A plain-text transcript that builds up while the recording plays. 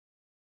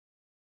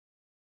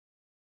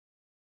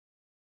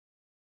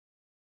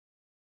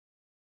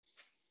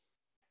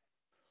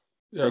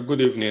Yeah,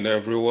 good evening,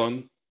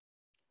 everyone.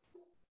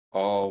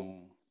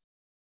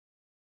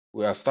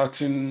 We are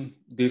starting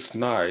this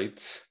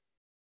night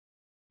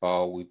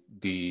with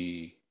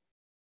the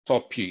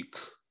topic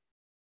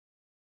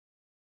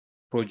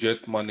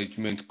project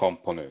management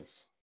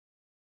components.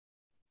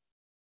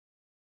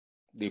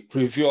 The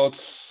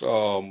previous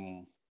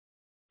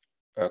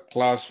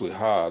class we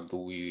had,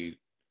 we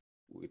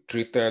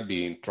treated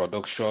the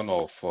introduction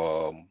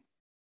of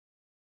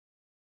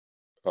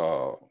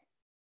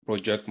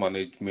project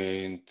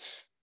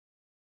management,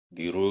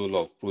 the role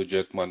of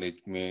project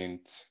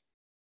management,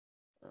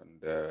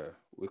 and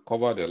we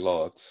covered a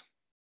lot.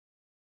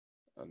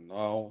 And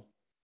now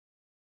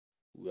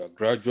we are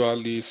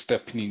gradually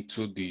stepping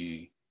into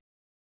the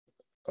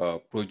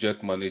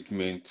project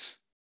management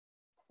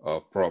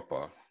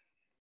proper.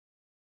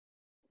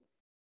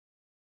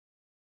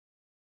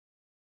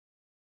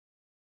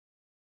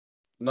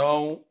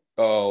 Now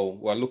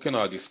we're looking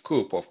at the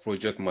scope of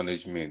project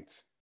management.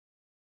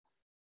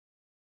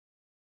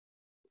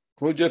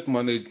 Project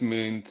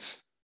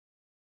management,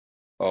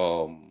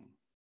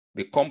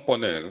 the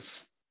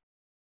components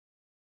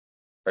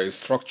are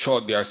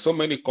structured. There are so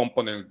many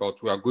components,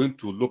 but we are going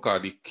to look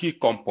at the key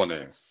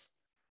components.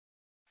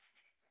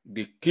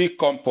 The key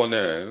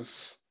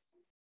components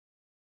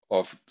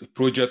of the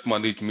project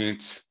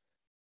management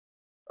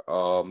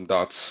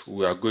that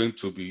we are going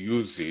to be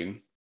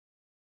using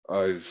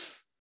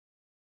is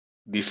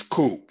the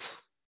scope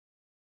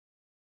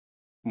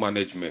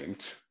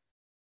management,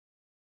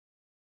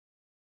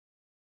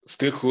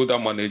 stakeholder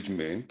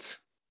management,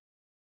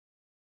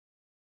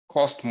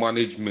 cost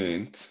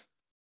management,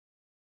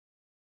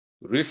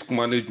 risk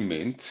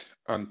management,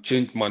 and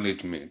change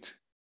management.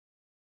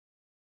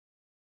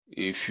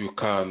 If you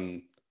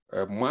can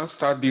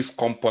master these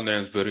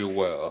components very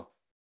well,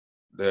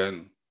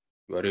 then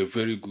you are a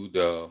very good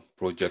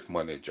project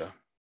manager.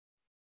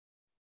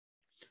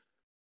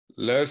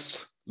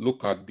 Let's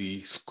look at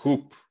the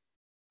scope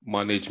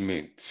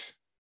management.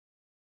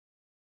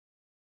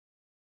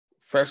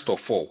 First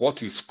of all,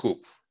 what is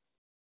scope?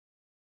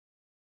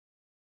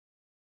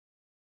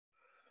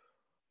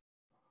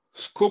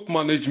 Scope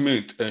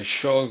management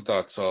ensures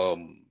that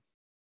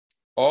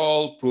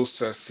all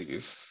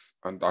processes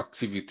and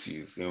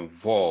activities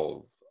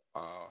involved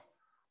are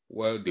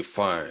well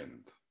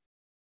defined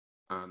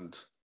and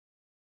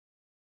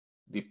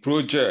the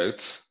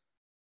project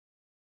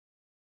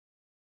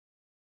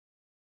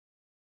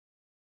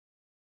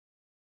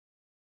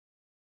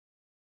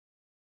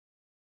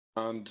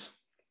and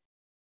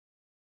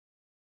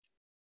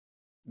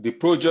the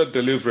project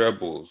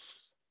deliverables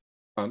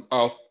and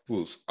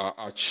outputs are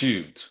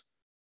achieved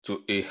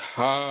to a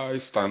high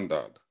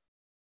standard.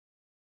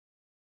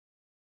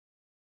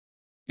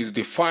 Is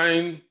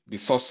define the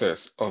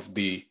success of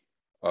the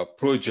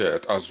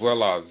project as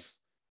well as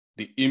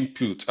the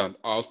input and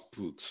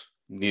output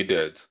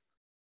needed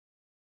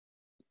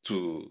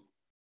to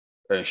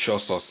ensure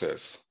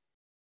success.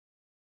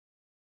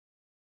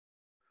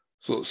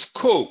 So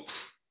scope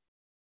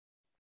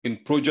in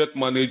project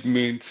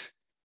management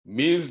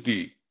means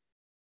the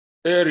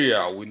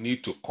area we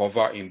need to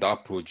cover in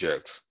that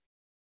project,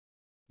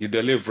 the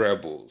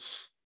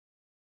deliverables,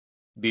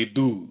 the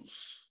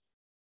do's.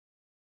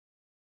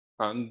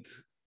 And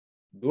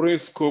during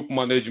scope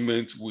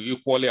management, we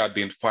equally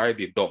identify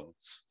the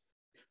don'ts.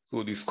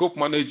 So the scope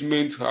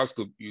management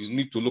you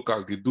need to look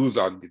at the do's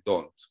and the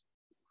don'ts.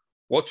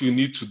 What you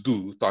need to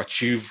do to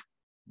achieve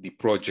the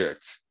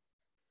project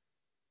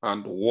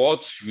and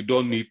what you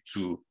don't need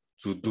to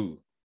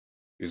do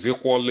is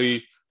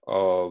equally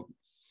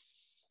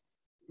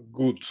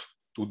good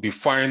to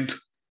define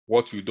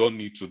what you don't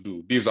need to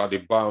do. These are the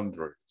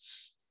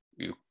boundaries.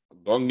 You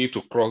don't need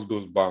to cross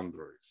those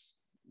boundaries.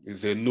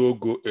 It's a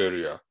no-go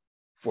area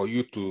for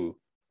you to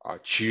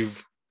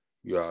achieve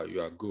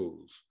your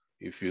goals.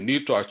 If you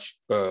need to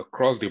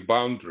cross the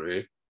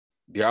boundary,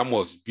 there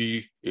must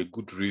be a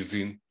good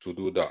reason to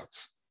do that.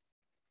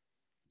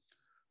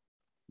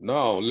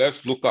 Now,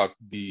 let's look at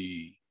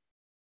the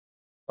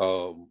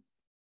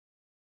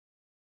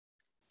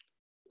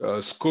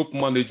scope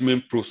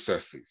management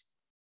processes.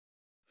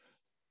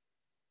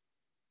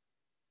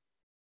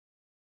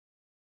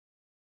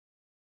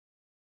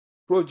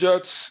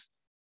 Project scope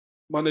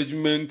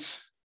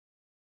management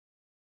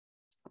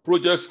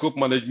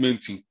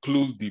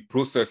includes the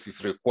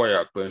processes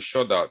required to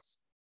ensure that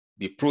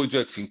the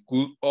projects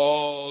include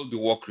all the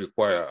work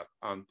required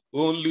and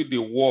only the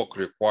work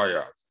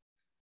required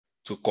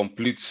to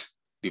complete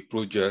the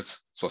project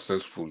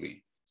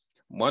successfully.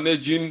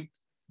 Managing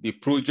the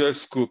project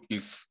scope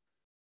is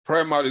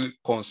primarily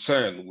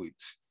concerned with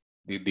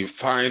the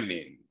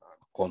defining and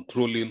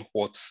controlling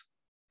what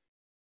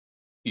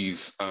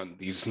is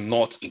and is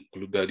not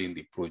included in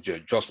the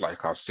project, just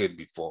like I've said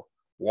before,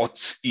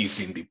 what is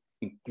included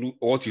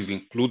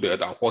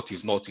and what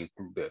is not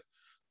included.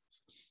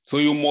 So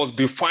you must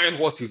define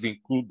what is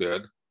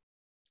included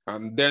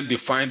and then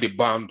define the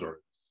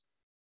boundaries.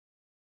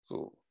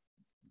 So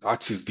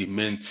that is the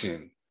main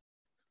thing.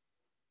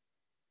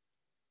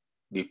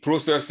 The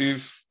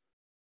processes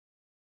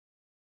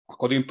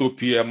according to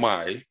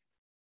PMI,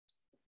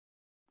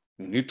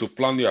 you need to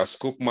plan your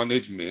scope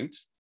management.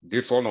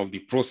 This is one of the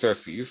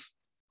processes.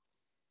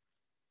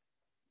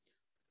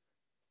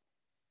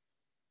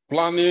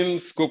 Planning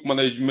scope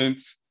management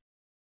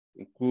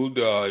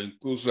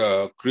includes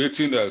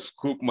creating a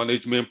scope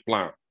management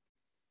plan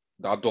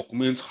that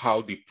documents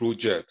how the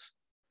project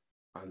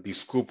and the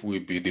scope will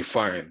be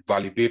defined,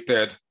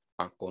 validated,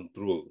 and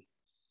controlled.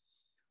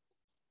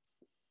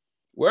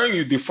 When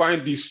you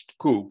define this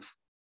scope,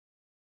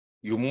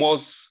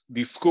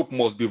 the scope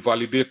must be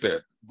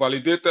validated.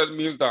 Validated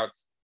means that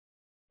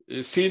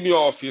a senior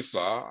officer,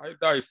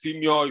 either a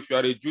senior, if you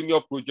are a junior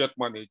project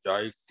manager,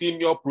 a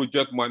senior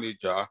project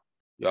manager,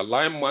 your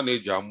line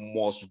manager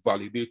must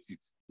validate it.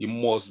 It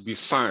must be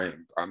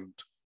signed and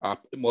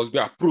it must be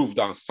approved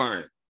and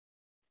signed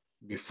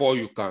before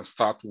you can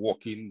start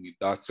working with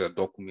that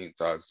document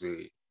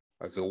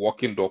as a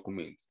working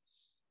document.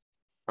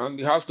 And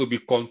it has to be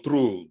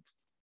controlled.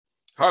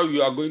 How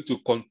you are going to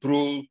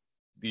control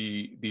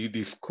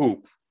the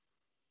scope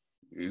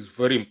is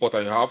very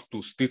important. You have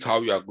to state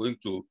how you are going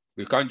to.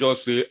 You can't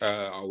just say,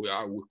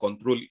 I will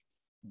control it.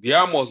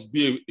 There must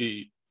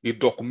be a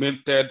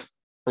documented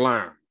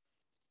plan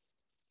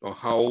on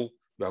how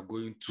you are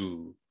going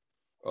to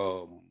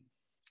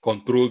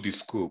control the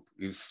scope.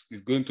 Is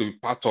going to be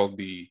part of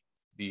the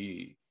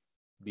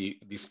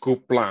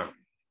scope plan.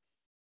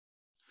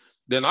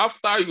 Then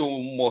after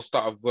you must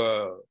have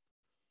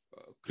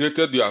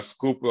created your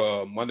scope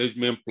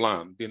management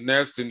plan, the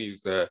next thing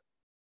is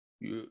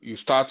you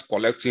start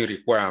collecting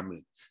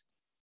requirements.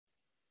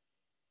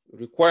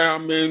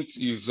 Requirement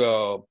is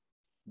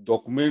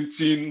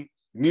documenting,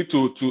 you need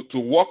to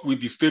work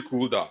with the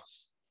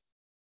stakeholders,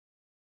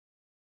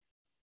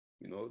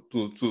 you know,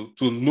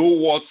 to know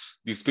what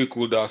the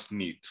stakeholders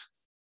need,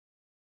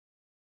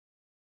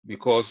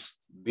 because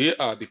they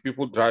are the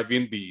people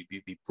driving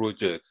the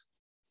project.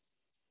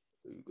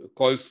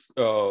 Because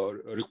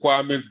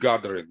requirement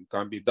gathering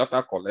can be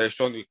data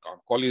collection, you can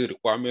call it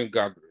requirement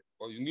gathering,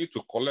 but you need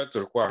to collect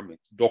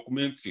requirements,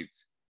 document it.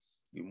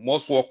 You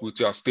must work with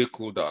your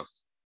stakeholders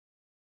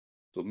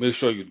to make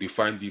sure you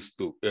define this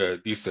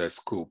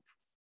scope.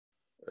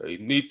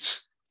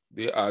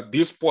 At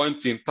this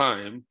point in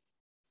time,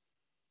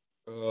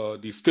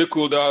 the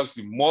stakeholders,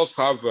 you must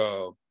have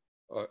a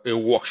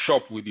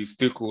workshop with the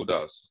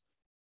stakeholders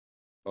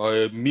or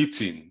a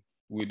meeting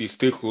with the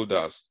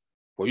stakeholders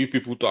for you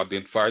people to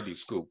identify the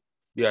scope.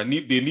 They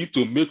need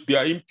to make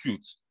their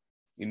input.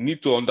 You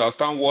need to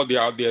understand what they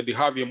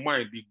have in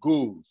mind, the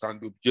goals and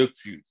the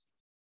objectives.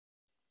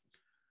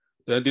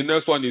 Then the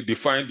next one is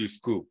define the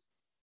scope.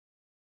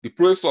 The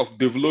process of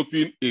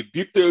developing a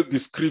detailed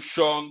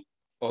description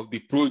of the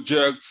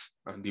project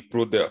and the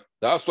product.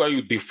 That's why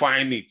you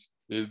define it,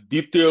 a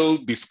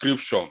detailed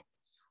description.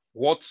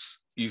 What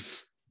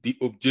is the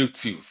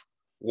objective?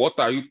 What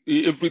are you?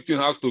 Everything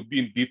has to be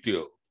in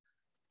detail.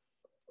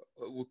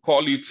 We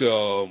call it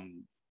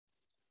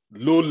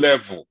low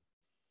level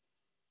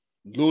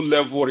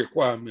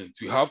requirement.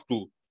 You have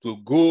to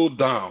go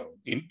down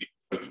in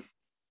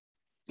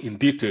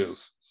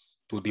details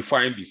to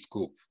define the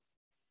scope.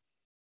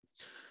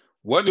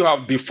 When you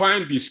have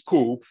defined the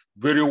scope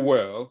very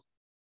well,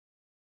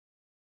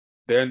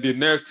 then the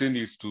next thing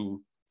is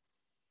to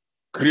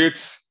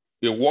create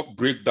a work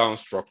breakdown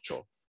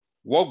structure.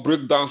 Work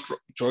breakdown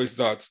structure is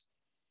that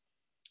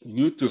you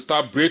need to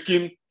start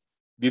breaking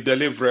the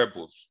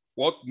deliverables.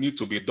 What needs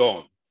to be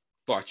done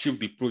to achieve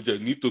the project?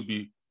 You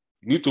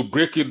need to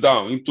break it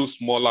down into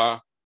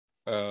smaller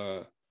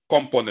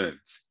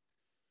components,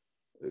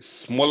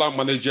 smaller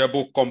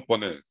manageable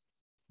components.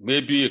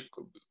 Maybe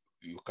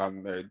you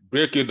can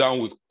break it down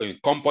with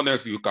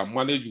components you can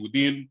manage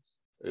within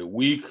a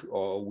week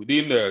or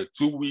within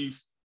 2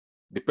 weeks,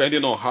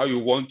 depending on how you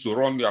want to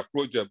run your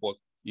project, but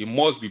it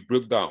must be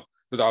broken down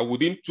so that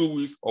within 2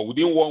 weeks or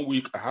within 1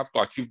 week, I have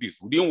to achieve this.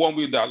 Within 1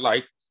 week, that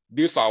like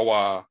this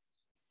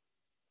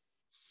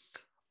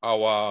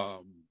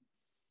our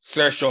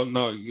session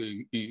now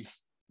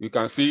is you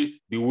can see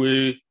the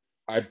way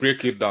I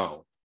break it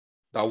down.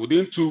 That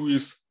within 2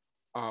 weeks,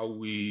 I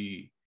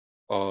will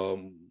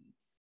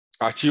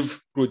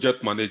achieve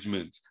project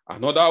management.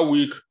 Another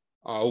week,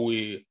 I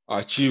will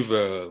achieve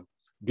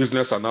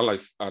business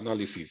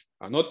analysis.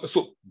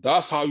 So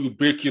that's how you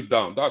break it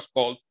down. That's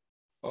called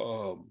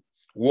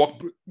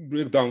work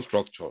breakdown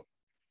structure.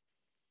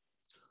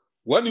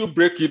 When you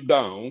break it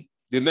down,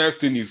 the next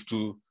thing is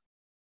to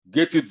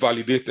get it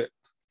validated.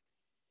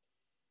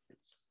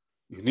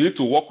 You need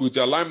to work with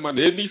your line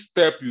manager. Any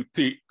step you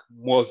take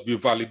must be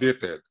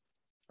validated.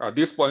 At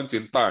this point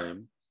in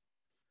time,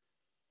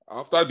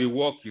 after the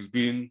work is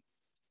being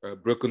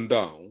broken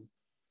down,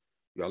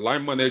 your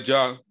line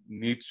manager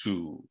needs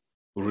to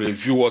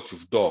review what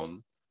you've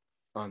done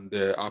and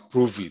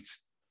approve it.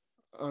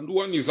 And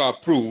when it's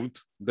approved,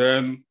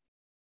 then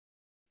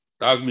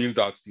that means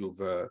that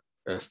you've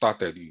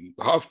started. You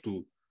have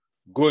to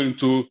go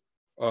into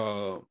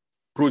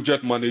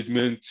project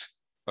management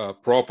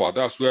proper.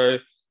 That's where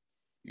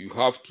you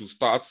have to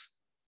start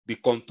the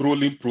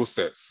controlling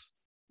process.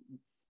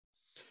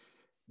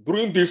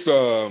 During this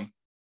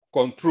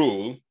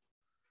control,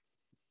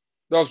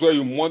 that's where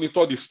you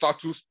monitor the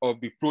status of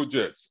the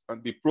project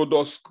and the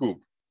product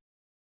scope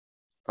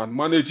and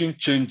managing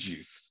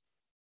changes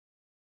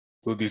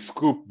to the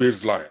scope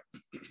baseline.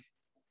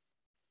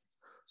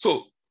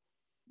 So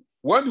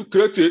when you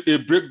create a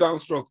breakdown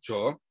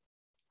structure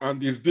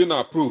and it's been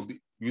approved,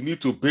 you need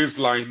to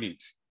baseline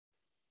it.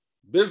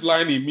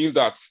 Baselining means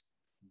that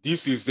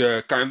this is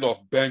a kind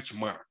of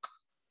benchmark.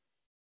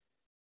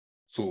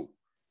 So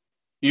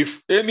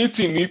if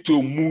anything need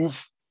to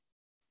move,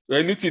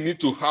 anything need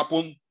to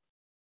happen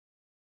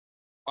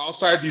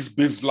outside this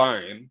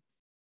baseline,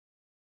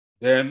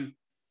 then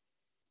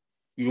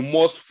you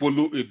must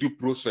follow a due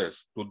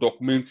process to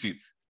document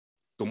it,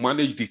 to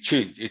manage the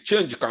change. A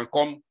change can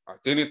come at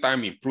any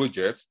time in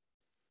project,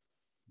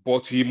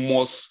 but you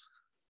must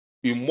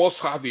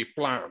have a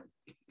plan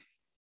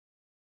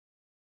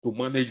to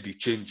manage the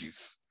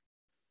changes.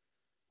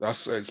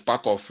 That's it's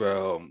part of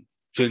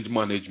change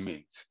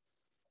management.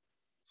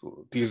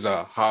 So these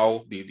are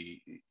how the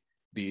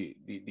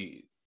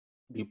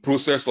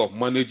process of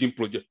managing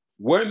project.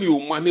 When you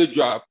manage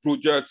your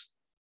project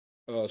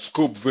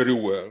scope very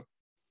well,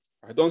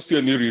 I don't see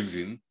any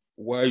reason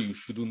why you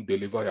shouldn't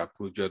deliver your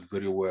project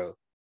very well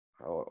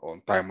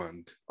on time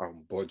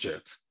and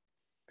budget.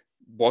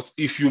 But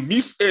if you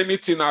miss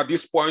anything at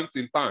this point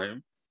in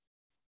time,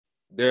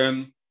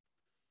 then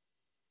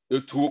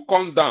it will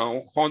come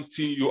down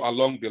haunting you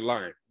along the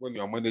line when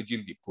you're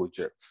managing the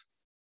project.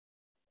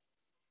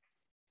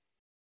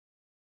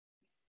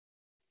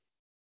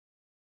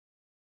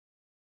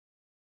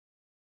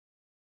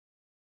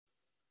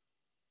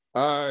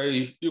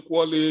 I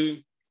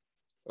equally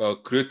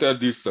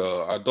adopted this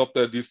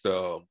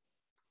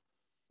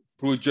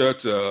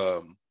project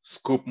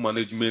scope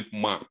management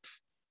map.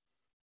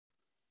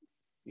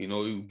 You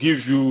know, it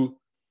gives you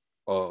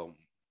a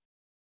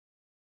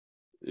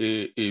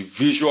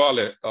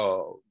visual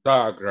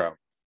diagram.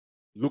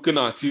 Looking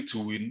at it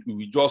will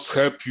just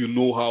help you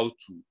know how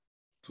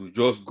to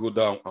just go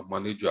down and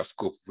manage your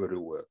scope very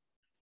well.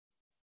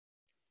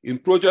 In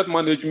project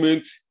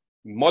management,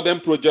 modern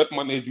project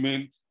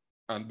management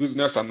and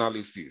business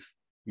analysis,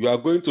 you are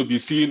going to be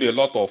seeing a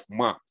lot of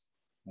map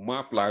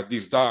like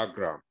this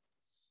diagram.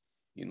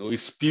 You know, it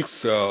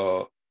speaks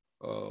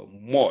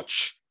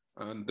much.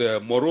 And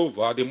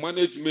moreover, the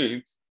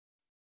management,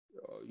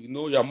 you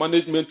know, your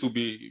management will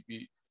be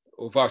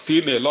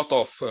overseeing a lot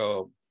of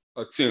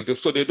things.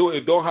 So they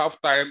don't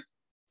have time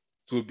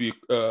to be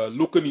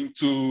looking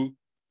into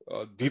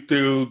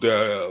detailed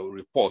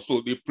reports.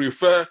 So they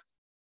prefer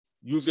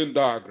using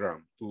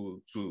diagram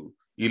to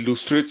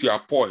illustrate your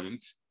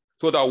point,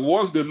 so that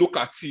once they look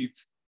at it,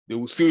 they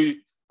will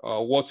see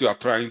what you are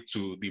trying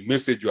to, the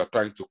message you are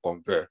trying to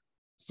convey.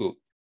 So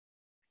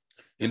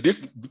in this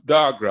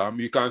diagram,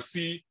 you can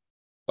see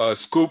a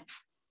scope,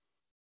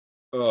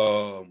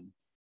 a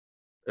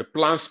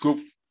plan scope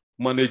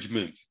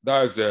management.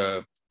 That is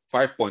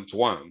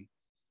 5.1.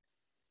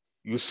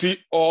 You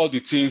see all the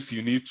things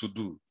you need to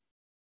do,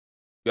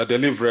 your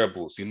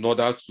deliverables, in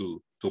order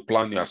to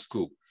plan your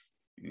scope.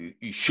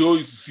 It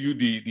shows you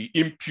the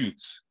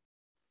input,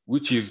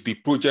 which is the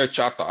project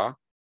charter.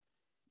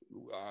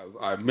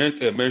 I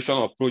made a mention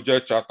of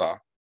project charter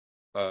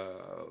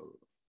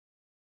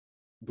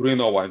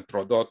during our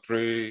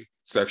introductory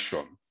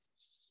section.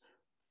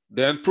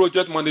 Then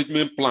project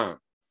management plan,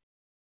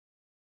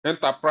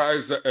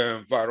 enterprise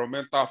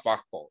environmental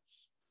factors,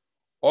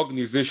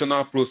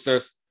 organizational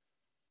process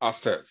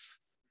assets.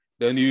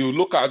 Then you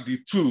look at the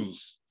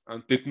tools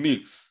and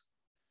techniques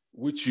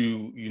which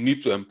you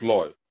need to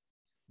employ.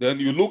 Then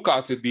you look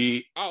at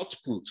the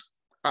output.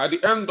 At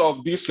the end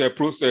of this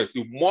process,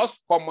 you must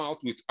come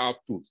out with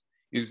output.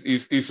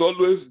 It's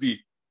always the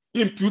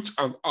input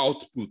and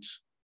output.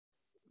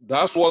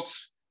 That's what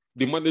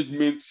the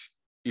management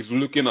is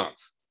looking at.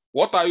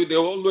 What are you? They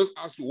always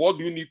ask you, what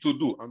do you need to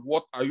do? And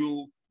what are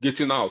you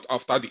getting out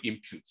after the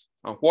input?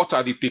 And what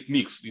are the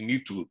techniques you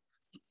need to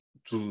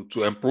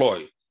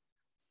employ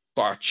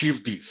to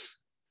achieve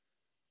this?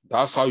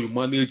 That's how you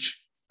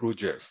manage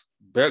projects.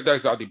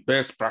 Those are the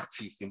best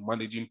practice in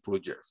managing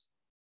projects.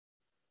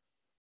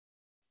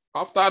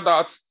 After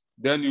that,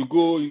 then you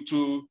go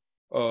into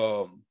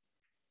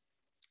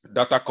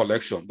data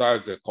collection. That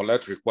is a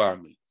collect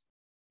requirement.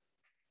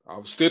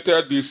 I've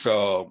stated this,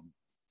 the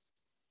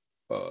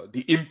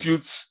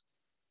inputs,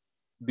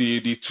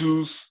 the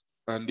tools,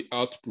 and the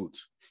output.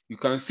 You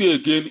can see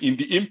again in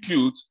the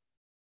input,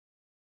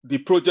 the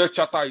project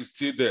charter is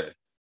still there.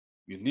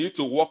 You need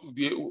to work,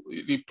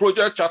 the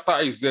project charter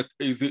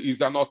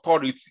is an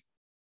authority.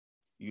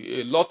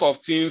 A lot of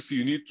things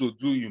you need to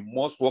do, you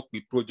must work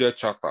with project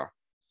charter,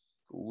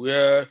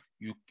 where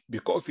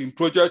because in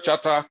project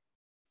charter,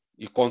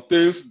 it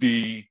contains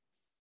the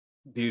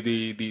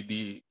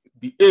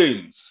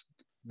aims,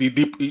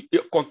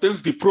 it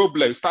contains the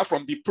problem. Start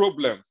from the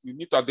problems. You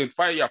need to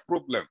identify your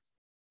problems,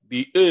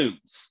 the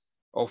aims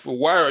of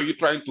why are you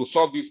trying to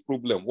solve this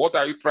problem? What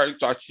are you trying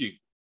to achieve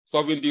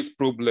solving this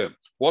problem?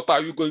 What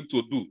are you going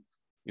to do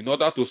in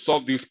order to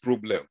solve this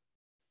problem?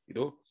 You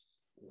know,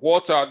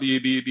 What are the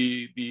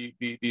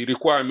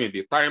requirement,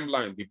 the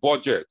timeline, the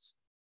budget?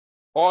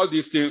 All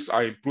these things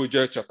are in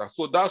project charter.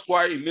 So that's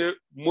why in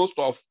most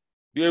of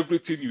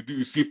everything you do,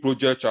 you see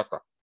project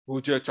charter.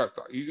 Project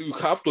charter. You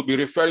have to be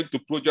referring to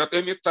project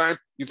anytime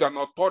it's an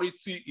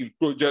authority in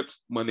project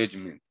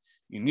management.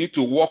 You need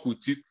to work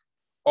with it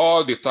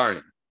all the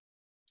time.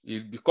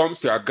 It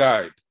becomes your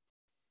guide.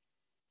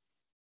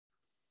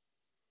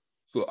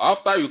 So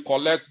after you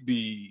collect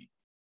the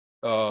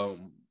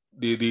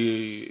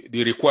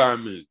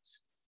requirement,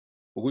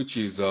 which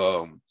is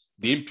the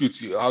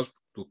input you have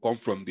to come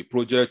from the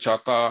project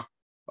charter,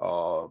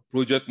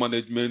 project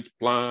management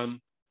plan,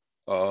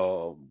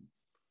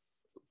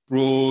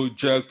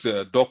 project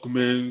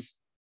documents,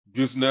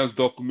 business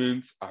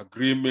documents,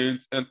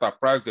 agreements,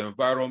 enterprise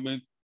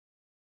environment.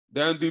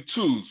 Then the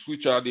tools,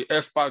 which are the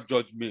expert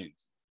judgment,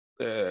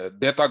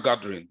 data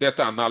gathering,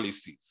 data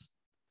analysis,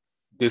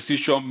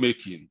 decision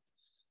making,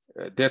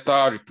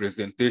 data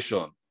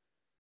representation,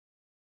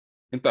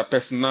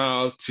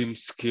 interpersonal team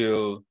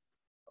skill,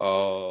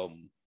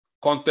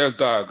 context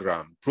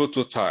diagram,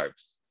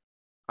 prototypes.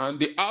 And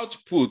the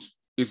output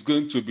is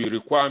going to be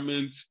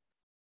requirement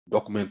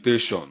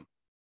documentation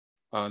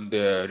and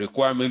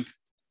requirement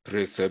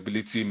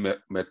traceability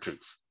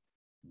metrics.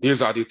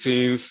 These are the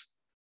things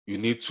you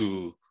need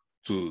to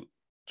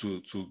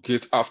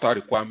get after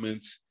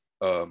requirement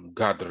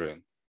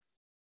gathering.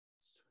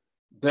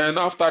 Then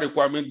after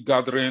requirement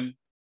gathering,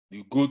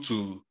 you go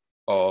to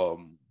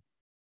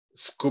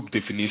scope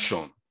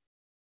definition.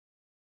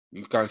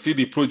 You can see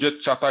the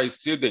project charter is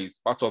still there. It's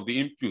part of the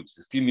input.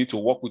 You still need to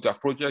work with your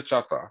project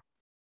charter,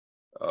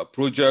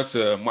 project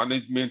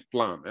management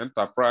plan,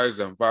 enterprise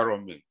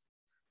environment.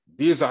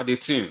 These are the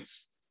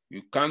things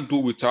you can't do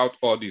without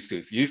all these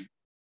things. If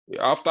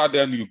after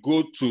then you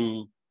go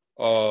to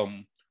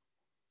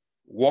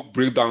work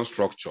breakdown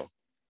structure.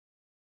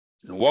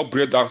 In work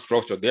breakdown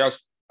structure, there's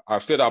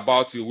I've said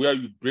about it where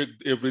you break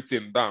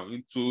everything down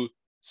into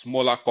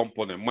smaller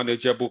components,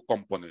 manageable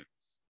components.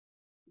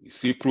 You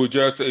see,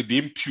 project the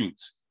input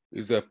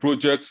is a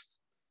project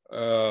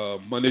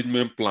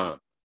management plan,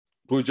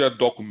 project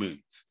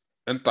document,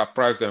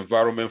 enterprise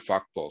environment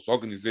factors,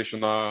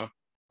 organizational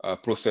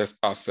process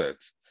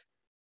assets.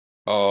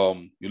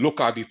 You look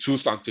at the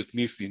tools and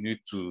techniques you need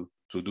to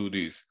do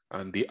this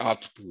and the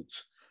output.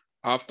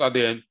 After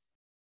then,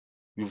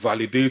 you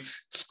validate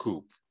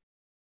scope.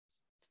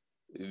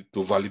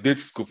 To validate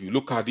scope, you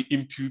look at the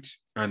input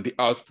and the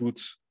output,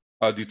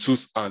 the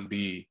tools and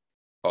the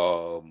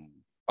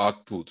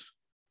output.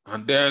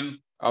 And then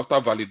after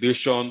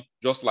validation,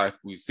 just like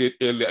we said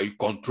earlier, you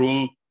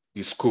control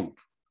the scope.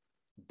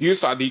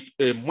 These are the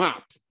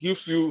map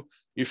gives you,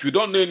 if you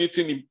don't know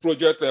anything in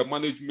project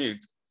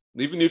management,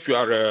 even if you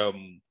are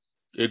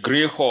a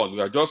greenhorn,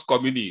 you are just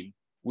coming in,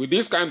 with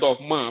this kind of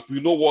map,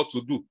 you know what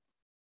to do.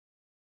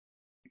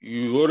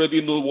 You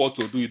already know what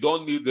to do. You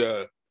don't need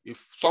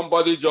if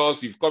somebody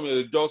just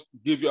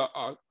give you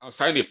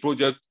assign a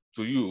project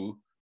to you,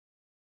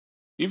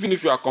 even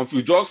if you are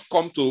confused, just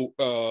come to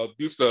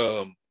this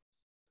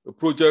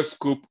project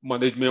scope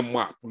management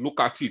map. Look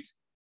at it.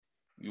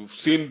 You've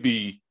seen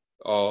the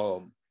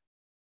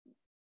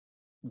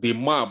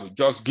map.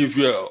 Just give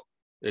you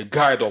a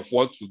guide of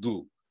what to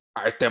do,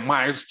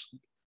 itemized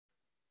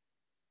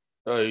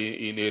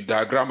in a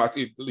diagram.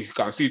 You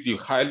can see it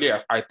highly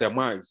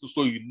itemized,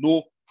 so you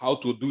know how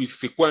to do it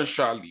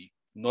sequentially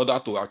in order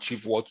to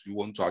achieve what you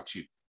want to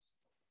achieve.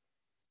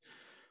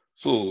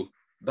 So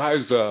that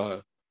is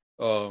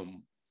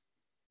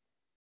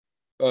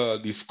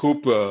the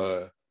scope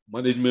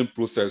management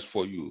process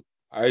for you.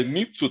 I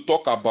need to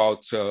talk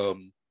about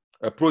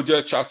a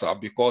project charter,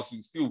 because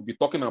you see, we'll be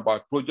talking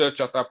about project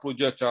charter.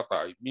 Project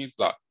charter, it means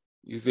that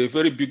it's a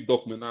very big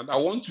document, and I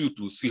want you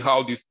to see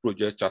how this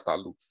project charter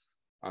looks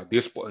at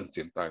this point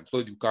in time, so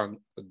you can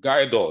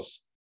guide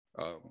us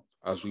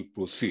as we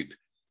proceed.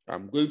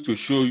 I'm going to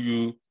show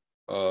you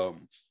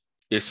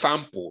a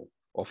sample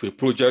of a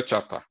project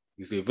charter.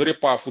 It's a very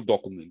powerful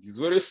document. It's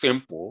very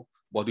simple,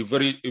 but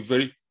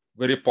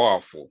very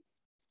powerful.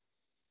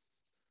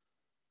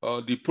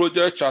 The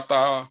project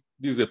charter,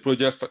 this is a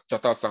project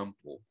charter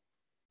sample.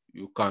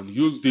 You can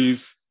use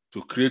this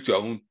to create your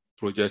own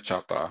project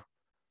charter.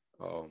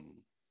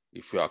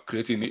 If you are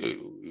creating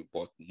it,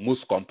 but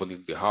most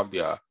companies, they have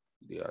their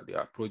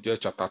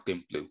project charter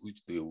template,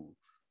 which they will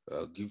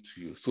give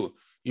to you. So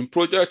in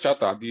project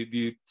charter,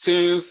 the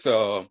things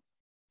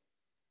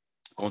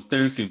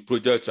contains in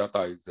project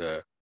charter is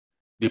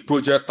the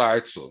project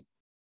title.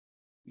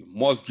 You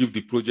must give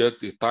the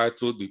project a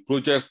title, the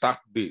project start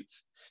date.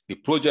 The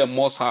project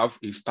must have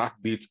a start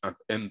date and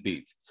end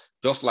date.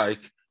 Just like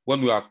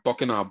when we are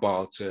talking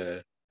about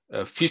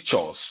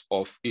features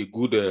of a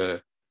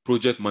good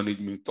project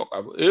management,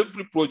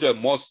 every project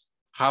must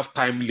have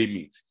time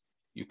limit.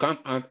 You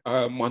can't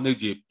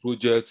manage a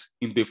project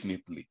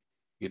indefinitely.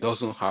 It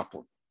doesn't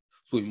happen.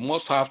 So you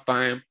must have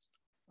time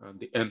and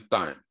the end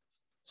time.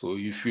 So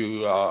if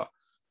you are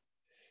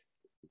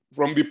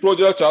from the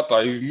project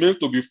charter, it's meant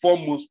to be for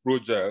most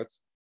projects,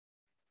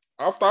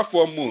 After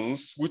 4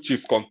 months, which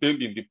is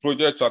contained in the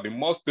project chart, they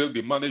must tell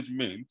the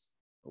management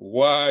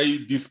why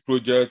this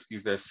project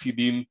is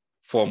exceeding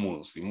 4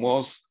 months. It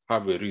must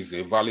have a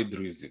reason, a valid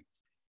reason.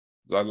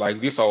 So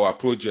like this, our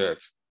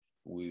project,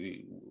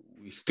 we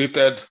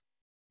stated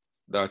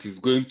that it's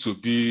going to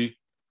be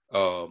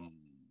a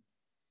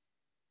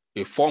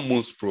 4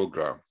 months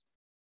program.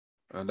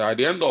 And at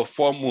the end of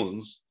 4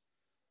 months,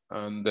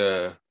 and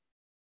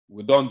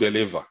we don't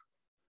deliver,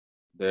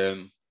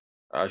 then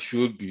I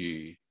should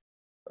be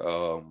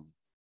held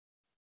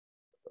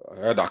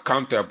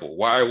accountable.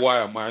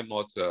 Why am I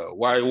not?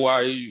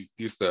 Why is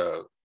this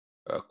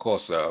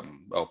course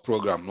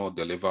program not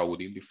delivered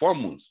within the 4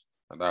 months?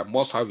 And I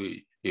must have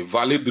a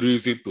valid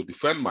reason to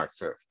defend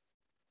myself.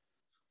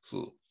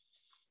 So,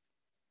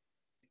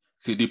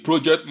 see, the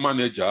project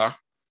manager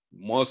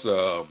must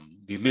the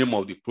name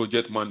of the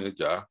project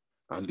manager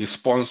and the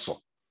sponsor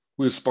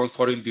who is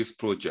sponsoring this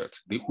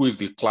project, who is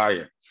the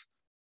client.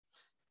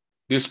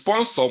 The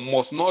sponsor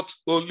must not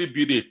only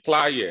be the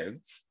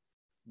client.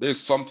 There's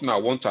something I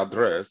want to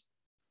address.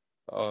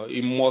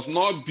 It must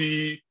not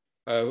be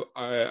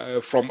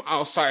from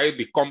outside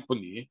the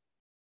company.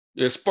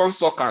 A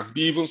sponsor can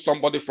be even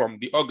somebody from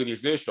the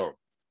organization.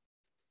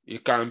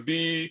 It can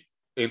be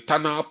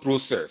internal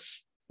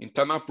process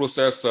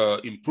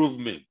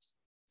improvement.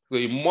 So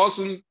it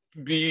mustn't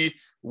be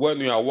when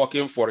you are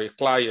working for a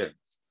client,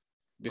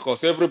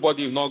 because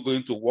everybody is not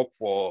going to work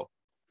for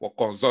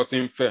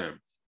consulting firm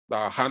that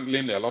are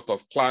handling a lot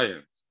of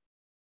clients.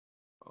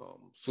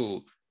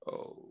 So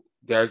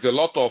there's a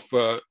lot of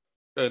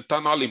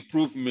internal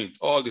improvement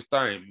all the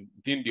time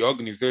within the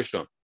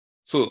organization.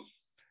 So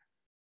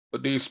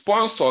the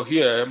sponsor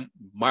here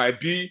might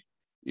be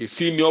a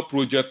senior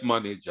project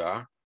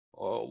manager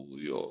or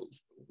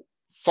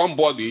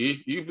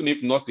somebody, even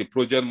if not a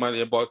project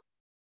manager, but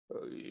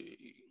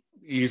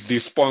is the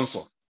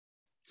sponsor.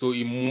 So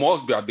it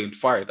must be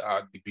identified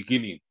at the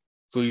beginning.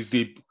 So it's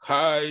the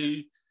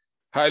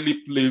highly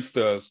placed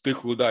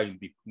stakeholder in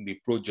the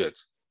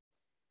project.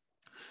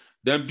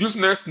 Then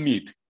business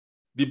need.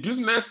 The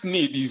business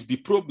need is the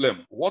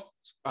problem. What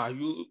are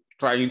you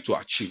trying to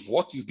achieve?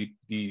 What is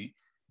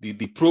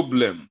the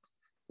problem?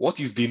 What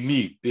is the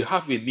need? They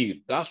have a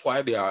need. That's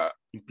why they are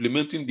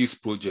implementing this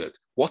project.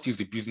 What is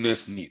the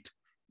business need?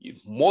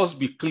 It must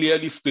be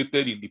clearly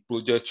stated in the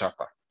project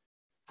charter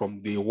from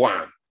day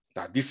one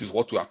that this is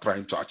what we are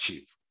trying to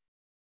achieve.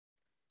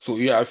 So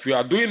yeah, if you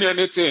are doing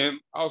anything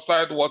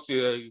outside what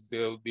the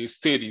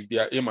state is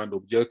their aim and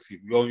objective,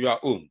 you're on your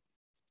own.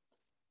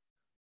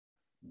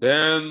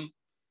 Then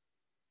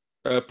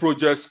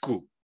project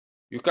scope.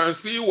 You can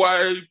see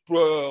why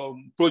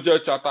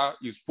project charter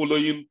is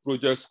following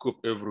project scope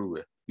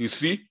everywhere. You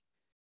see,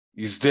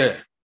 it's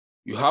there.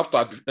 You have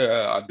to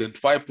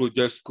identify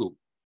project scope.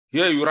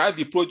 Here you write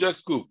the project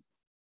scope.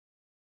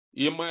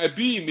 It might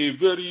be in a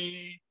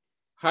very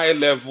high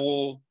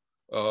level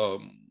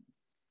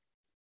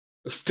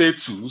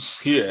status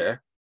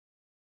here,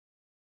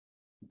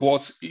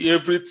 but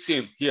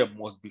everything here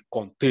must be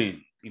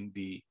contained in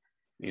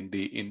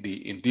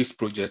this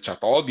project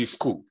charter, all the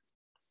scope,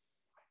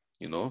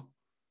 you know.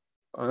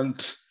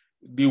 And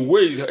the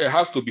way it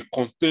has to be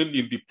contained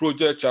in the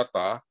project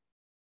charter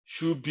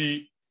should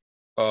be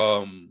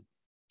to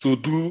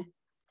do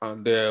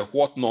and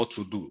what not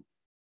to do.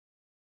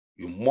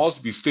 You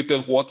must be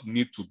stated what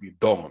needs to be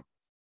done.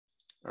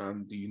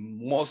 And you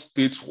must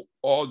state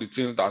all the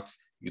things that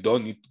you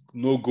don't need,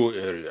 no-go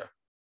area.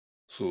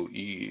 So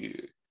you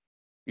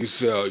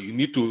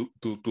need to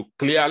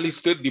clearly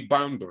state the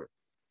boundary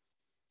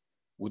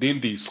within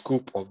the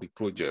scope of the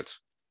project.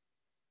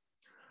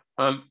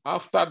 And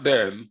after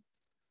then,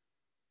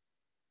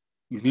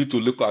 you need to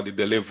look at the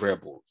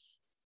deliverables.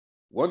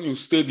 When you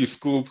state the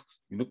scope,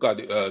 you look at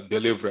the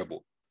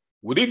deliverable.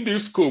 Within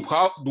this scope,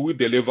 how do we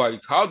deliver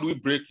it? How do we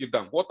break it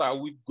down? What are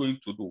we going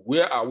to do?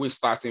 Where are we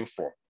starting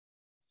from?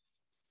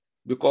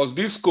 Because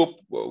this scope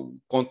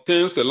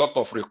contains a lot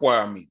of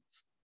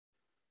requirements.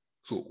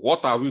 So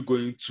what are we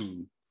going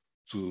to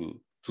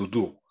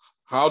do?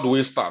 How do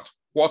we start?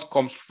 What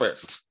comes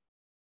first?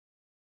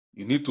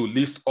 You need to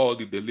list all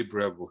the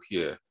deliverables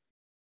here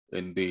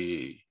in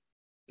the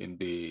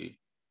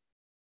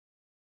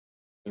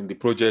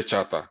project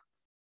charter.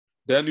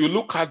 Then you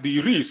look at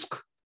the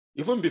risk.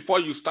 Even before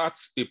you start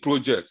a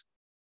project,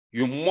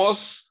 you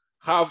must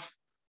have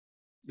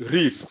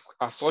risks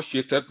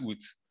associated with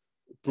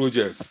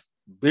projects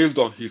based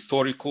on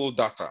historical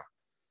data.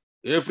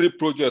 Every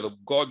project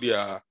have got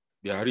their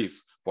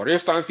risk. For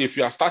instance, if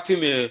you are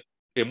starting a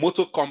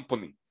motor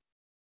company,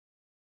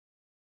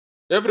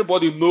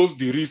 everybody knows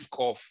the risk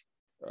of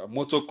a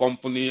motor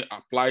company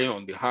applying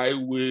on the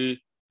highway,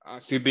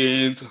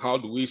 accidents, how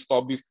do we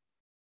stop this?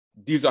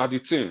 These are the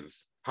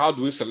things. How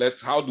do we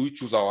select, how do we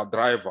choose our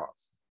drivers?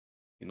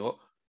 You know,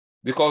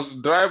 because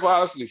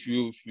drivers, if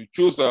you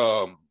choose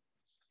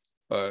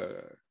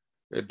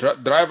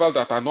drivers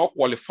that are not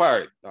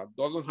qualified, that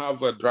doesn't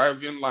have a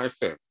driving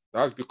license,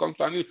 that's becomes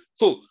an issue.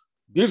 So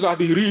these are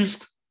the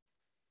risks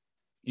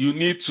you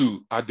need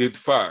to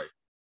identify,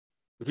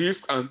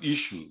 risks and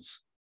issues.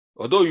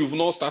 Although you've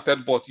not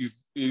started, but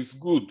it's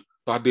good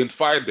to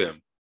identify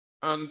them.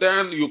 And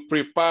then you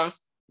prepare,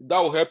 that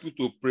will help you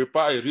to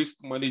prepare a risk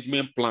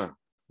management plan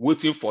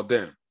waiting for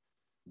them,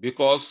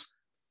 because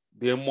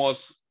they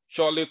must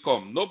surely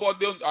come.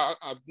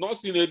 I've not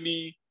seen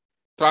any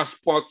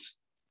transport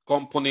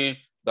company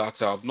that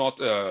have not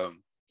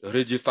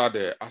registered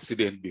the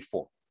accident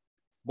before.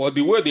 But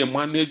the way they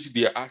manage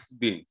their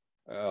accident,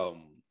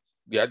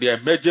 their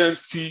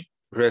emergency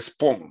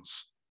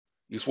response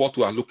is what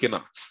we are looking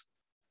at.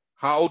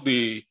 How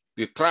they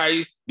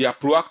try their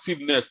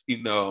proactiveness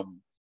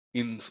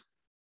in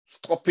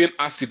stopping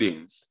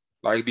accidents,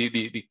 like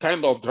the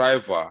kind of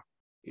driver,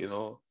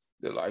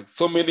 like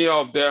so many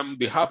of them,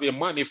 they have a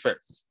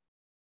manifest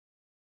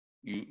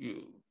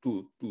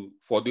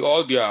for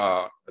all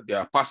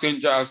their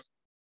passengers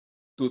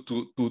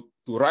to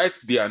write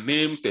their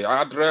names, their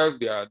address,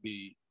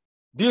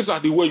 these are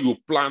the way you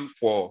plan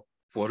for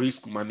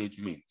risk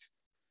management.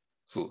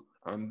 So,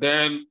 and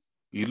then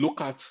you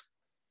look at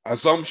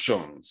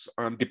assumptions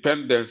and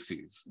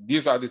dependencies.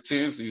 These are the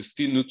things you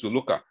still need to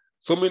look at.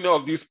 So many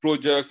of these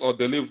projects or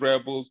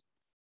deliverables,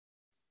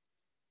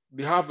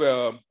 they have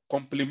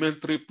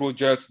complementary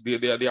projects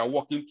they are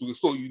working to.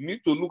 So you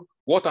need to look,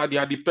 what are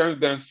their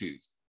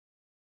dependencies?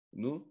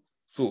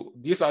 So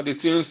these are the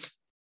things,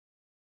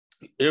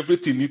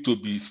 everything needs to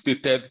be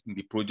stated in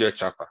the project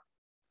charter.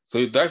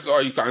 So that's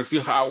why you can see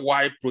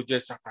why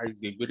project charter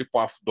is a very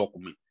powerful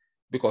document.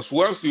 Because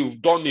once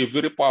you've done a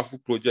very powerful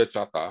project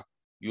charter,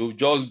 you'll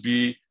just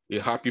be a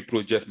happy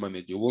project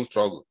manager. You won't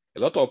struggle. A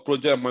lot of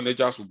project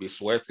managers will be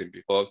sweating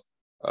because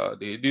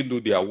they didn't do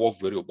their work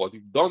very well. But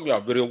you've done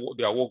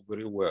their work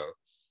very well.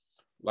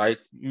 Like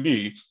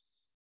me,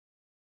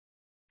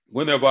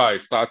 whenever I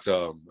start,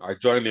 I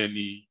join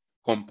any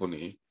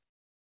company,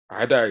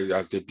 either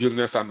as a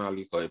business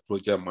analyst or a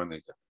project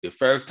manager, the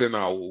first thing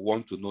I will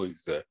want to know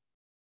is,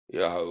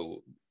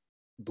 do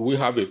we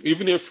have it?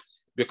 Even if,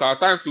 because at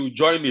times you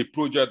join a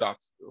project that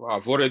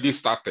have already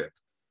started.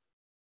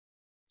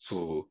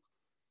 So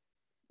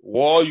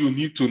what you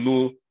need to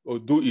know or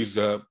do is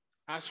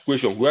ask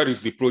question, where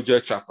is the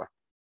project charter?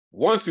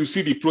 Once you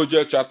see the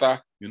project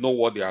charter, you know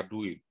what they are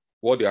doing,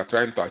 what they are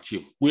trying to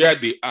achieve, where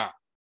they are.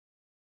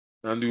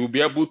 And you will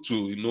be able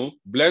to,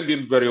 blend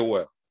in very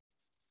well.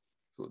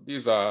 So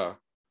these are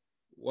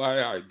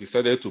why I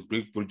decided to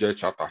bring project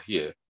charter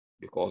here,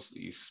 because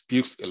it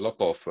speaks a lot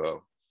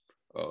of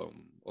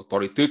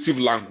authoritative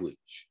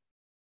language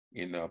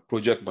in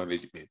project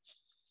management.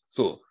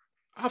 So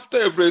after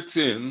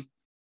everything,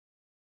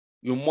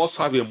 you must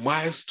have a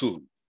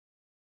milestone.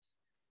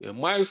 A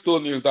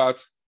milestone is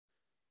that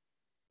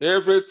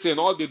everything,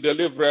 all the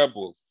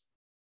deliverables,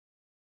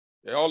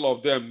 all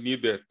of them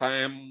need a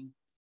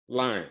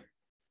timeline.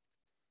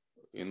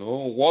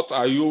 What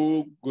are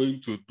you going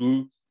to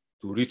do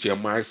to reach a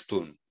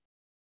milestone?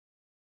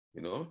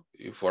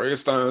 If, for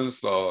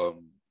instance,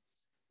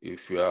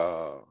 if you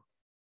are,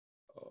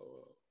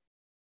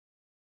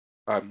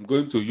 I'm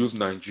going to use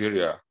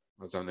Nigeria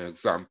as an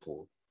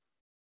example,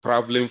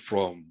 traveling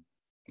from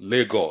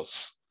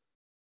Lagos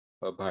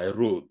by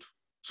road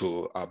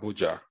to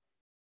Abuja.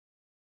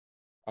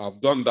 I've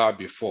done that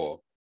before.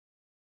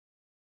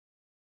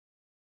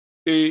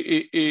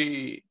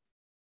 A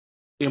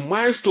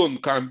milestone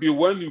can be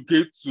when you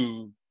get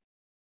to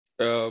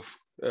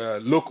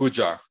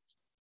Lokoja.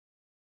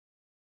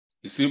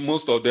 You see,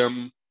 most of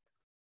them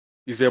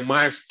is a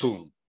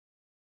milestone.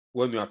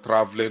 When you are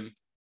traveling,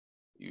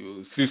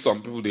 you see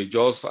some people, they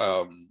just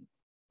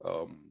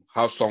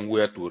have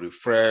somewhere to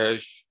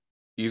refresh,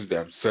 ease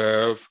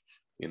themselves,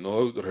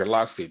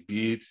 relax a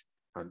bit,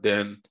 and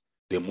then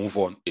they move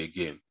on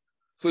again.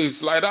 So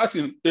it's like that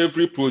in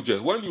every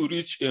project. When you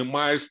reach a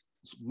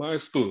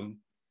milestone,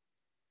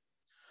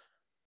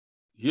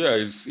 here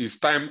it's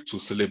time to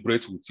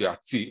celebrate with your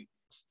team.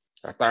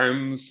 At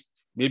times,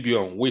 maybe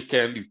on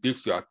weekend, you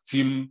take your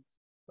team,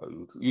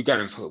 you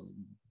guys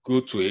go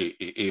to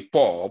a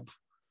pub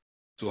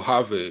to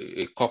have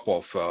a cup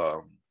of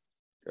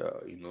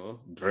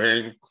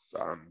drinks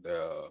and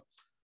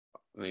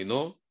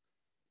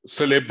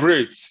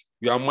celebrate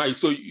your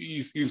milestone. So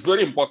it's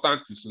very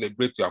important to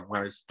celebrate your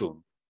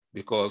milestone,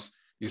 because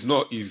it's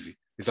not easy.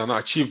 It's an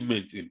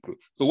achievement in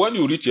project. So when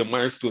you reach a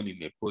milestone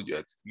in a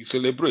project, you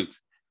celebrate.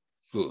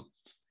 So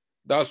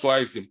that's why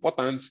it's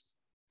important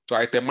to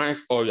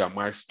itemize all your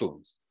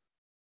milestones.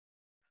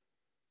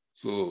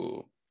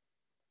 So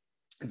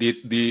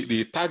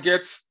the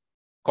target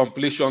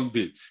completion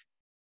date.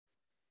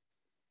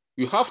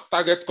 You have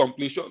target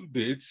completion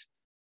date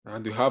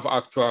and you have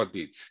actual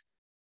date.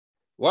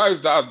 Why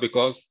is that?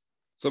 Because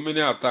so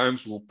many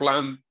times we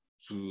plan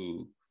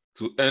to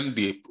end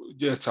the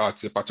project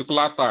at a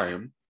particular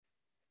time,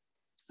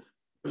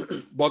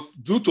 but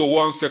due to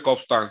one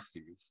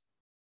circumstances,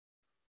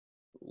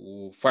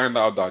 we'll find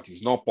out that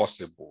it's not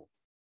possible.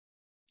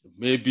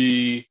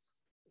 Maybe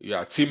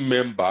your team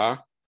member,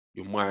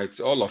 you might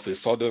all of a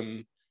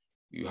sudden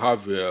you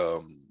have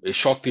a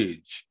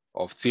shortage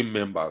of team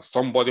members.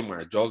 Somebody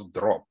might just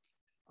drop,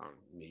 and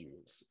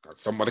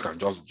somebody can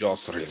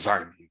just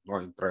resign. He's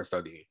not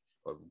interested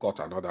or you've got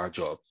another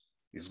job,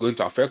 it's going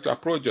to affect your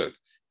project.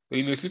 So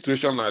in a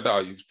situation like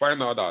that, you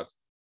find out that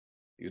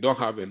you don't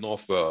have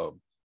enough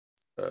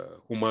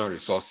human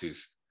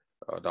resources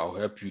that will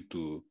help you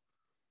to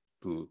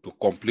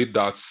complete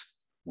that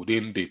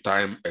within the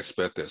time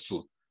expected.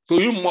 So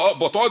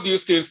but all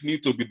these things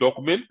need to be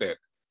documented.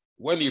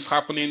 When it's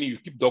happening, you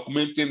keep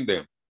documenting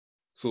them.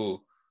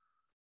 So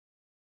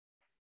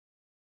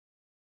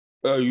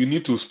you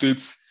need to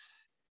state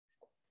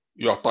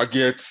your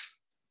target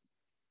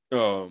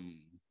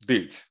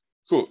date.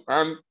 So,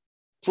 and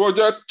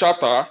project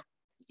charter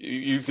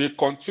is a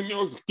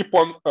continuous, keep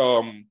on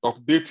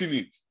updating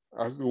it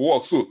as you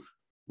work. So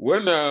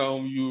when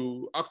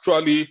you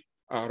actually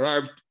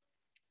arrive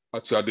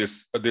at your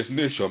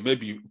destination,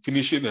 maybe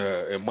finishing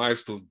a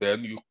milestone,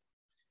 then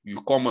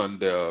you come and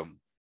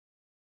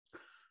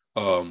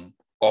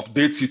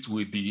update it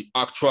with the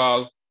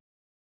actual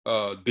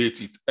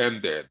date it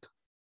ended.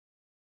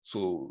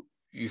 So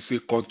it's a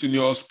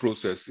continuous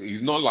process.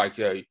 It's not like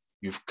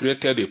you've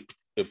created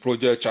a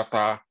project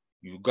charter,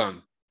 you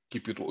can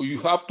keep it. You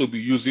have to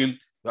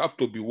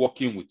be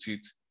working with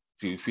it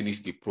till you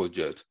finish the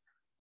project.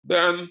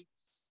 Then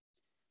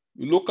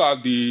you look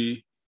at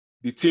the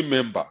team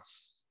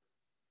members.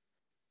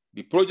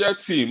 The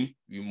project team,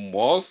 you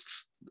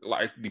must,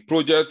 like the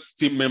project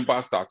team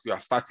members that you are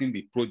starting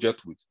the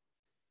project with,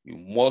 you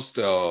must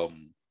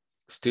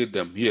state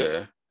them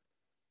here.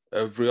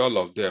 All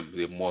of them,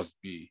 they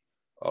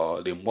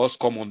must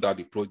come under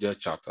the project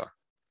charter.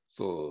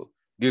 So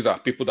these are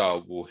people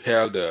that will be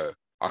held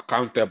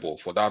accountable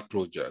for that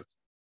project.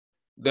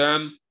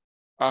 Then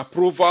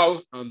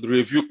approval and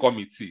review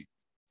committee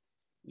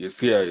is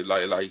here.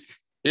 Like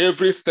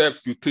every step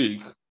you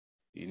take,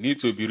 you need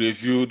to be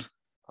reviewed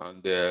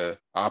and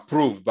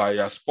approved by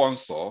your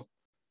sponsor.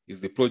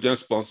 Is the project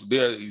sponsor.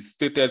 There is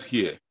stated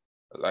here,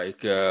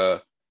 like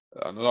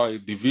another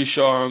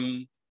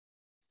division,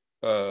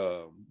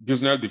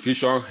 business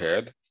division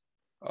head,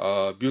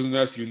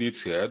 business unit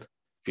head,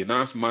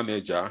 finance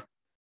manager,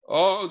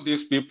 all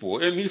these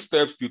people, any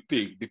steps you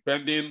take,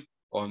 depending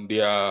on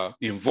their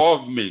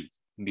involvement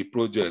in the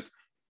project,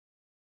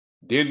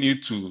 they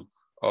need to,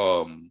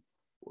 I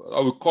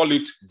will call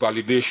it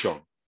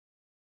validation.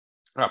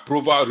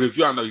 Approval,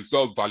 review, and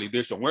result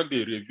validation. When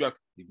they review,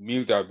 it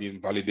means they have been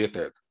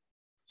validated.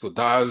 So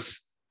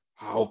that's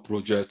how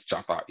project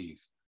charter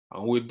is.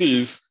 And with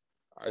this,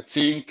 I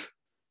think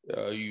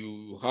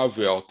you have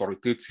an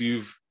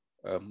authoritative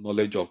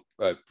knowledge of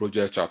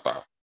project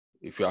charter.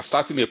 If you are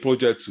starting a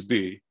project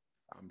today,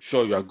 I'm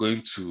sure you are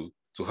going to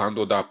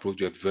handle that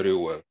project very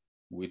well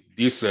with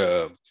this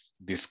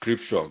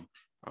description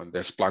and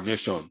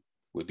explanation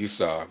with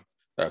this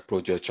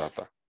project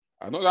charter.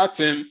 Another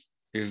thing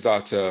is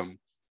that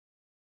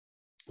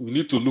we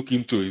need to look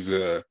into is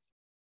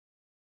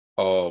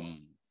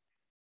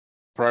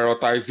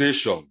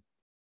prioritization,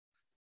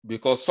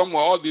 because some of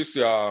all this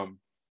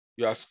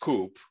your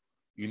scope,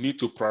 you need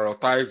to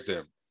prioritize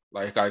them.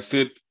 Like I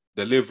said,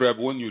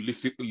 deliverable, when you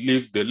list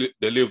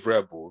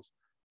deliverables,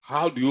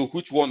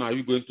 which one are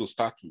you going to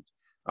start with?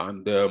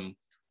 And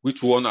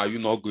which one are you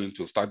not going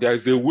to start? There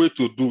is a way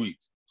to do it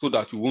so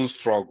that you won't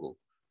struggle.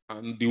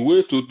 And the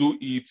way to do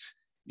it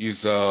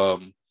is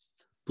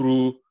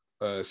through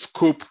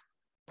scope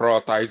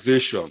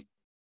prioritization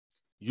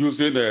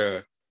using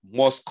a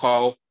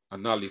Moscow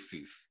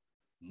analysis.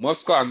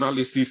 Moscow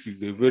analysis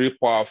is a very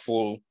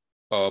powerful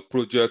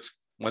project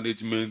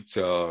management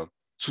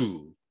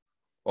tool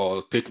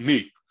or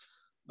technique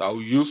that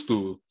we use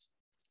to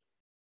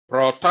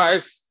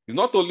prioritize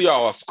not only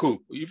our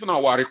scope, even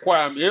our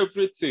requirement,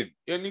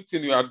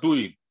 anything you are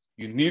doing,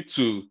 you need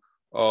to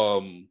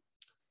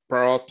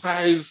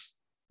prioritize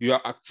your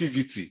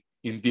activity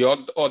in the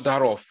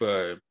order of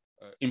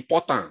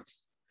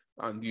importance,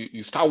 and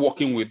you start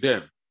working with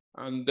them.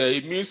 And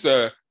it means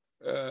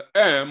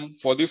M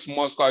for this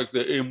Moscow is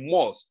a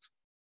must.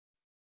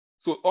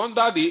 So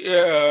under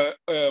the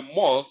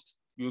must,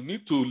 you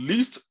need to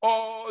list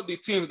all the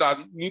things that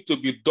need to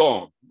be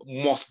done,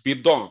 must be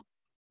done.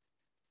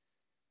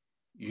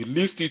 You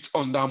list it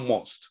under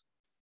must.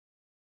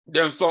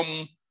 Then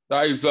some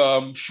that is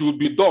should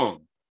be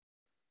done.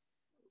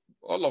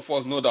 All of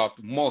us know that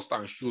must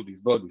and should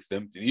is not the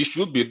same thing. It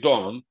should be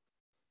done,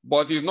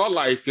 but it's not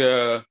like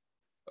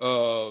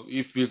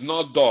if it's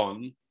not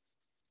done,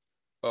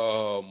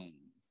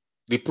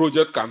 the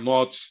project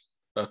cannot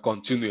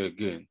continue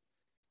again.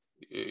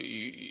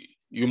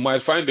 You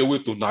might find a way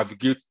to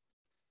navigate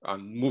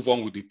and move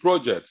on with the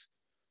project.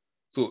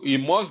 So it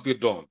must be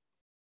done.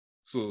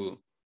 So,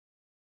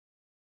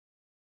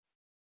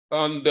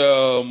 and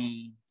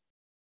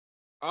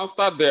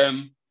after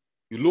then,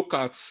 you look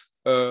at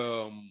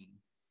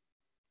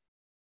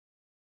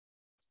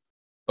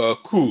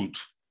cooled.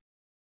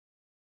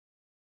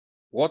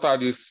 What are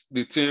the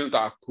things that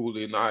are cooled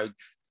in IT?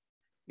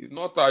 It's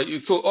not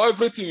so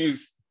everything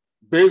is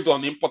based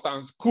on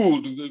importance.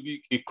 Could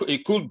it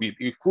could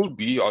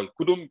be or it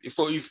couldn't be.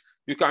 So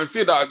you can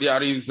see that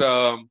there is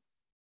not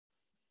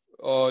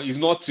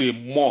a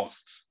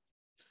must.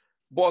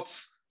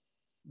 But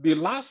the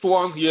last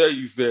one here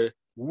is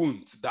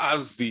won't.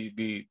 That's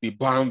the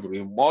boundary.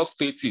 You must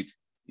state it.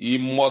 You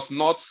must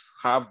not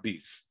have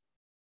this.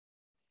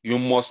 You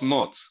must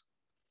not,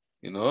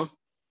 you know.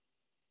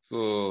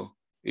 So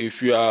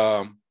if you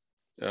are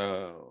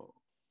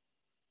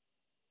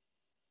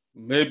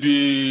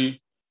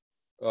maybe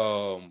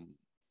a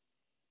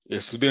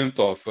student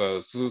of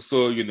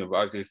so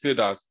university, say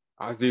that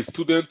as a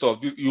student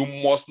of this, you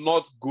must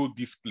not go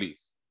this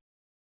place.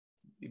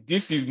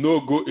 This is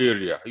no-go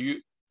area.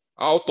 You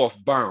out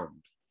of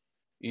bound.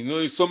 You know,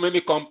 in so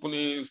many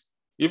companies,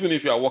 even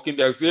if you are working,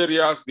 there's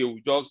areas they will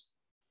just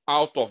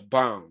out of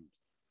bound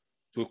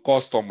to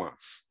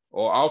customers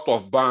or out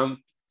of bound.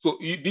 So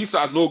these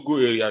are no-go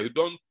area. You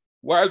don't,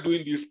 while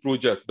doing this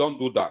project, don't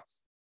do that.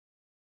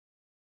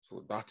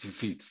 So that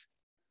is it.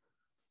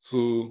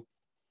 So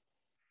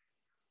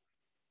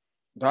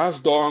that's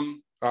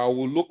done. I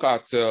will look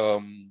at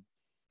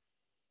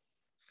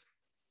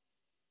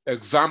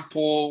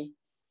example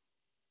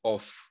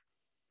of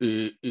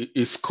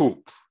a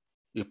scope,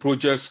 a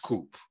project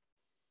scope.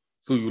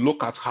 So you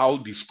look at how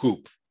the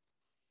scope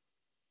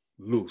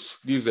looks.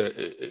 This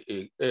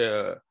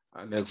is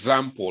an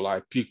example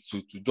I picked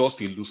to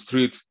just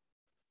illustrate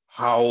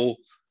how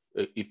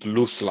it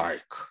looks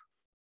like,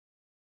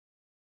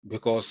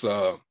 because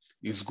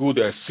it's good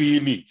at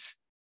seeing it.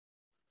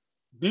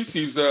 This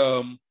is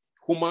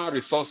human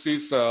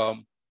resources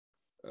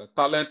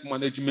talent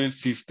management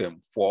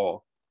system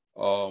for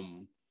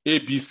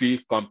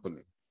ABC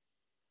company.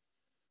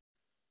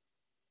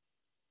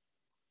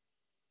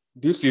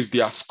 This is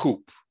their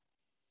scope.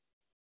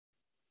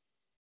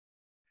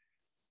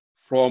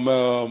 From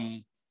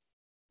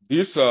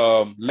this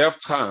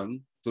left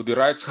hand to the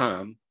right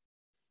hand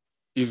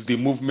is the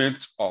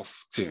movement of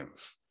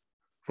things.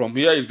 From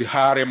here is the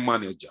hiring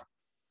manager.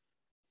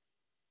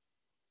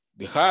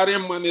 The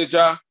hiring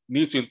manager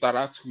needs to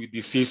interact with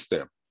the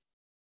system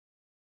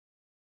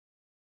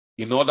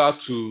in order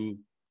to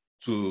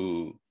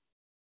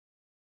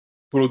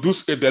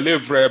produce a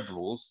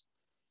deliverables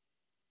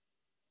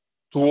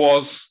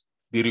towards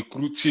the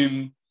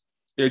recruiting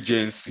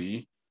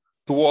agency,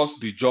 towards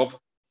the job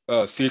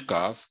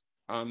seekers,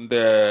 and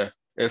the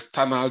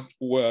external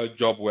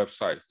job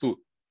website. So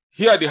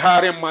here the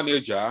hiring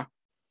manager,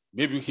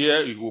 maybe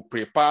here he will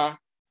prepare,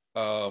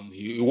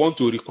 he want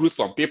to recruit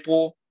some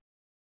people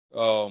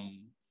for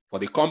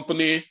the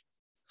company.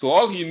 So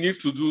all he needs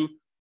to do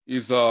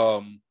is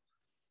go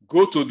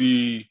to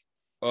the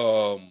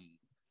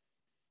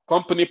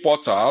company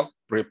portal,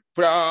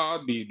 prepare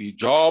the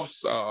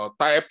jobs,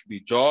 type the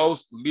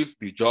jobs, list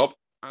the job,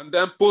 and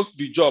then post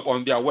the job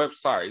on their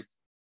website.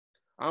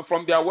 And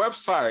from their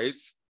website,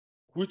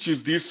 which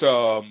is this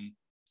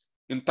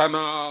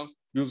internal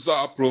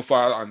user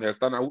profile and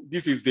external,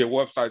 this is the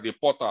website, the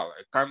portal,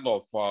 a kind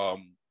of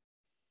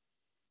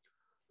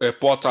a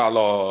portal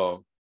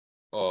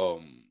or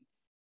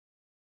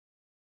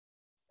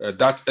a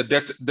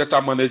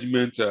data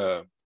management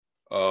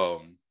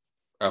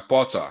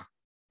portal.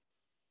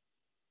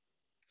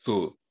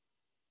 So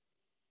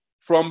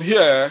from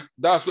here,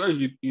 that's where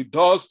he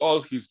does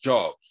all his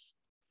jobs.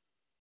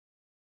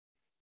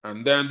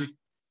 And then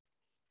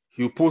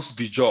he posts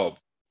the job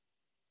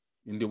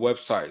in the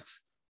website.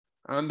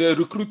 And the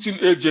recruiting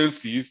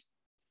agencies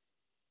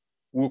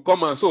will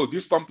come and say, so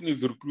this company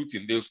is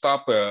recruiting. They'll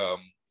start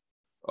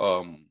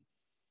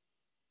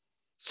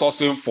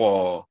sourcing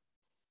for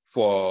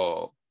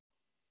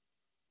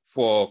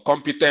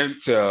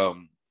competent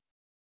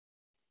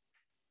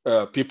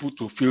people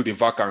to fill the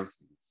vacancies.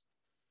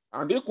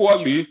 And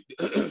equally,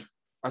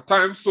 at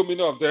times, so many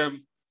of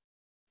them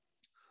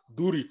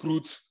do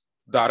recruit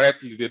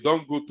directly. They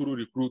don't go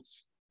through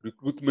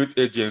recruitment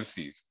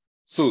agencies.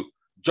 So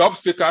job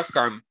seekers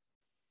can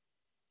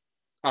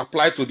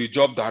apply to the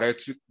job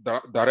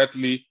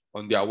directly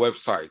on their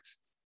website.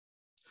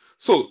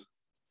 So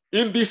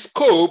in this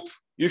scope,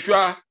 if you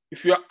are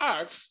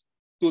asked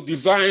to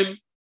design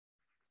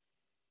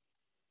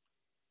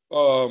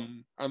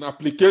an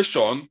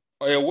application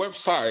or a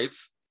website,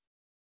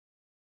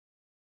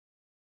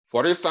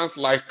 for instance,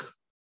 like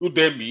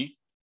Udemy,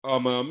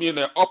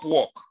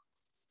 Upwork,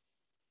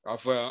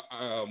 I've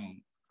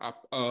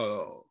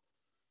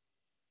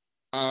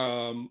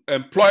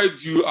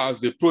employed you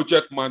as a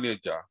project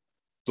manager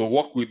to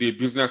work with a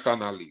business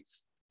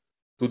analyst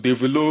to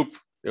develop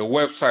a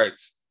website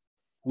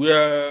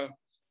where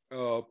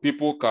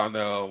people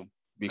can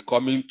be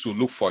coming to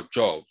look for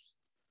jobs.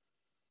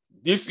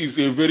 This is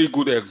a very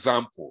good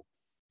example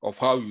of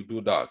how you do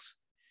that.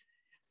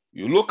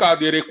 You look at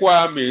the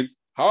requirement.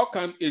 How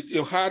can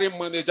a hiring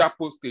manager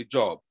post a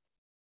job?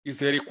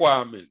 It's a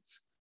requirement.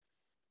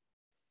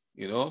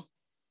 You know,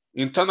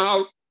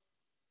 internal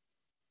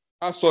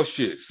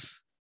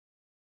associates,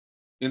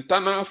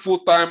 internal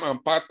full-time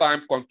and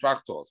part-time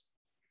contractors.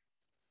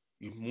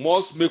 You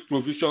must make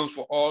provisions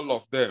for all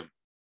of them.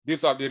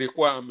 These are the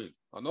requirements.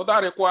 Another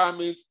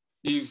requirement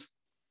is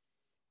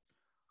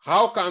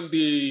how can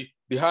the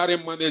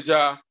hiring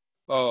manager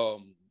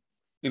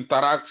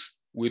interact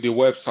with the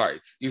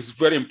website? It's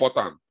very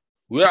important.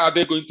 Where are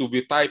they going to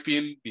be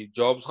typing the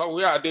jobs?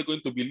 Where are they going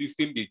to be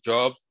listing the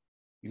jobs?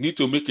 You need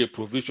to make a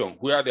provision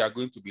where they are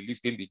going to be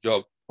listing the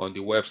job on the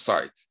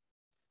website.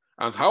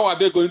 And how are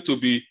they going to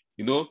be,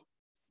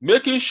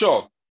 making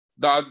sure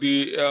that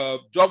the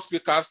job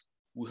seekers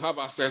will have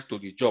access to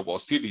the job or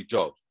see the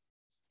job.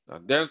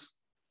 And then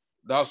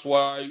that's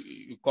why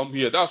you come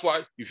here. That's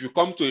why if you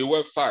come to a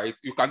website,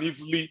 you can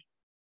easily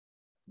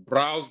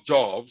browse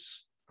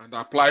jobs and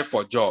apply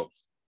for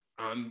jobs.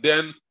 And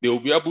then they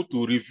will be able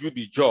to review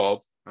the job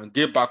and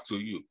get back to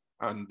you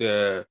and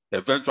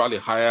eventually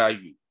hire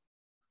you.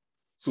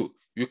 So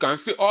you can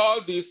see all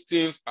these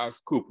things as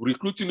scope.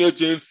 Recruiting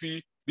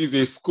agency is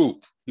a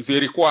scope, it's a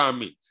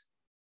requirement.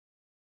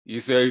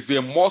 It's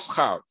a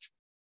must-have.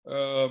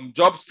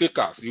 Job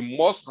seekers, you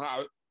must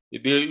have.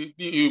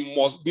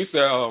 This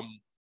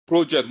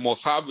project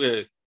must have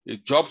a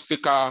job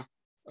seeker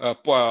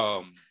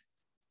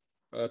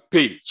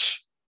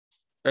page,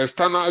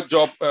 external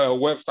job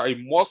website.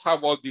 You must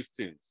have all these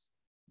things.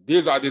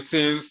 These are the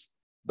things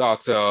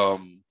that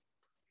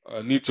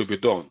need to be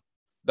done.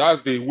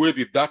 That's the way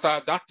the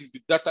data. That is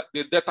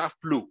the data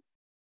flow.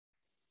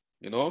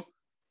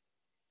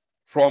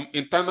 From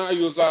internal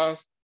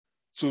users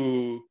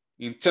to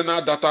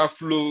internal data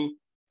flow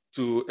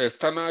to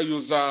external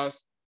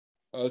users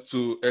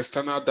to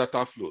external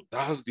data flow.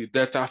 That's the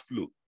data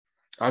flow.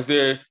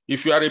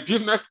 If you are a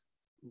business,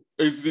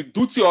 it's the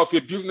duty of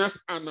a business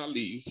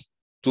analyst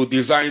to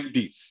design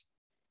this.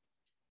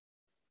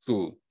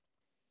 So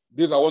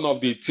these are one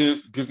of the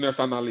things business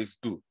analysts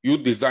do. You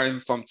design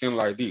something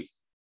like this.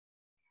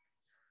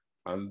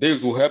 And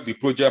this will help the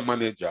project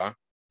manager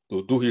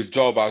to do his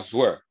job as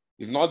well.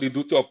 It's not the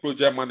duty of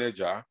project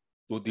manager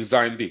to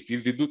design this.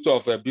 It's the duty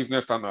of a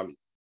business analyst.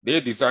 They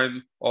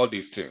design all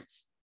these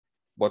things.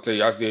 But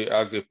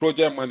as a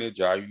project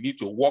manager, you need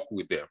to work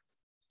with them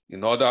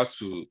in order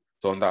to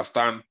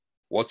understand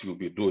what you'll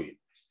be doing.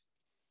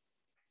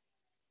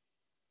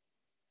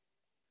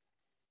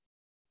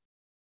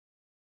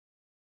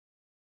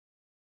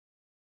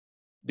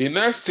 The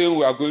next thing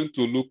we are going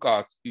to look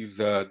at is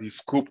the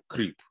scope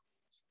creep.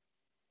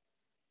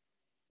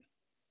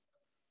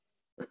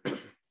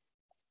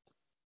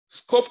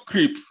 Scope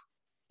creep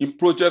in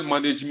project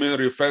management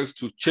refers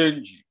to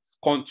changes,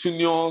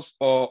 continuous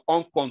or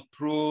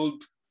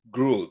uncontrolled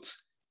growth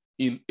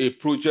in a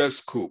project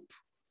scope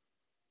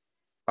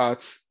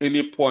at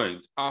any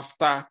point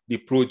after the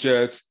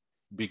project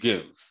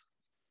begins.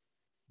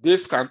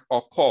 This can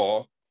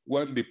occur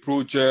when the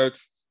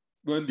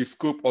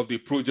scope of the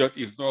project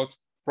is not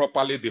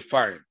properly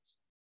defined,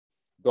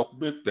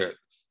 documented,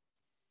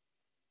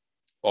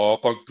 or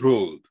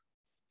controlled.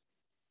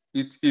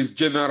 It is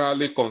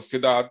generally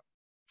considered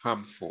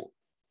harmful.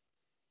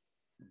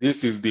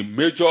 This is the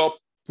major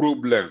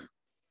problem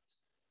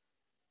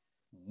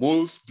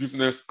most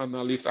business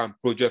analysts and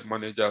project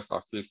managers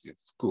are facing: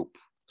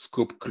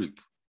 scope creep.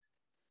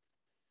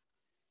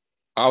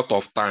 Out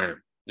of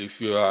time.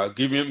 If you are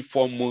given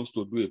 4 months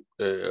to do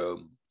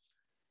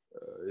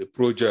a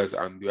project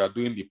and you are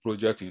doing the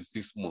project in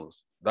 6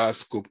 months, that's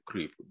scope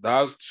creep.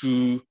 That's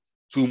two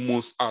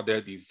months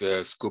added is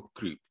scope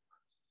creep.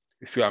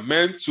 If you are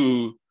meant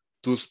to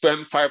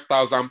spend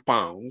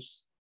 £5,000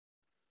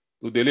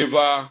 to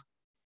deliver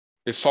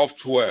a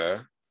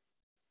software,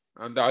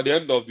 and at the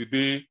end of the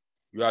day,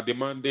 you are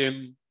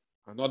demanding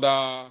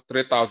another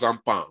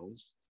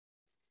 £3,000,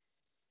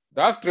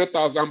 that's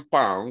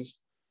 £3,000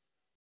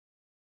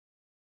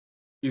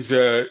 is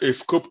a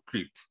scope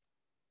creep.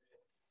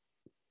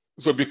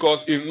 So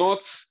because it's not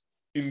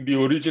in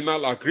the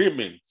original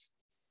agreement,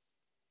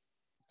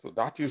 so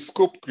that is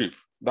scope creep.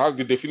 That's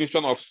the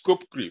definition of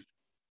scope creep.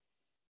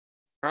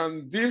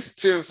 And these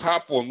things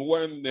happen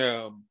when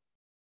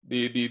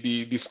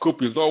the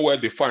scope is not well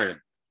defined.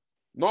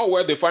 Not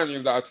well defined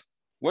is that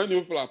when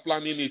people are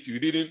planning it, you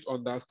didn't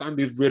understand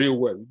it very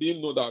well. You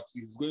didn't know that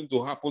it's going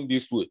to happen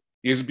this way.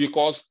 It's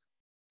because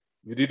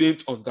you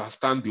didn't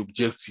understand the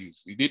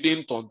objectives. You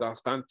didn't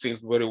understand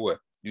things very well.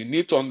 You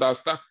need to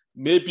understand.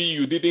 Maybe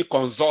you didn't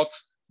consult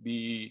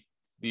the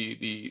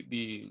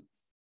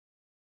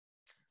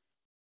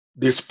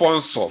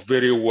sponsor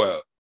very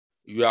well.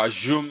 You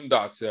assume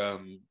that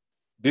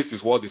this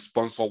is what the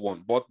sponsor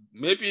wants, but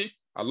maybe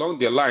along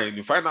the line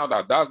you find out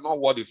that that's not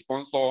what the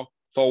sponsor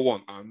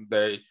wants,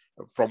 and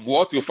from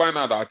what you find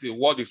out that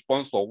what the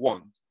sponsor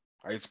wants,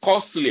 it's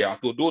costlier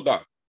to do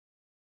that.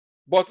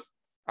 But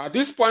at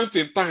this point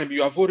in time,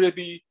 you have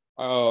already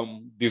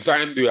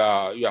designed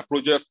your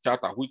project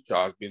charter, which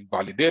has been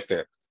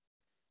validated.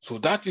 So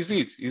that is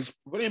it. It's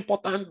very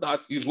important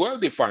that it's well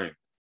defined.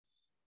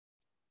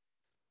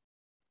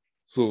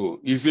 So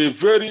it's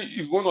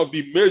one of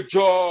the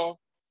major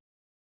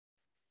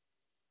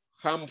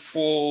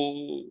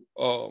harmful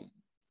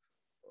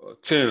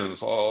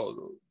things or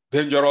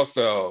dangerous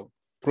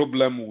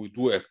problem we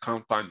do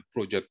encounter in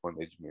project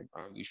management,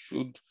 and we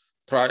should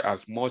try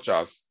as much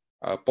as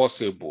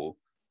possible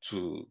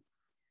to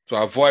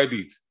avoid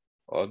it.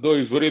 Although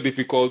it's very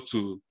difficult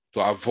to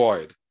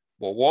avoid,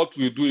 but what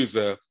we do is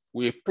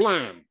we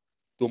plan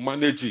to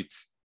manage it.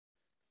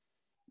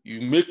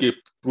 You make a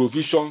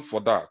provision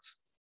for that.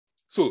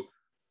 So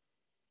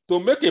to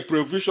make a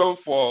provision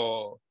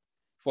for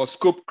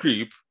scope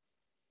creep,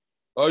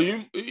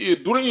 during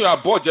your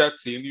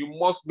budgeting, you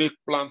must make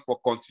plans for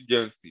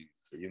contingencies,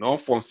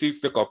 foreseen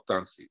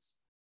circumstances.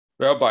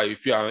 Whereby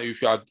if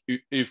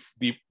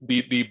the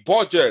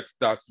budget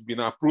that's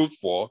been approved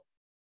for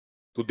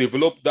to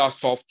develop that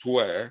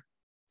software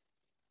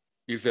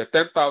is a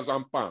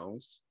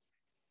 £10,000,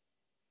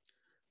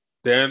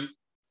 then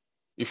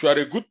if you are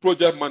a good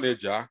project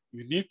manager,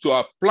 you need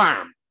to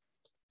plan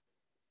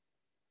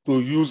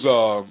to use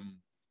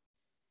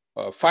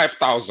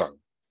 5,000.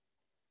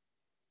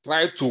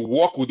 Try to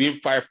work within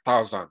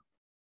 5,000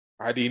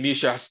 at the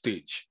initial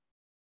stage,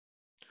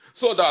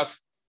 so that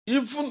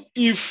even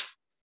if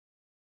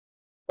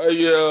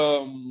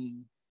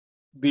along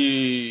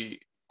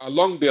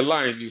the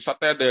line you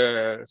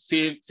started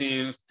seeing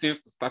things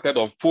started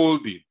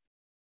unfolding,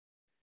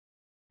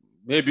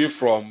 maybe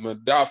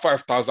from that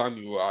 5,000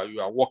 you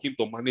are working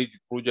to manage the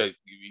project,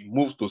 you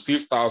move to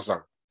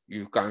 6,000.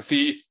 You can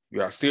see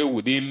you are still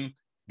within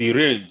the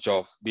range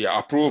of the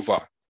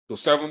approval to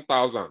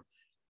 7,000.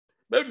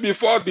 Maybe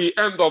before the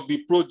end of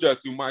the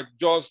project, you might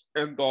just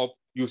end up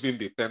using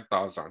the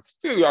 10,000.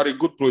 Still, you are a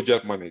good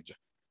project manager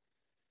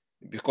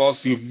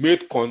because you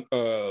made plan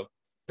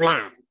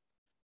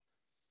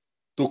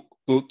to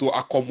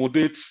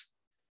accommodate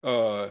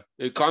a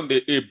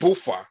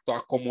buffer to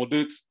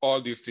accommodate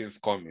all these things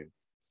coming.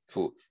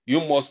 So you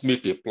must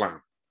make a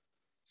plan.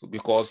 So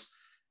because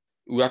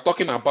we are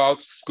talking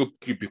about scope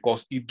creep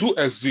because it do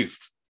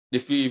exist.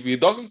 If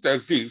it doesn't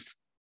exist,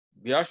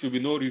 there should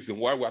be no reason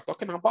why we are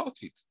talking about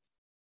it.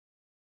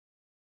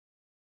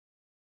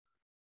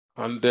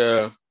 And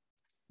the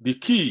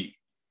key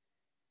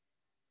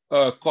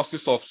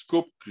causes of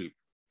scope creep: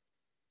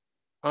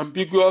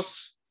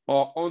 ambiguous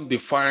or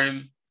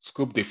undefined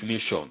scope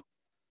definition,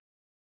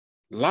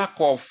 lack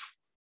of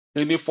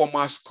any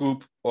formal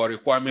scope or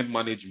requirement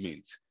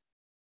management,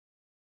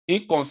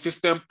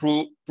 inconsistent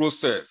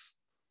process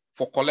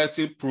for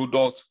collecting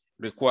product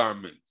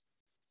requirements,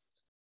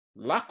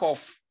 lack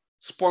of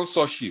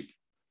sponsorship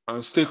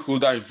and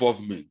stakeholder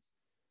involvement,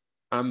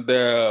 and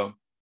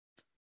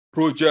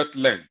project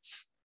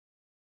length.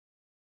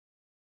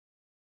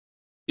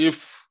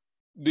 If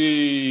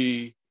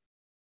the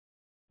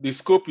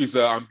scope is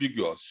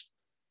ambiguous,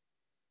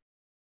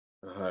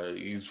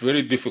 it's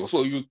very difficult.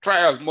 So you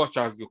try as much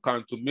as you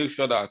can to make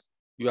sure that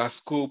your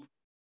scope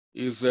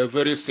is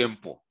very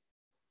simple.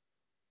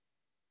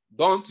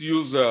 Don't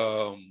use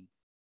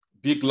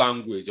big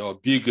language or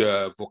big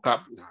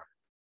vocabulary.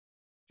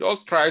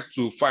 Just try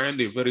to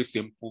find a very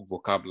simple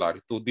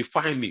vocabulary to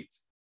define it,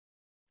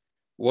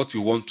 what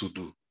you want to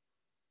do,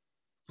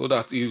 so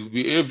that it will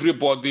be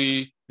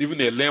everybody,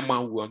 even a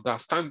layman, will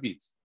understand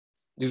it.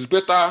 It's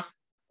better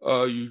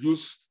you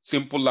use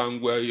simple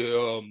language,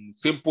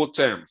 simple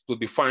terms to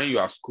define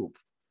your scope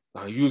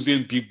than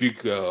using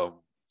big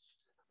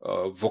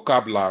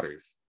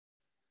vocabularies.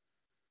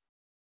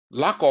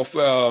 Lack of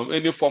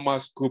any formal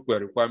scope or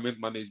requirement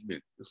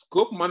management.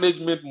 Scope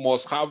management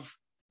must have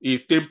a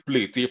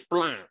template, a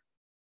plan.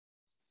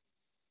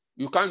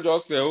 You can't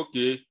just say,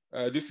 okay,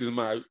 this is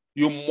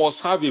you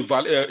must have a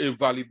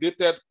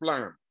validated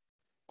plan.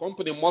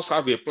 Company must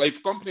have a plan.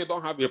 If company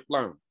don't have a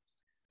plan,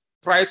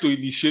 try to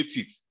initiate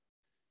it.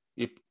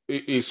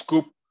 A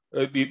scope,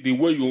 the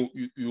way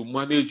you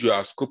manage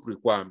your scope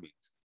requirement.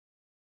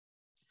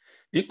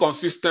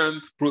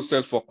 Inconsistent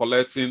process for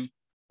collecting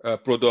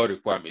product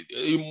requirement.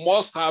 You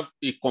must have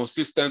a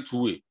consistent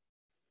way.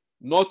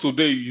 Not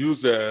today you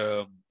use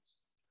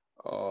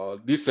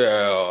this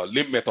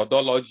Lean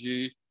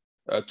methodology.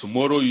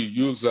 Tomorrow you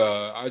use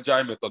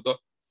Agile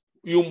methodology.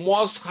 You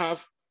must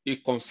have a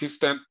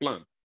consistent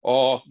plan.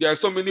 Or there are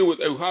so many ways.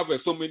 You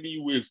have so many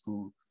ways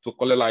to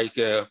collect. Like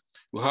you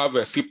have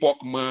a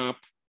CPOC map.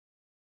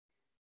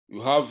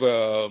 You have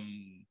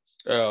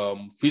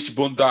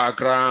fishbone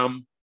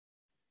diagram.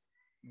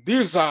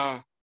 These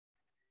are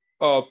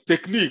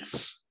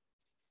techniques.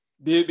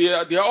 They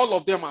are all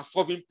of them are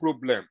solving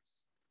problems,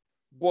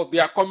 but they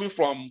are coming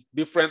from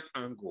different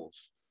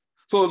angles.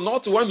 So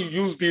not when you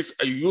use this,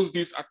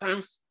 at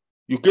times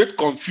you get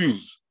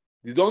confused.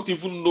 You don't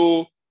even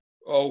know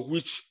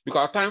which,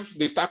 because at times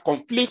they start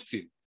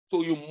conflicting.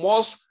 So you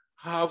must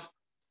have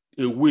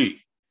a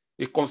way,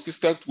 a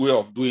consistent way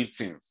of doing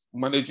things,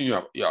 managing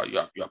your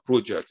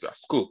project, your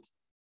scope,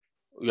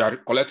 you are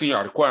collecting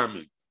your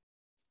requirement.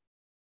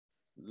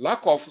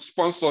 Lack of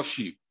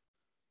sponsorship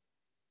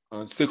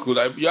and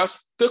stakeholders.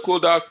 Yes,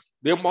 stakeholders,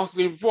 they must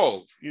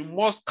involve. You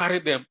must carry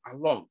them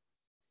along.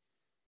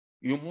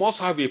 You must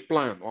have a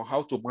plan on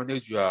how to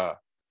manage your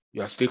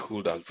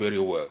stakeholders very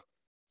well.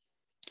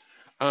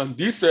 And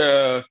this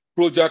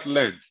project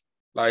length,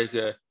 like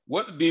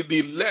what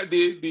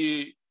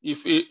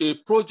if a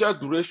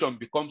project duration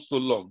becomes so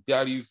long,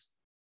 there is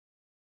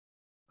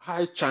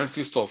high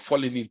chances of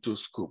falling into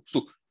scope.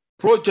 So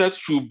projects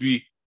should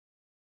be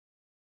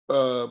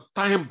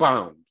time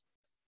bound.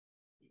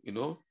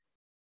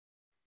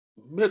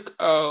 Make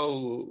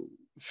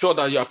sure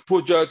that your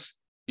project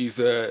is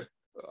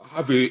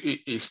have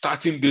a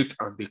starting date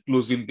and a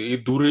closing date,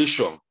 a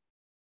duration.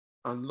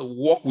 and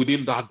work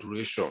within that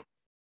duration.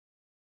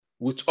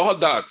 With all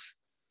that,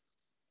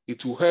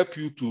 it will help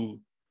you to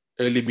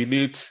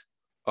eliminate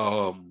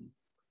a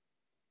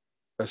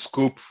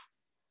scope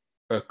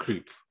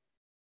creep.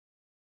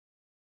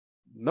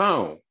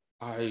 Now,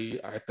 I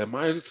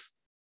itemized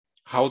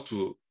how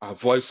to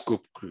avoid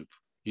scope creep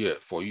here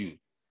for you,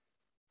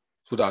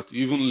 so that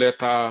even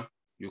later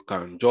you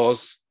can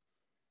just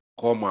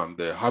come and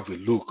have a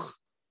look,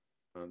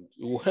 and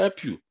it will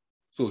help you.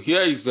 So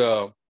here is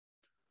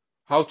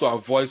how to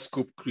avoid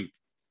scope creep.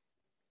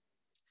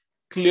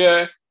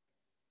 Clear,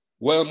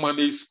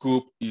 well-managed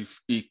scope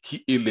is a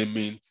key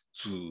element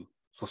to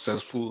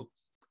successful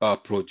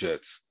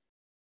projects.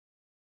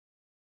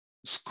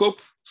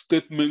 Scope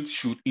statements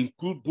should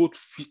include both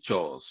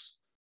features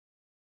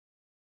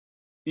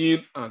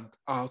in and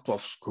out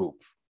of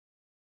scope.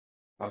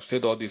 I've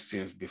said all these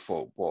things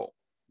before, but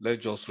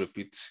let's just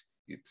repeat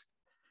it.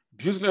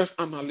 Business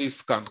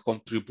analysts can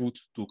contribute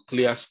to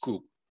clear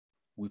scope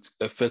with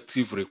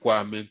effective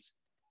requirement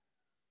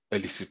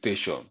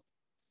elicitation.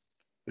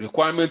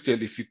 Requirement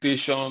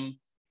elicitation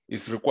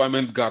is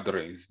requirement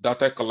gathering, it's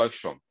data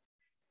collection.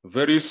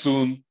 Very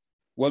soon,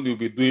 when you'll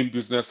be doing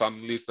business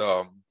analyst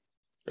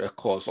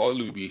course, all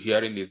you'll be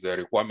hearing is the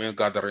requirement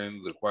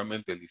gathering,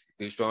 requirement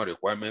elicitation,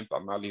 requirement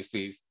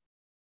analysis.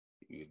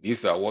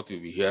 These are what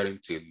you'll be hearing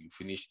till you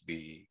finish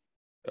the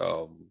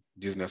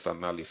business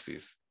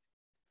analysis.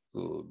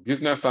 So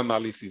business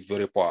analysis is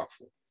very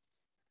powerful.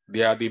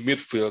 They are the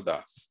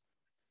midfielders.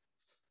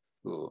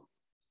 So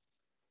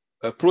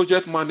a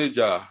project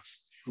manager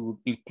should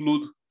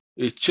include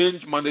a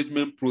change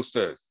management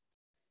process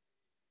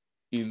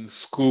in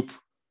scope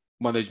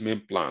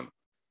management plan.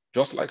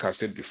 Just like I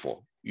said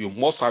before, you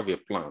must have a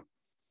plan,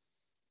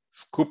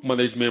 scope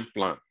management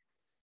plan.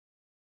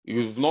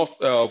 You've not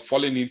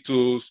fallen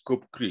into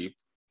scope creep,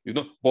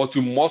 but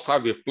you must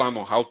have a plan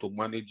on how to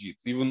manage it,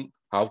 even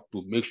how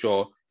to make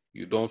sure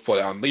you don't fall,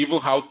 and even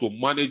how to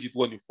manage it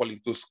when you fall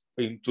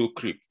into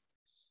creep.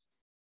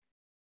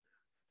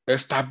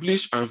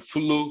 Establish and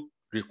follow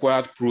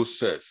required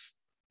process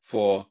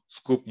for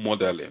scope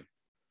modeling.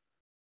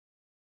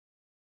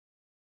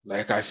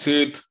 Like I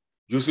said,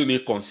 using a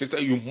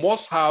consistent, you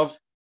must have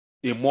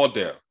a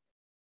model,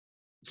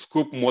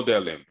 scope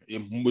modeling. A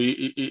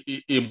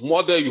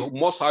model, you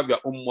must have your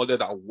own model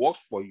that works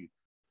for you.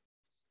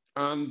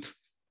 And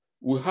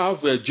we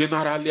have a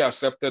generally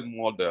accepted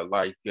model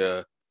like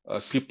a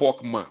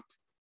CPOC map.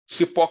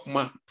 CPOC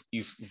map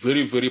is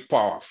very, very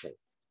powerful.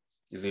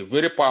 It's a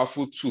very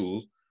powerful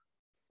tool.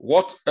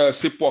 What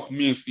CPOC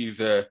means is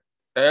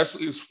S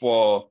is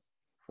for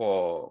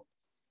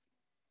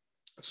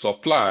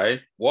supply,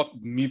 what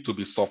need to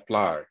be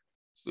supplied.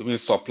 So it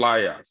means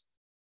suppliers.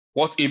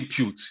 What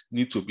input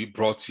need to be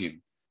brought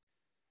in,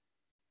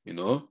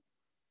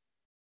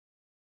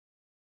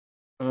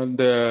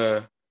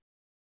 And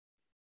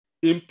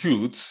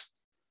input,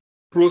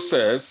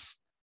 process,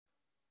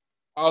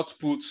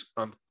 output,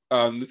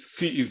 and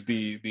C is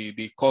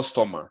the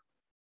customer.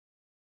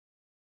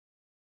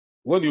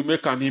 When you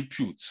make an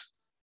input,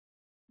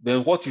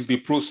 then what is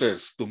the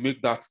process to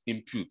make that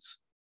input?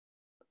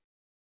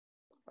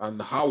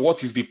 And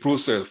what is the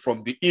process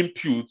from the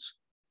input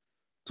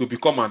to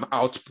become an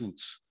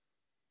output?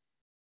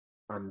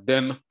 And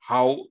then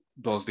how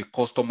does the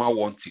customer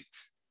want it?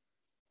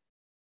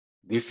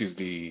 This is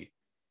the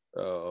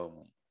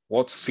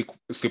what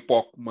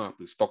CPOC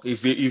map is talking.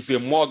 Is a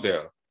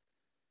model.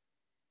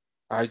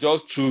 I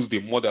just choose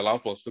the model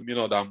out of so many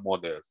other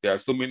models. There are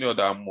so many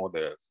other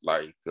models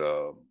like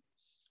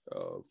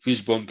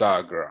fishbone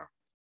diagram,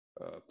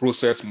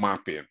 process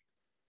mapping.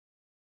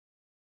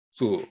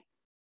 So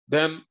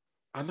then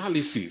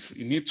analysis,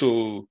 you need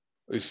to,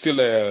 it's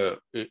still a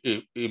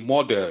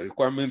model,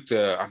 requirement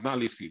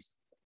analysis,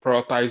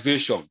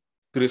 prioritization,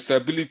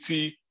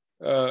 traceability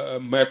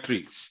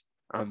metrics,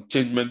 and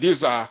changement.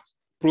 These are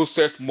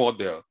process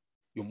model.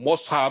 You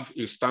must have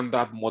a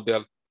standard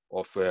model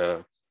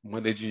of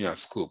managing your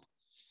scope.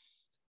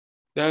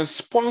 Then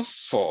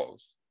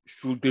sponsors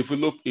should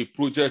develop a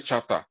project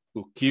charter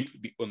to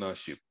keep the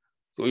ownership.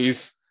 So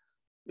it's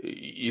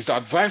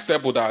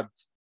advisable that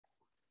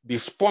the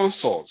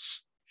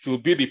sponsors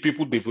should be the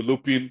people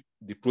developing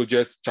the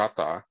project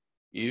charter.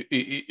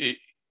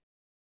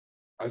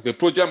 As a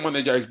project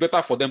manager, it's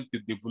better for them to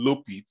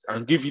develop it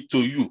and give it to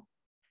you,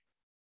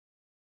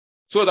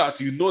 so that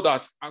you know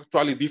that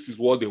actually this is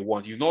what they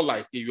want. It's not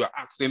like you are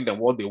asking them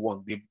what they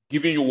want. They've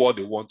given you what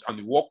they want and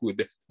you work with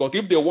them. But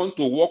if they want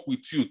to work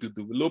with you to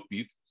develop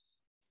it,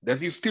 then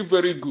it's still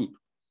very good.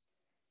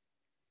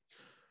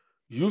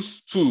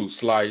 Use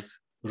tools like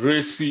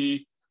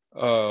RACI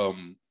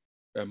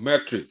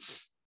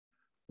metrics.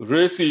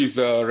 RACI is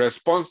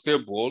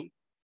responsible,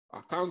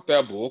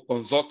 accountable,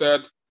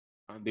 consulted,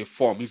 and the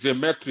form is a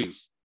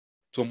metrics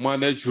to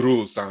manage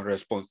roles and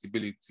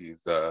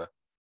responsibilities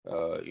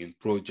in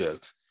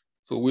projects.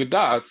 So with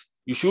that,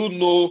 you should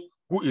know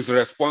who is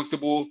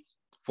responsible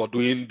for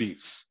doing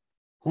this,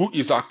 who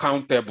is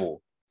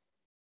accountable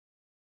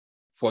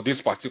for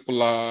this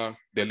particular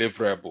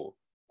deliverable,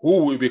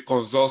 who will be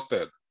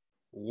consulted,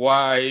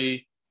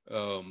 why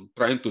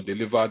trying to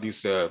deliver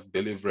this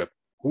deliverable?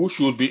 Who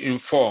should be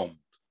informed?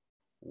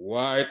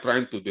 Why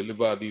trying to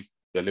deliver this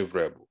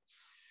deliverable?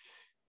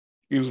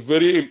 It's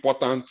very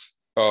important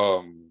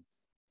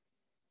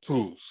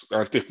tools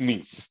and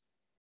techniques.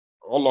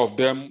 All of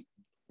them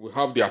will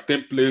have their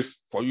templates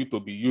for you to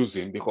be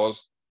using,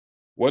 because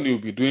when you'll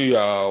be doing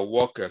your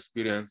work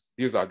experience,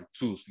 these are the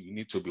tools you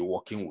need to be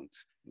working with.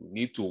 You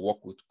need to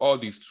work with all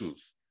these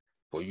tools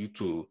for you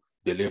to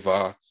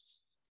deliver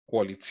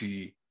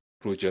quality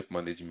project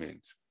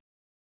management.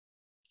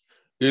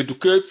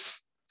 Educate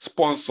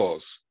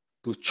sponsors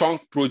to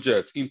chunk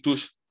projects into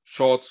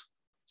short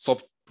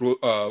sub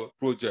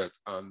projects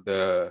and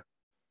to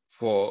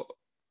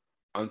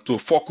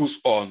focus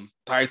on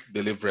tight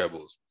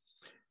deliverables.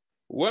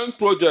 When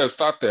project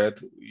started,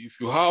 if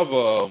you have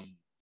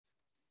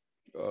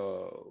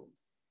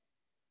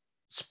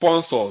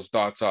sponsors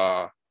that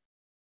are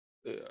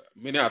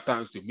many a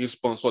times you meet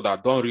sponsors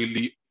that don't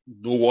really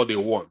know what they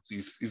want,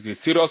 it's a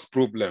serious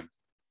problem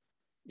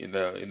in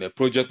a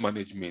project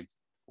management.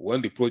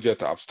 When the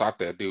project have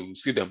started, they will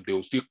see them, they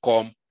will still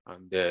come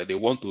and they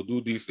want to do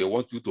this, they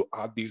want you to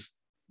add this,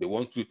 they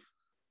want to,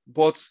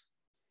 but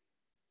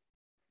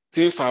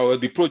since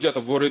the project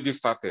have already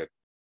started,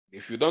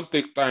 if you don't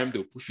take time,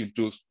 they'll push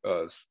into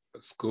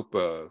scope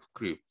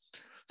creep.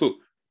 So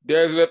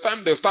there's a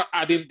time they start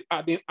adding,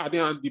 and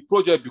the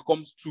project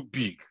becomes too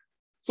big.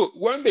 So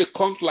when they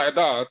come like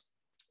that,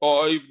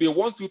 or if they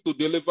want you to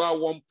deliver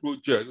one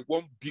project,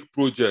 one big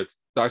project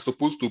that's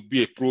supposed to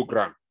be a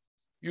program,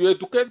 you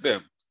educate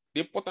them.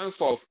 The importance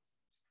of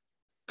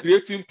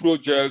creating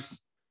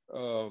projects,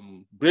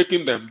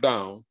 breaking them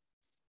down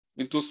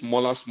into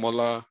smaller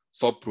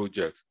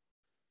sub-projects.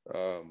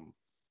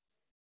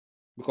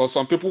 Because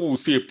some people will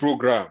see a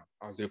program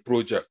as a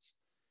project.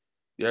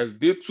 There's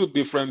two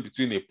difference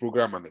between a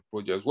program and a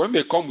project. When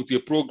they come with a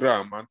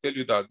program and tell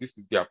you that this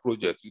is their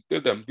project, you tell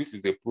them this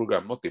is a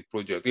program, not a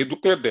project.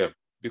 Educate them,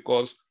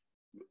 because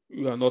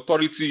you are an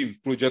authority in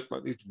project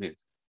management.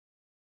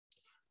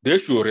 They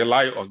should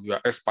rely on your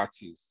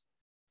expertise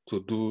to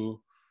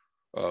do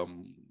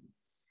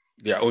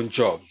their own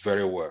job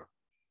very well.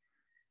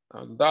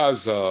 And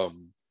that's all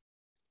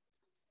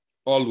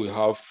we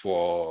have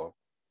for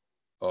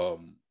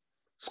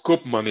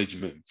scope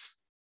management.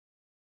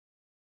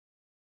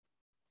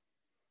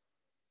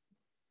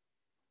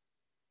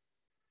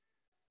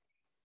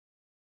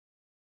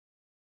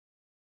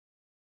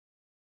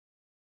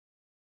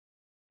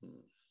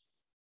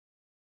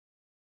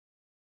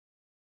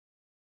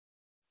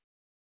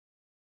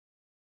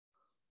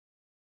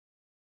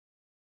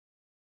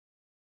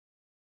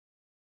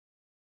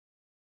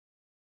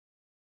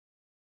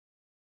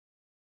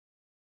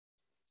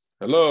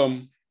 Hello,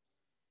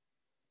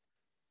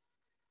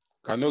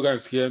 can you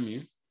guys hear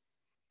me?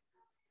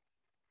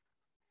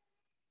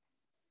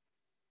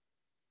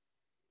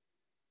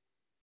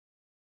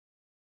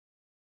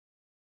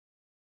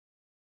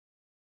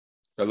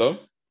 Hello?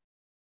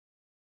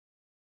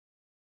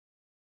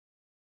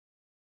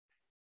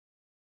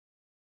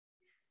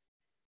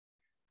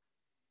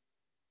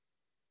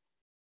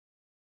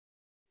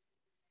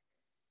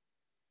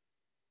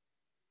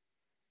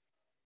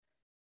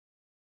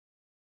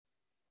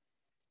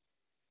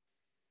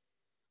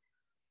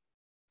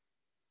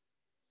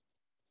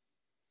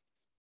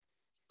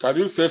 Can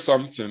you say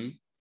something?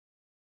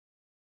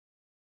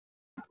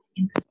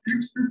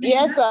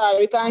 Yes, sir.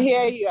 We can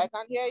hear you. I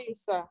can hear you,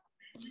 sir.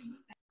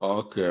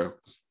 Okay.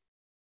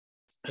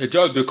 It's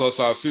just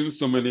because I've seen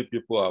so many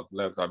people have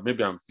left that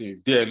maybe I'm seeing,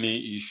 is there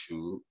any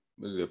issue?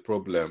 Is a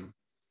problem?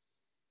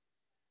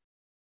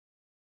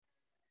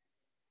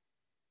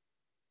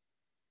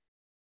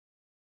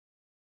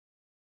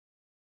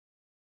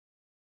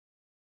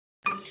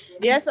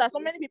 Yes, sir. So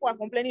many people are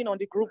complaining on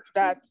the group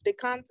that they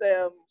can't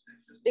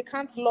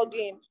log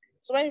in.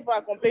 So many people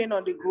are complaining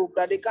on the group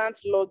that they can't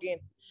log in.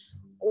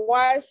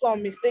 Why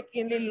some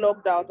mistakenly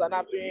logged out and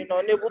have been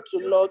unable to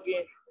log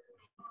in.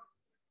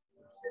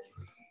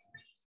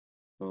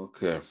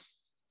 Okay.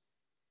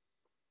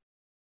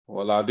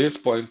 Well, at this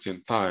point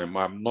in time,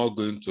 I'm not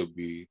going to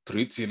be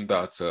treating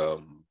that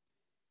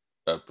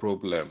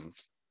problem.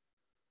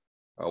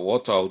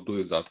 What I'll do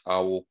is that I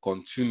will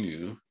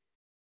continue,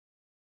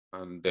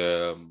 and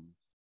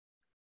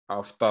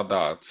after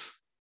that,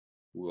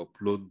 we'll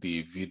upload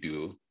the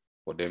video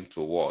for them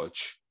to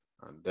watch,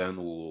 and then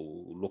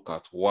we'll look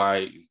at why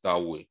is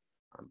that way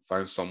and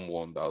find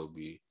someone that will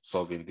be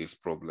solving these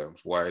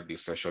problems, why the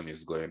session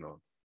is going on.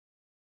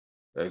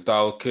 Is that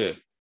okay?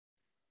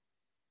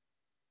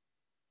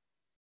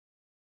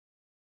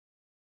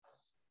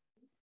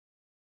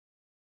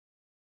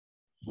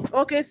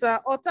 Okay, sir.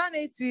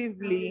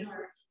 Alternatively,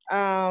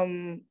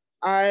 I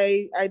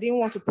didn't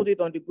want to put it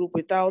on the group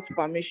without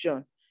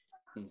permission.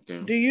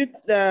 Okay. Do you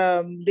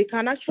they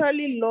can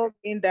actually log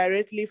in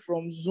directly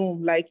from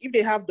Zoom? Like if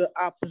they have the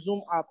app,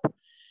 Zoom app,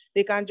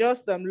 they can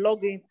just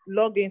log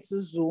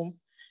into Zoom,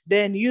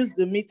 then use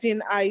the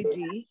meeting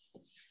ID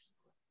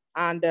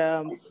and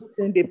put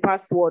in the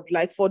password.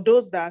 Like for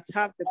those that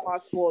have the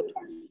password,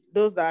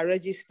 those that are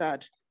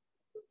registered.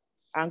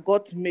 and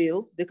got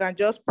mail, they can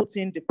just put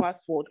in the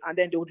password and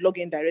then they would log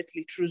in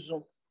directly through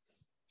Zoom.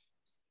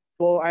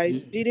 But I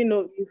didn't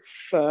know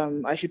if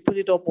I should put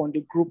it up on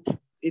the group.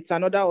 It's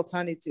another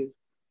alternative.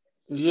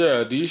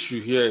 Yeah, the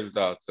issue here is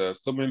that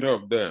so many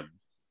of them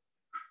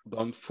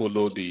don't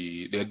follow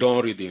they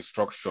don't read the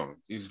instructions.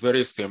 It's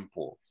very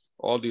simple.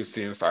 All these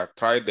things, I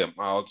tried them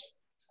out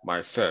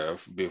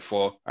myself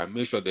before. I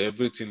make sure that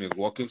everything is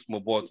working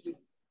smooth, but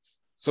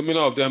so many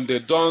of them, they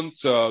don't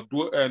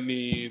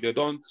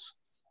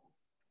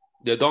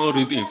they don't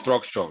read the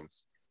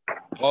instructions.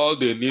 All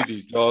they need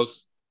is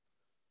just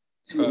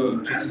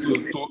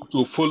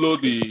to follow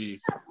the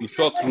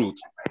short route.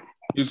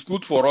 It's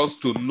good for us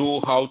to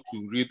know how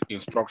to read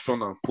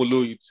instruction and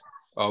follow it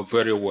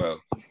very well.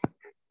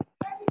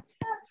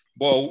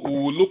 But we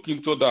will look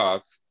into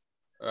that.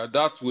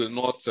 That will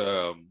not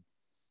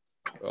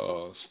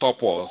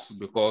stop us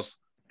because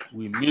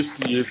we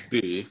missed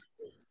yesterday.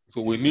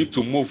 So we need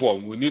to move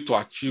on. We need to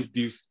achieve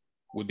this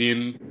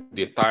within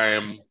the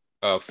time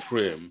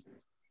frame.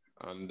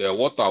 And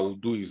what I will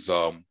do is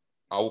I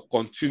will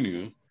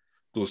continue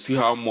to see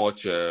how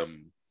much I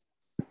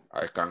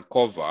can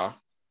cover,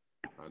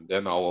 and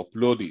then I'll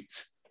upload it.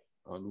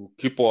 And we'll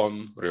keep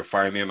on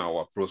refining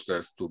our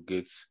process to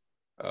get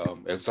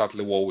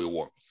exactly what we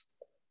want.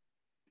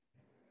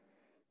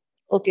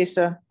 Okay,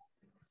 sir.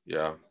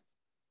 Yeah.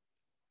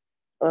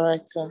 All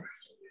right, sir.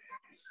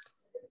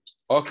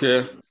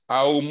 Okay,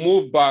 I will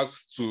move back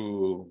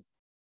to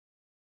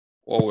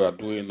what we are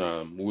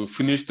doing. We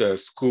finished the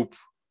scope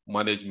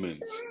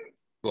management.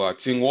 So I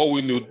think what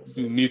we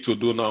need to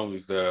do now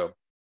is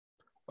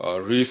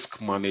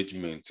risk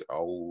management. I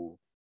will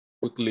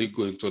quickly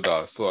go into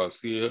that so I'll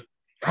see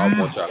how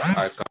much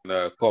I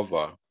can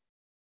cover.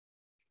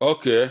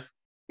 Okay,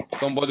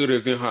 somebody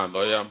raising hand.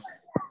 Oh yeah.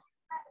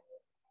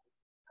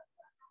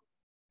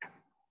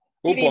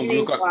 Good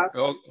evening, class.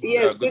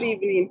 Yes, good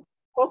evening.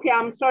 Okay,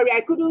 I'm sorry,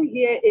 I couldn't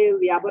hear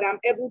earlier, but I'm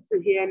able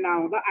to hear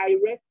now. I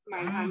raised my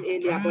hand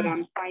earlier, but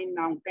I'm fine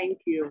now. Thank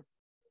you.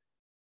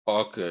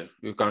 Okay,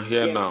 you can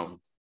hear now.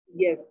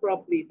 Yes,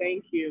 properly.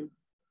 Thank you.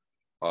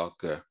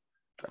 Okay,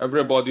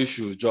 everybody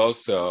should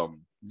just,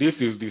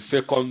 this is the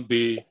second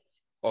day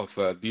of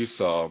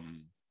this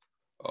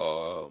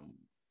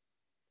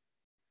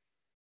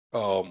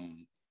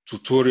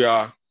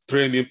tutorial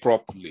training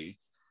properly.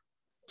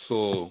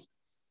 So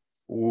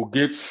we'll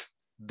get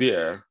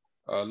there.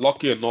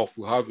 Lucky enough,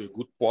 we have a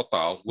good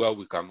portal where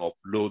we can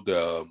upload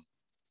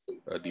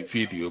the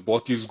video,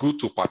 but it's good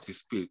to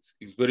participate.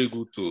 It's very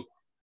good to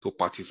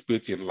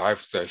participate in live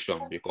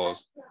session,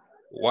 because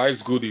why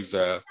it's good is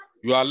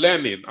you are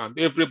learning and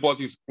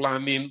everybody is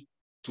planning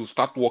to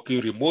start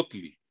working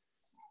remotely.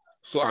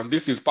 So, and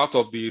this is part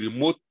of the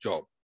remote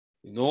job.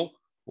 You know,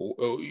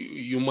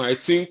 you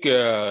might think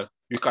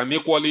you can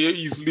equally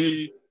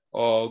easily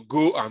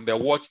go and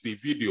watch the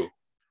video.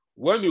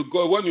 When you've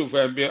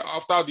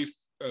after this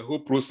whole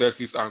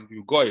processes and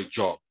you got a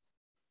job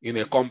in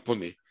a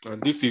company,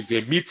 and this is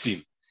a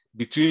meeting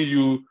between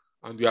you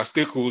and your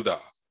stakeholder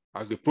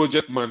as the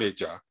project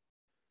manager,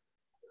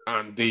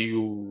 and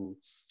you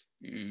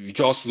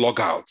just log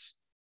out.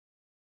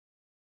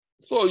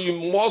 So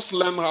you must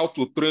learn how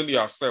to train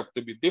yourself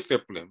to be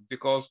disciplined,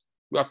 because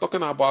we are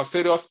talking about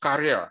serious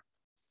career.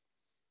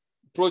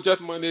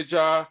 Project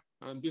manager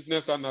and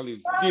business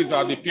analyst, these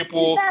are the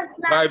people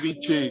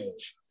driving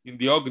change in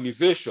the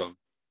organization.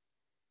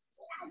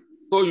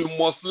 So you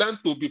must learn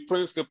to be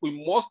principled.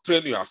 You must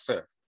train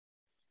yourself.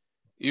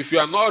 If you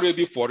are not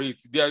ready for it,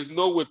 there is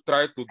no way to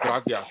try to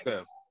drag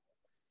yourself.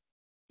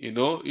 You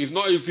know, it's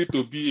not easy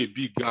to be a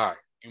big guy.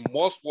 You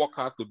must work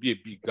hard to be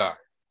a big guy.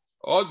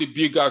 All the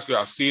big guys we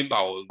are seeing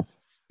now,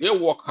 they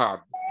work hard,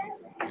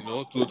 you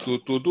know,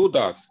 to do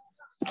that.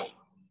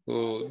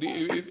 So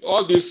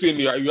all these things,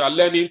 you are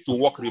learning to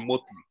work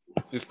remotely.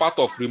 It's part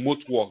of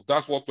remote work.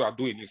 That's what we are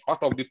doing. It's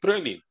part of the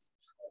training.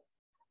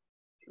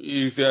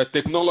 It's a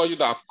technology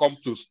that has come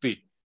to stay.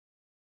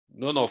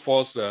 None of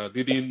us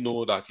didn't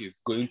know that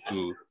it's going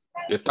to,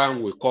 the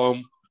time will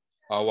come,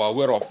 our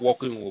way of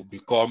working will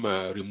become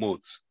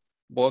remote.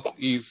 But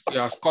it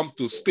has come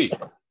to stay.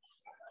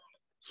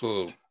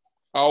 So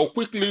I'll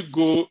quickly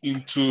go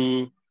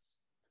into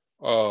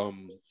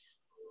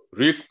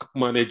risk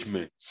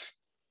management.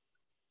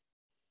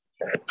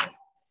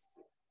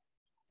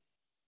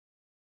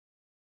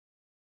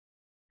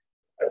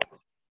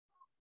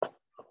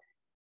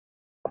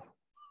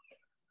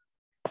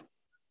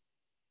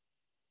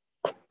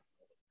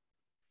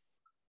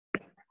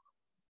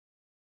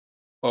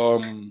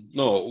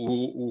 No,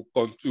 we'll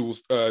continue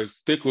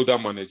stakeholder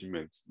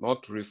management,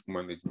 not risk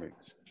management.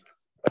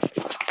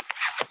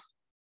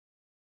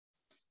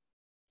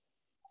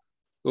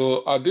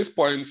 So at this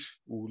point,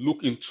 we'll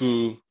look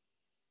into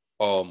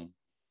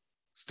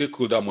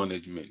stakeholder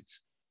management.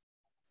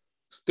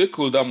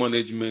 Stakeholder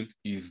management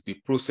is the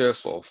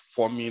process of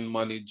forming,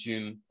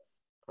 managing,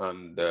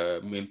 and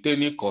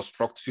maintaining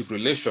constructive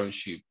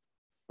relationship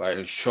by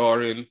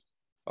ensuring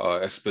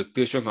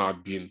expectations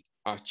have been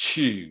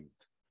achieved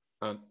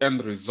and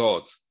end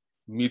results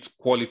meet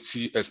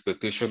quality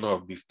expectation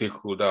of the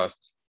stakeholders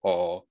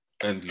or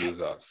end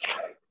users.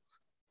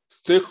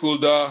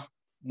 Stakeholder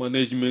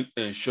management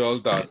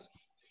ensures that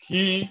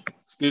key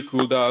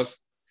stakeholders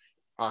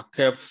are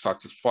kept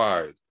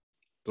satisfied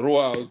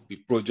throughout the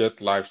project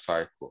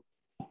lifecycle.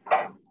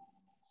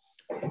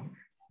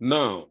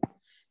 Now,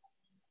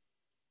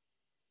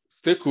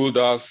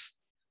 stakeholders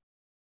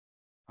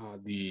are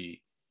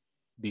the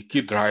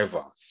key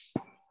drivers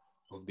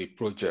of the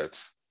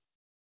project.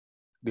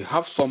 They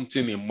have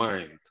something in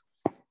mind.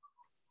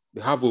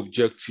 They have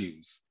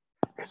objectives.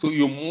 So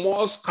you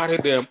must carry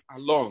them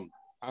along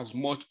as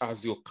much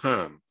as you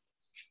can.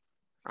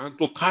 And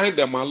to carry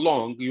them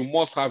along, you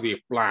must have a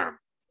plan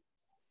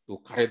to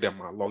carry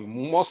them along.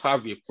 You must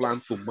have a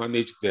plan to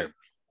manage them.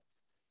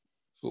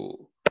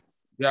 So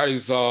there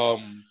is a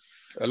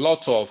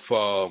lot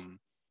of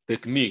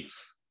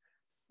techniques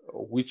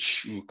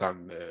which you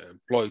can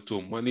employ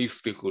to manage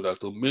stakeholders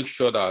to make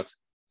sure that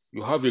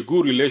you have a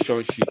good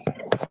relationship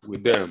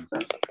with them.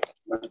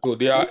 So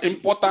they are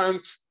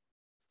important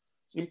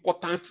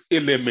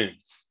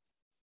elements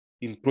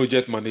in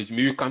project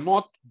management. You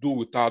cannot do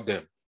without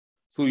them.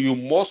 So you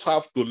must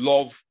have to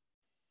love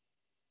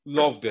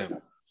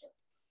them.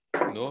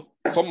 You know,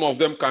 some of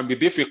them can be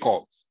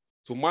difficult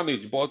to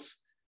manage, but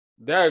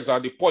there is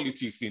the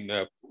politics in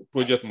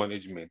project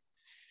management.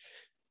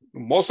 You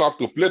must have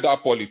to play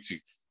that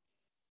politics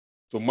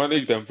to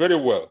manage them very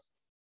well.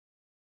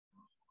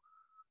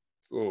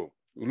 So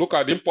look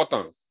at the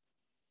importance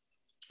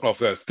of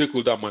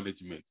stakeholder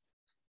management.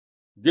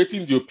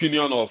 Getting the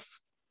opinion of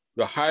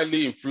the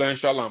highly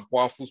influential and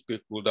powerful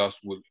stakeholders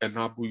will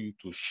enable you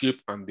to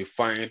shape and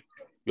define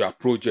your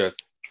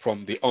project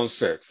from the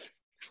onset.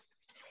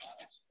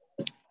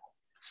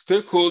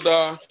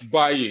 Stakeholder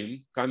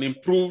buy-in can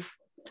improve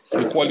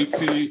the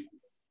quality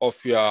of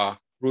your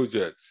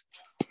project.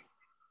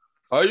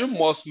 You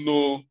must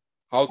know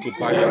how to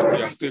buy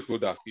your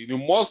stakeholders. You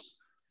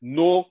must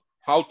know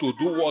how to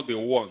do what they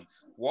want,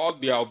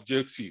 what their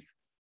objective.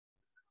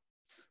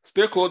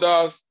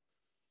 Stakeholders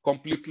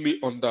completely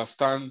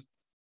understand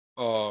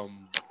your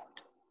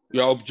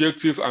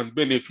objectives and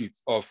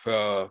benefits of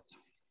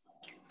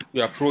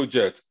your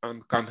project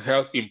and can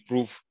help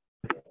improve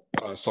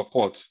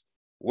support.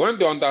 When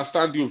they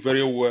understand you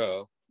very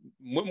well,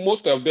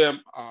 most of them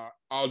are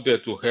out there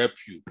to help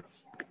you.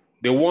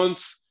 They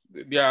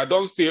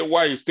don't say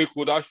why a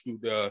stakeholder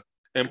should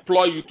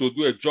employ you to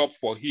do a job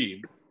for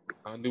him,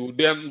 and they will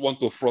then want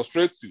to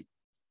frustrate you.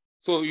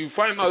 So you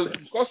find out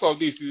because of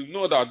this, you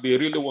know that they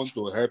really want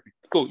to help you.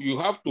 So you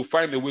have to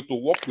find a way to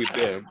work with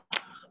them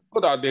so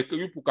that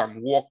people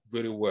can work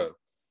very well.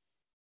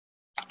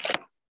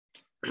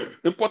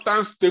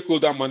 Important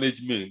stakeholder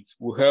management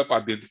will help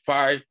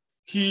identify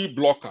key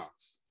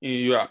blockers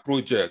in your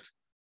project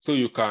so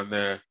you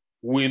can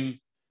win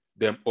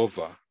them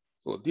over.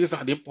 So these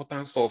are the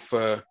importance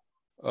of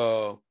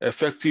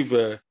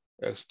effective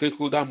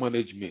stakeholder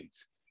management.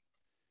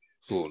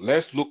 So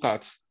let's look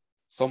at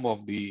some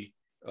of the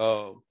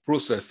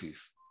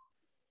processes.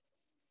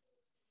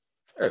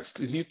 First,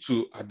 you need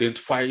to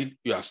identify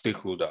your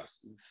stakeholders.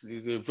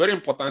 It's very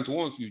important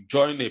once you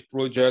join a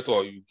project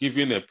or you're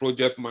given a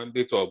project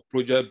mandate or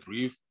project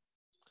brief,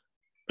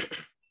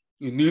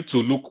 you need to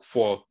look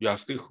for your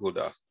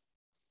stakeholders.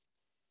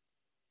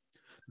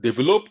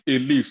 Develop a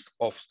list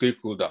of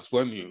stakeholders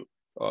when you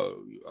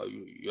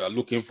are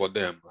looking for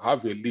them.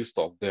 Have a list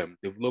of them,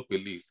 develop a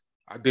list,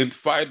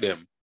 identify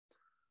them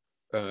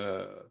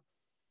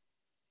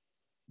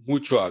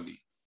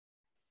mutually.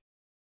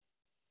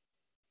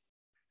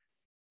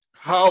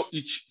 How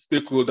each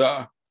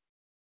stakeholder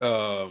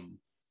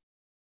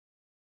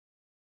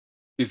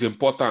is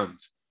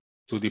important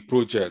to the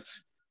project.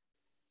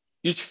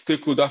 Each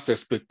stakeholder's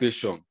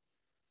expectation,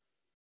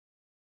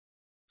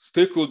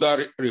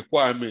 stakeholder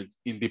requirements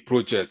in the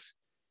project,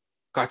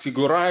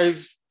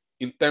 categorized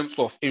in terms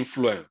of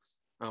influence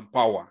and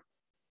power.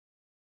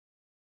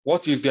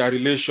 What is their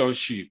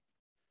relationship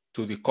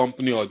to the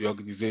company or the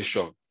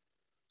organization?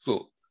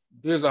 So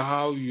these are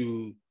how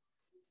you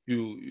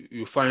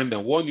find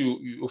them. When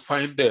you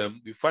find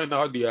them, you find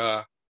out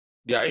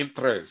their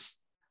interests.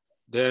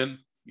 Then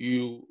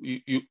you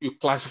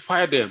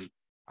classify them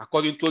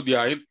according to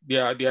their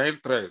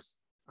interests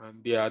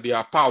and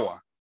their power.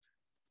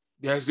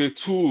 There's a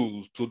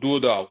tool to do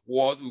that.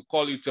 What we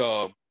call it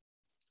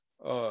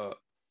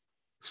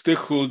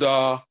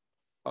stakeholder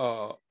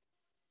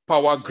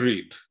power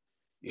grid.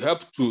 It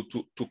helps to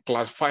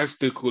classify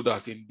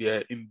stakeholders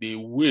in the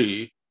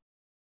way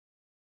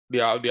they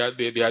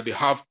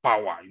have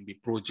power in the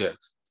project.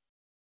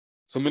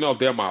 So many of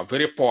them are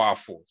very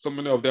powerful. So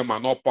many of them are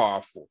not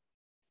powerful.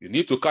 You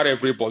need to carry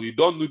everybody. You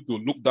don't need to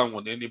look down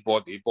on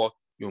anybody, but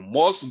you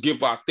must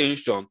give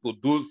attention to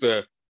those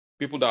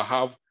people that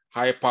have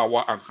high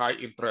power and high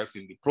interest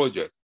in the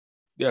project.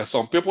 There are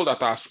some people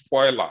that are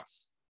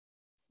spoilers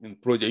in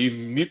project. You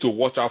need to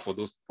watch out for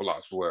those people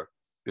as well,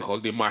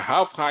 because they might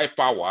have high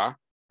power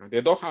and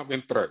they don't have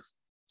interest.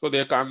 So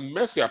they can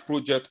mess their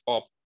project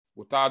up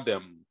without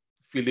them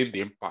feeling the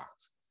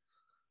impact.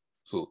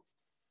 So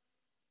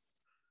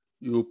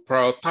you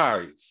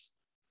prioritize.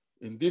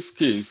 In this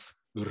case,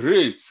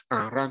 rate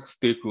and rank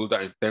stakeholder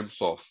in terms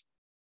of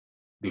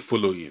the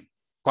following.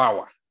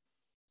 Power.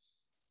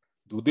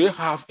 Do they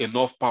have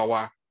enough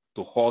power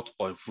to halt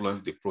or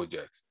influence the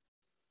project?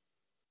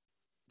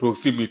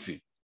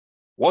 Proximity.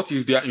 What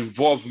is their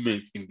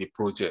involvement in the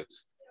project?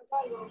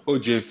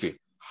 Urgency.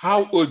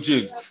 How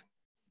urgent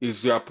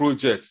is your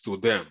project to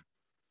them?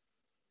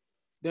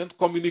 Then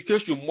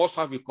communication. You must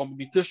have a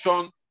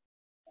communication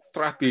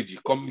strategy,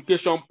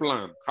 communication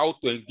plan, how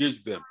to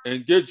engage them.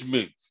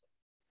 Engagement.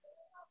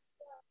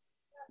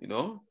 You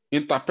know,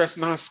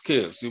 interpersonal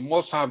skills. You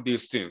must have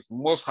these things. You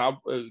must have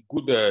a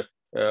good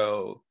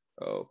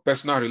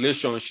personal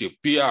relationship,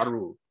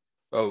 PRO,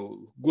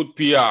 good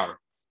PR.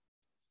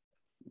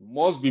 You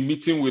must be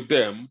meeting with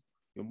them.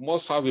 You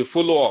must have a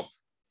follow-up,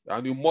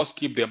 and you must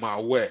keep them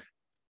aware.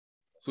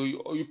 So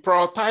you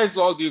prioritize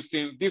all these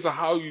things. These are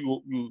how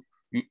you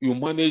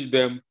manage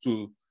them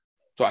to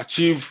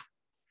achieve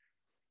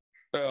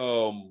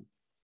a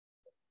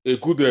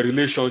good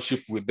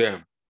relationship with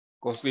them.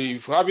 Because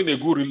if having a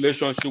good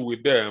relationship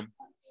with them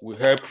will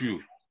help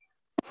you.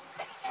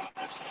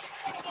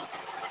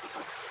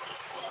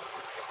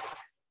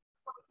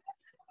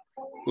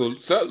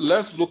 So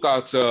let's look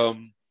at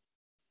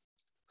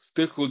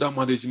stakeholder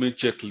management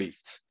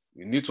checklist.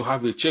 You need to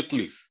have a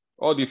checklist.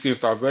 All these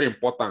things are very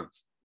important.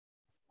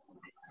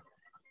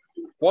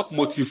 What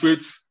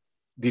motivates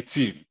the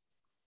team?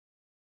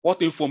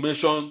 What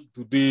information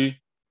do they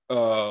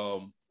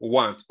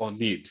want or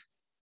need?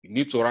 You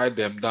need to write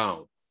them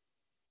down.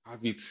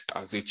 Have it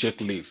as a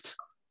checklist.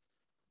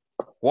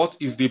 What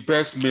is the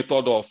best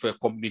method of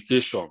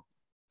communication?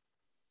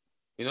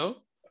 You know,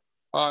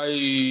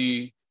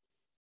 I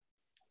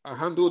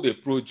handled a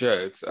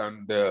project,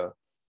 and I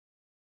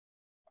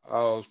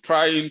was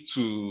trying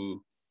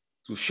to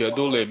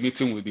schedule a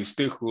meeting with the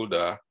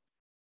stakeholder,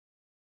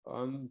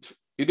 and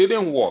it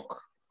didn't work.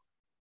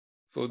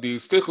 So the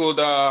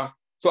stakeholder,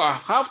 so I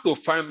have to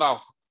find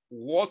out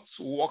what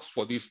works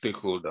for this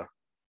stakeholder.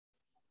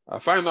 I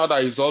find out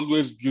that he's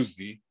always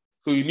busy.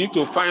 So you need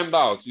to find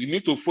out, you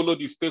need to follow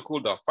the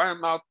stakeholder,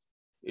 find out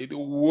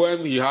when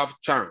he have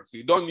chance.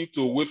 You don't need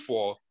to wait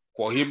for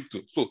him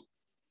to. So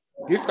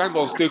this kind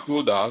of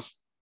stakeholders,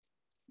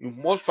 you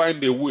must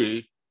find a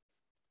way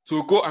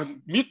to go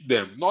and meet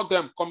them, not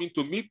them coming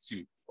to meet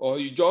you, or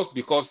you just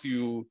because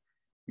you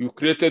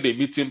created a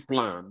meeting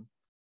plan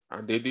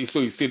and so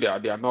you say they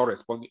are not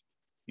responding.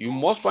 You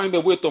must find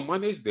a way to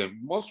manage them.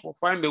 You must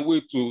find a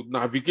way to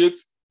navigate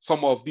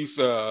some of these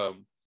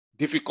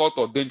difficult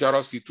or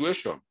dangerous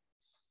situations.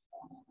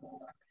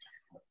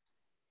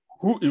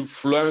 Who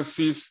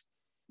influences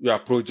your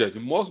project?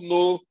 You must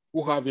know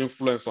who have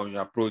influence on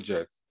your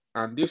project.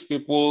 And these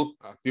people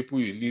are people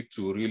you need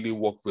to really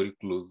work very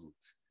close with.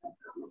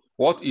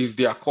 What is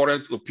their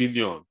current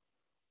opinion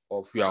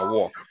of your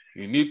work?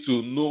 You need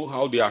to know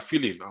how they are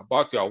feeling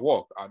about your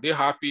work. Are they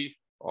happy,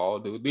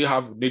 or do they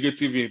have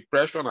negative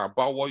impression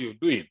about what you're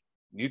doing?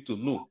 You need to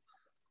know.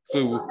 So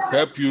it will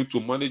help you to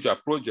manage your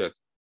project.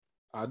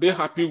 Are they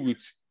happy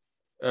with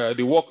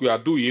the work you are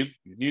doing?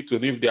 You need to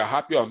know if they are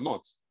happy or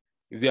not.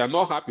 If they are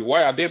not happy,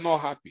 why are they not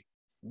happy?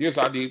 These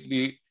are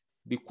the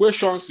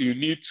questions you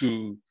need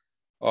to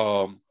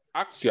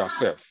ask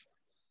yourself.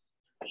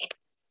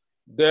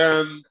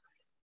 Then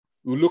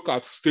you look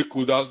at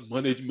stakeholder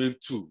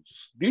management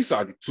tools. These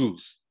are the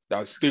tools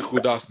that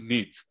stakeholders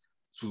need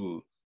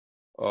to,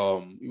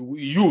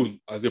 you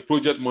as a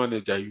project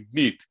manager, you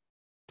need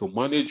to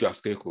manage your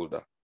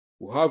stakeholder.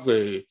 You have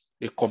a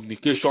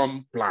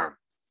communication plan.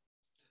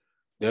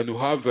 Then you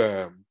have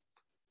a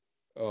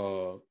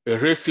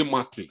racing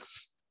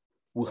matrix.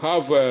 We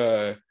have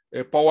a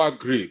power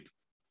grid,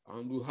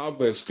 and we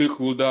have a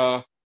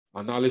stakeholder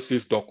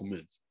analysis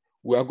document.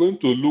 We are going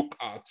to look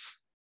at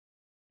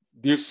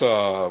these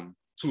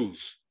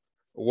tools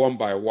one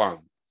by one,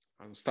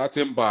 and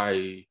starting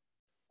by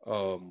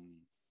a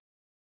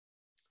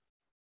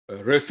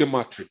racing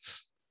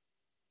matrix.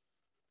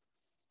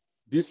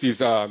 This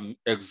is an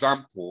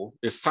example,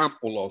 a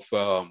sample of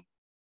a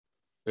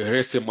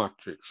racing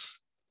matrix.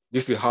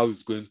 This is how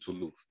it's going to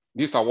look.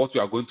 These are what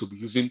you are going to be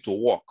using to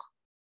work,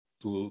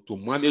 to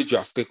manage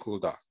your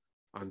stakeholders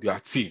and your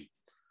team.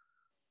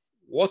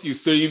 What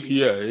he's saying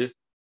here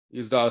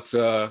is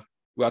that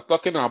we are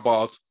talking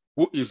about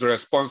who is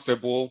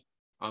responsible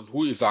and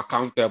who is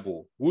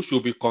accountable, who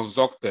should be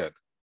consulted,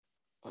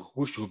 and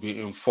who should be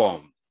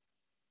informed.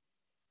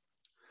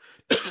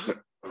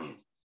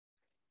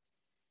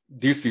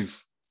 This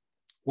is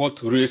what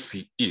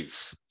RACI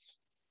is.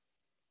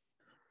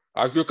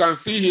 As you can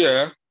see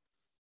here,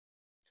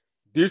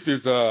 this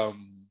is a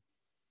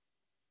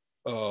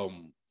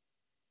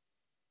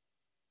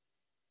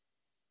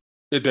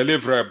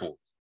deliverable.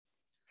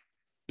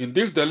 In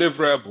this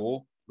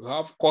deliverable, we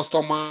have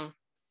customer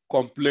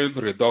complaint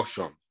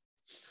reduction.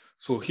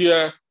 So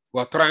here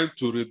we are trying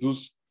to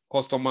reduce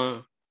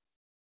customer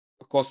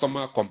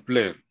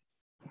complaint.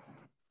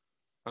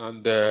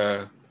 And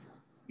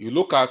you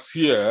look at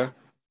here,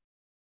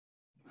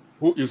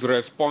 who is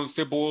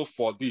responsible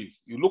for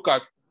this? You look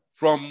at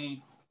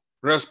from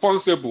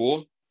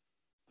responsible,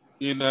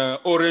 in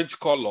orange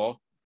color,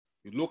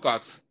 you look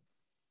at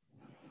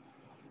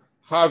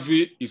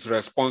Harvey is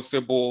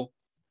responsible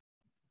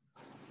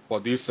for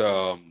this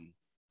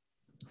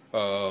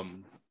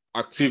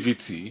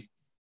activity,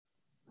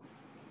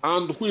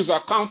 and who is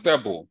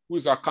accountable? Who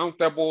is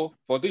accountable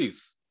for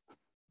this?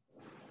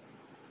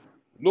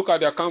 Look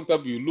at the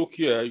accountable. You look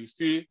here, you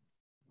see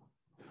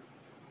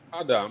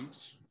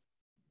Adams.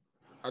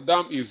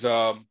 Adam is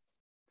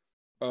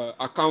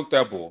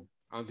accountable,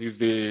 and he's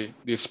the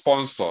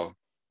sponsor.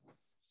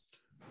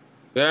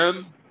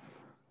 Then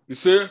you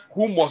say,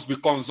 who must be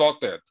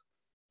consulted?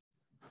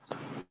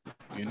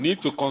 You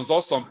need to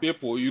consult some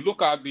people. You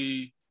look at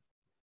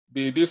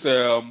this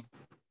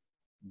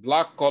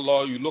black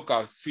color, you look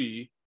at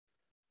C,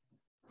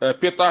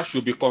 Peter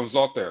should be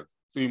consulted.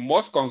 So you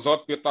must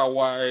consult Peter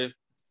while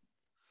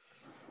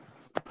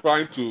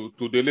trying to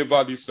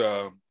deliver this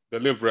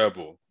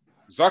deliverable.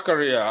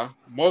 Zachariah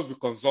must be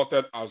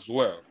consulted as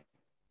well.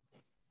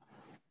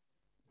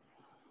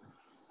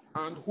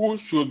 And who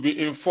should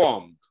be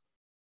informed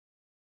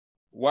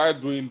while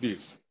doing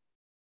this?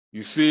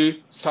 You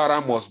see,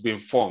 Sarah must be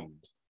informed.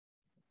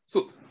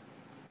 So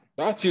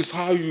that is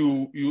how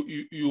you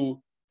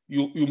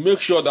make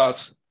sure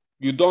that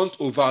you don't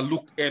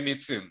overlook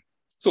anything.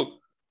 So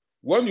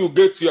when you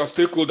get to your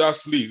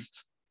stakeholders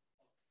list,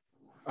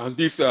 and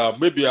this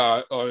maybe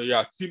your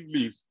team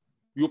list,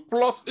 you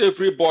plot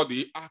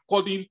everybody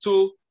according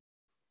to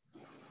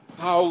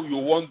how you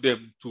want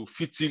them to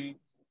fit in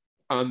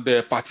and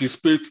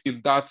participate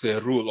in that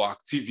role or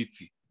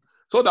activity.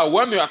 So that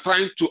when you are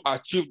trying to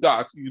achieve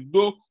that, you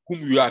know whom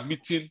you are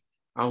meeting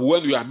and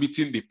when you are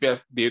meeting the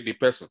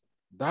person.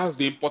 That's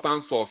the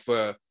importance of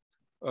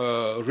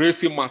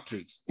racing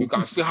matrix. You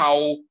can see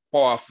how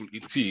powerful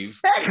it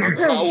is and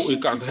how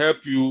it can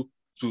help you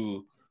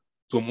to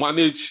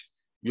manage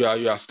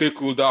your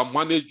stakeholder,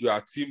 manage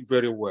your team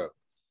very well.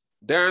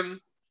 Then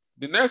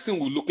the next thing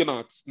we're looking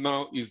at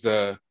now is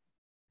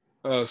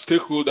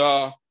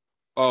stakeholder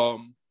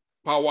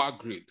power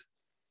grid.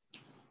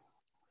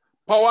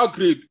 Power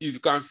grid, you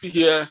can see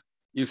here,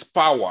 is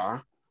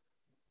power.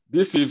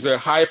 This is a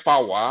high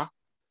power,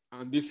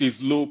 and this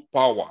is low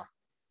power.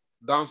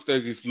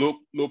 Downstairs is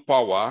low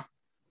power.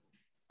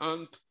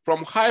 And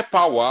from high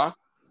power,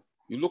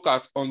 you look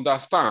at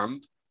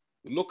understand,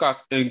 you look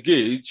at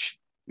engage,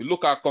 you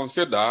look at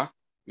consider,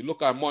 you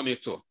look at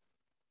monitor.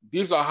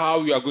 These are how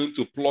you are going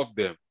to plot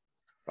them.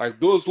 Like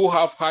those who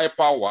have high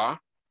power,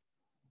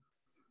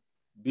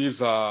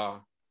 these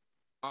are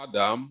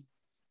Adam,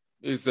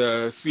 is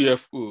a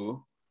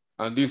CFO,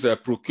 and these are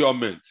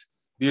procurement.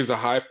 These are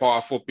high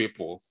powerful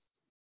people,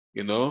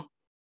 you know,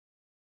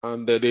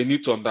 and they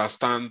need to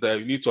understand,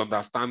 you need to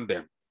understand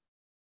them.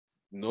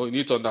 You know, you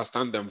need to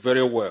understand them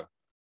very well.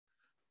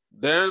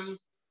 Then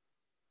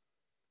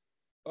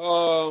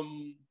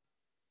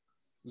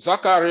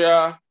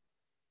Zachariah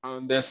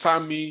and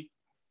Sammy,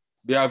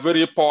 they are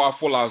very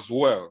powerful as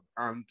well.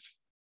 And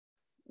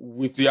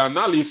with the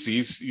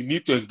analysis, you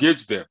need to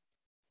engage them.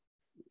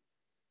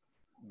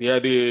 They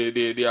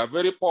are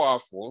very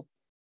powerful,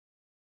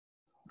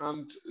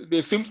 and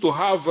they seem to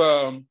have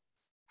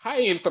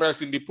high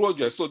interest in the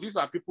project. So these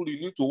are people you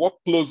need to work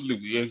closely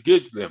with,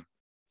 engage them.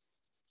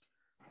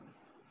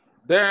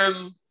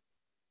 Then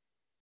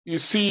you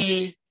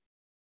see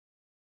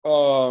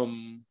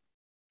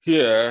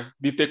here,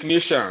 the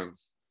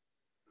technicians,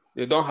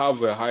 they don't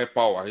have a high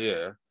power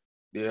here.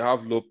 They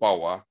have low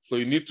power. So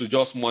you need to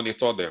just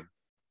monitor them,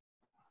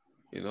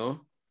 you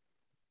know.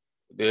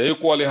 They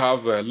equally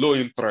have a low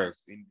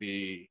interest in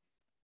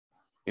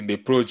the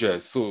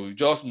project. So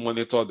just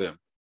monitor them.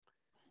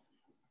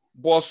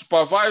 But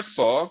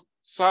supervisor,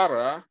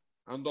 Sarah,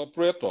 and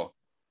operator,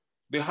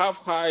 they have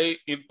high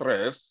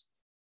interest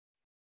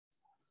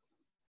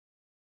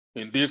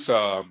in this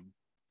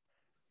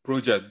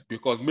project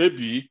because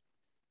maybe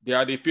they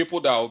are the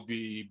people that will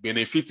be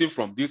benefiting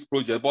from this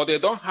project, but they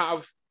don't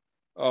have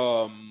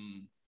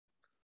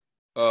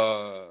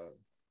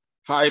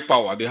high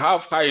power. They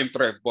have high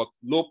interest, but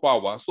low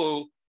power.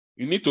 So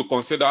you need to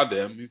consider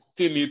them. You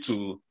still need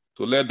to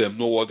let them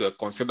know what they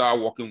consider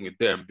working with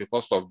them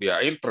because of their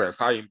interest,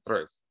 high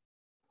interest.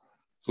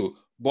 So,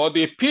 but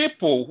the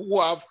people who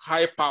have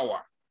high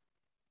power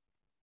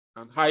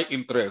and high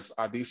interest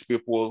are these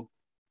people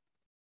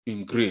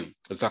in green,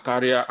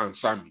 Zachariah and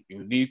Sammy.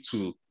 You need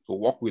to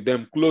work with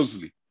them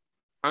closely.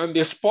 And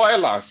the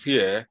spoilers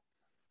here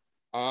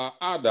are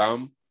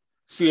Adam,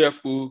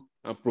 CFO,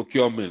 and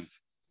procurement.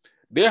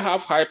 They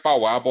have high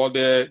power, but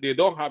they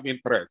don't have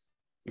interest.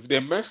 If they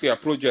mess their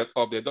project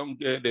up, they don't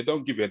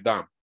give a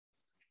damn.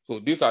 So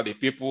these are the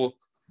people,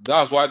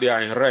 that's why they are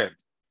in red.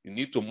 You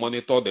need to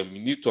monitor them. You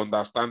need to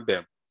understand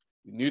them.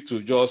 You need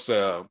to just,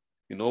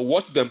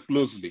 watch them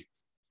closely.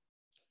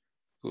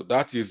 So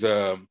that is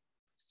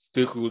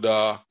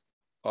stakeholder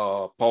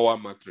power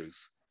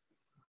matrix.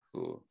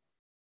 So,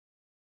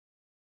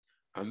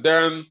 and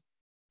then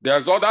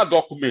there's other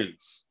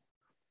documents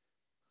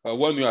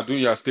when you are doing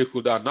your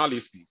stakeholder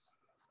analysis.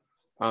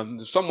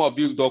 And some of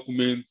these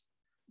documents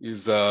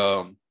is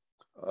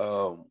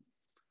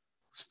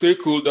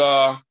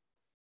stakeholder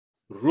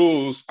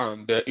roles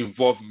and their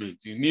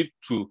involvement. You need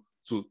to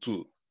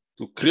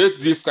create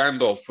this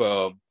kind of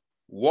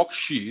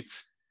worksheet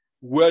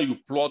where you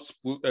plot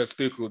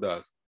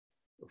stakeholders.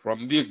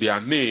 From this,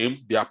 their name,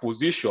 their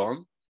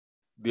position,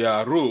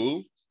 their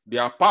role,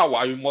 their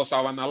power. You must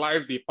have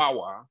analyzed the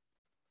power,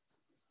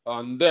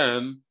 and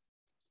then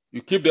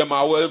you keep them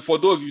aware. For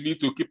those you need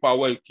to keep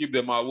aware, you keep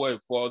them aware.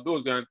 For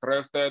those that are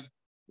interested,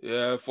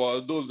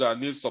 for those that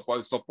need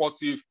support,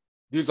 supportive,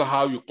 these are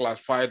how you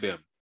classify them.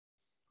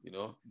 You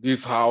know, this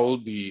is how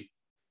the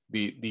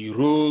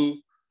role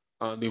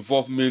and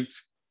involvement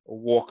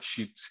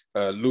worksheet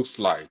looks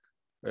like.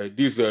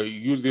 These are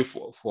used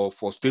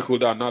for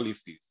stakeholder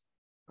analysis.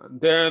 And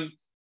then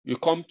you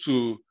come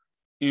to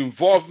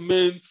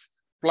involvement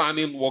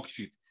planning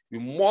worksheet. You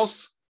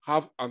must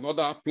have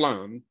another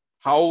plan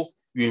how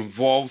you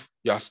involve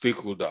your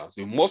stakeholders.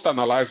 You must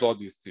analyze all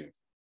these things.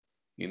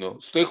 You know,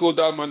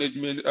 stakeholder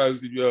management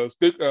as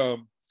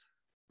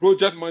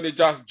project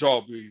manager's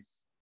job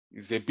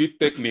is a bit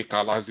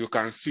technical, as you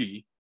can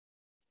see,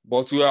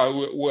 but we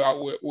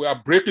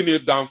are breaking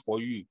it down for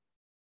you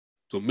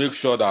to make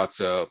sure that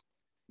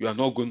you are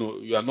not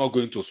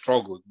going to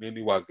struggle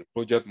mainly as a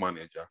project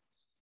manager.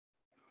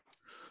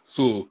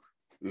 So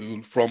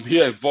from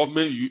here,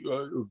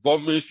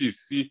 involvement sheet,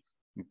 see,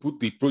 you put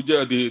the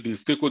project, the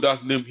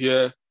stakeholder's name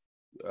here,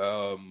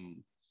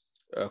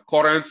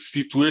 current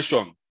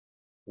situation.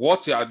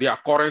 What are their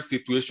current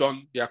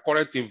situation, their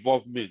current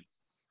involvement?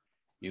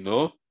 You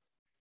know,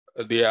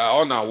 they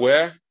are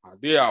unaware, are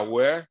they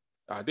aware?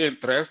 Are they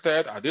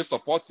interested? Are they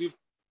supportive?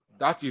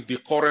 That is the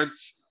current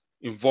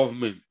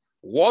involvement.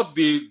 What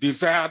the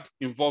desired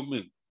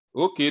involvement?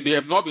 Okay, they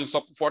have not been,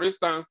 for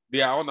instance,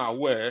 they are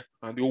unaware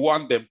and you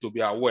want them to be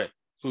aware.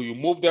 So you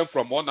move them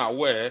from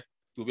unaware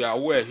to be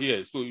aware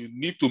here. So you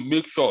need to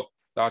make sure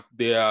that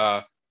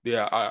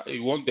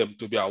you want them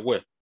to be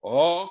aware,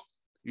 or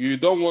you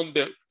don't want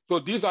them. So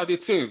these are the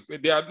things.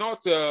 They are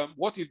not,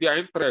 what is their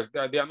interest?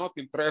 They are not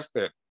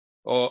interested.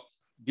 Or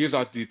these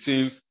are the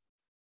things.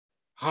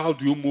 How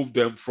do you move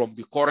them from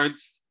the current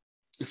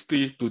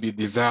state to the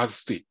desired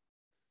state?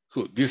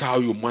 So this is how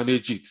you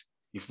manage it.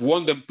 If you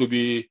want them to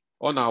be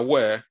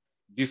unaware,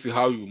 this is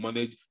how you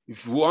manage.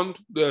 If you want,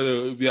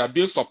 if they are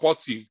being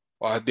supportive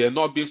or they're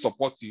not being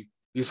supportive,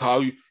 this is how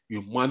you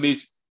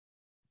manage.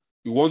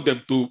 You want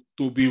them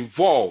to be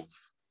involved,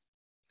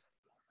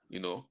 you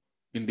know,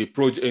 in the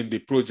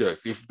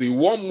projects. If they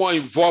want more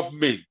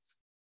involvement,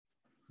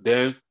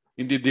 then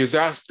in the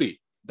desired state,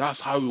 that's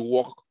how you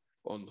work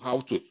on how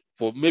to.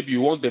 For maybe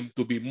you want them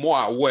to be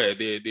more aware.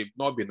 They've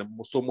not been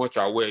so much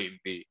aware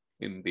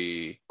in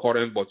the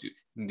current, but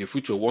in the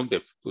future want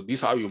them. So this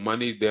is how you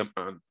manage them,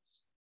 and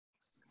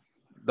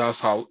that's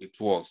how it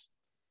was.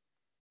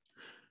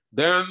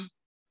 Then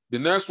the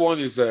next one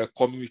is a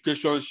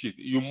communication sheet.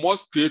 You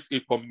must create a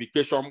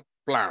communication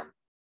plan.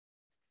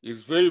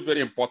 It's very,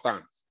 very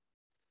important.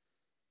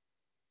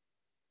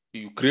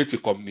 You create a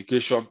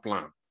communication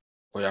plan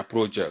for your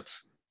project.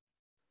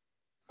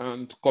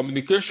 And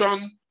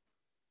communication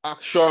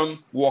action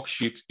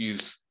worksheet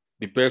is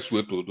the best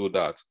way to do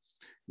that.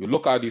 You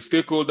look at the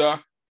stakeholder,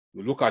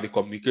 you look at the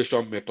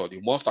communication method.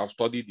 You must have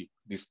studied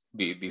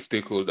the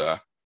stakeholder.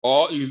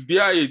 Or is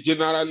there a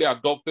generally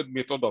adopted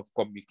method of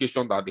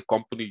communication that the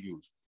company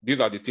use?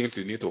 These are the things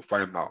you need to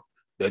find out.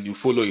 Then you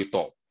follow it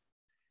up.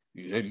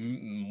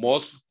 You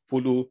must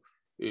follow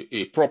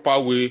a proper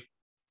way,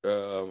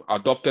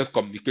 adopted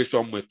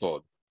communication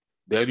method.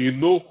 Then you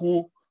know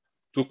who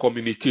to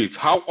communicate.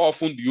 How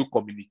often do you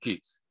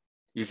communicate?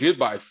 Is it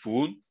by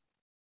phone?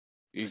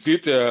 Is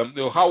it,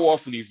 how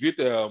often is it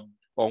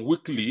on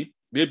weekly?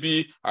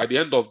 Maybe at the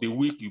end of the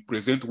week, you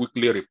present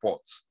weekly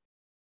reports.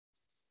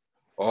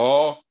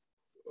 Or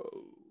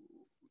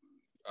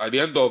at the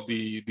end of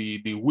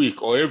the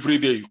week, or every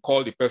day you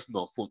call the person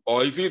on phone.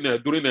 Or is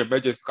it during an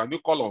emergency, can you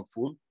call on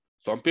phone?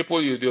 Some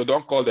people, you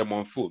don't call them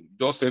on phone,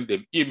 just send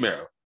them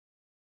email.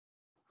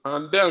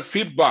 And then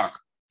feedback.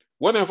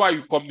 Whenever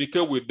you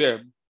communicate with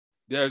them,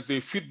 there's a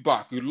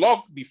feedback. You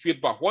log the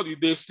feedback. What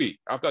did they say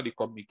after the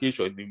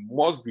communication? It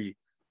must be,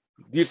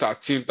 these are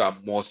things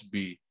that must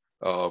be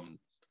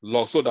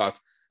logged, so that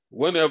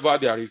whenever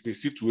there is a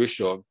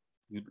situation,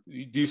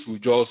 this will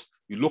just,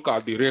 you look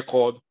at the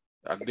record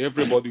and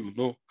everybody will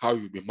know how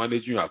you'll be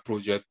managing your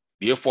project,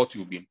 the effort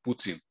you'll be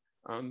putting.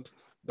 And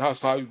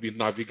that's how you'll be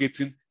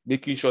navigating,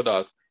 making sure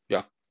that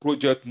your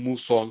project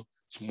moves on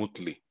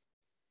smoothly.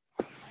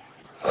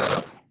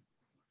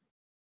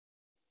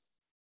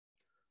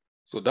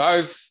 So that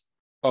is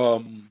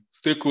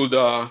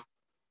stakeholder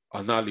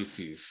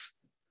analysis.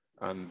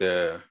 And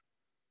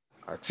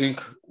I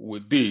think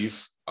with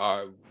this,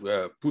 I've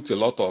put a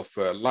lot of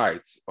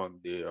light on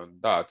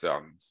that.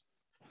 And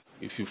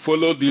if you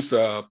follow these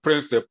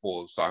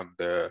principles and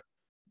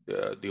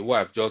the way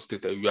I've just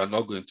stated, you are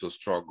not going to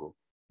struggle,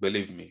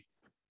 believe me.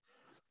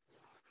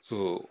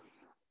 So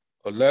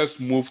let's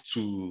move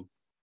to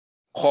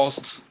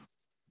cost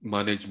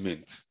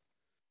management.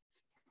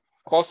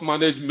 Cost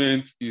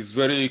management is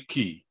very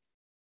key.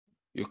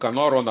 You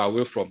cannot run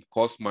away from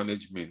cost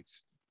management.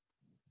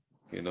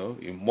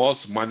 You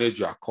must manage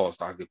your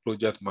cost as the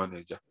project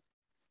manager.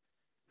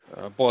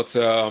 But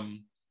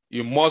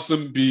you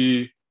mustn't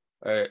be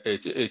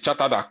a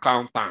chartered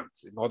accountant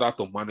in order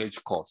to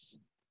manage costs.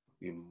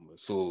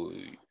 So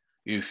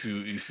if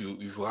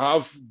you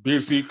have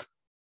basic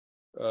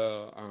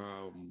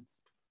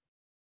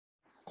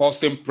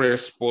costing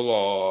principle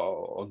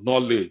or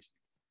knowledge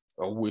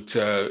with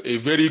a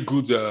very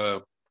good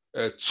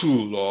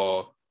tool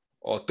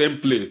or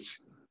template,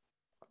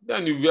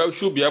 then you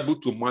should be able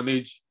to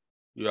manage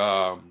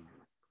the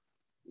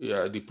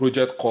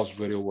project cost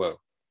very well.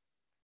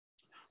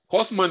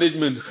 Cost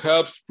management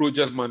helps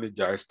project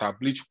manager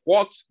establish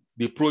what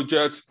the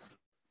project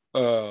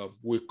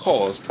will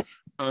cost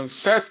and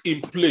set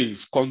in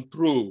place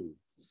control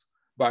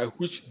by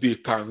which they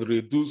can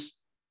reduce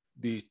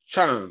the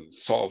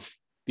chance of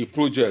the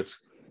project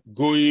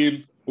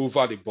going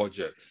over the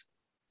budget.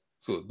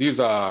 So these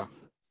are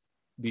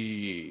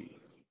the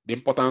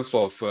importance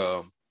of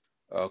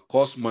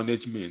cost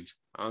management.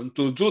 And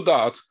to do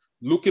that,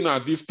 looking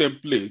at this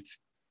template,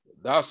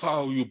 that's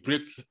how you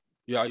break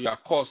your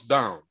cost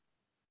down.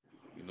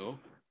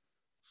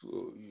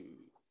 So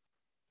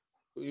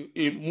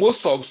in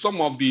most of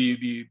some of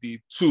the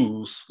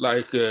tools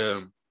like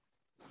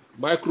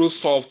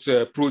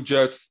Microsoft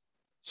project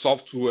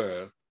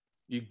software,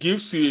 it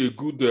gives you a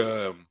good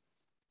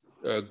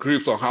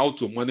grip on how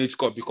to manage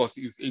cost because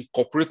it's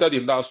incorporated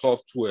in that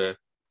software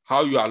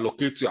how you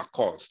allocate your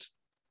cost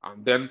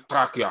and then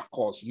track your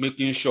cost,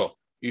 making sure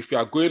if you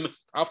are going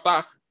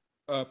after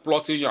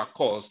plotting your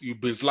cost, you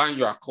baseline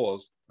your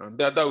cost, and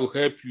that will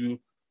help you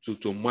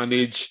to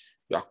manage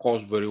your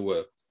cost very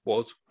well.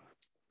 But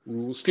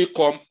we will still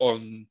come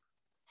on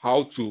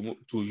how to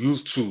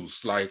use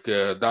tools like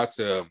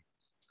that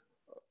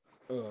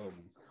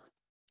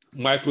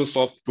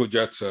Microsoft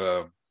project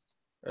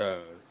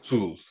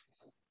tools.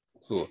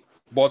 So,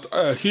 but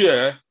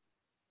here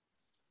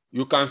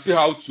you can see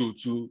how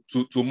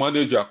to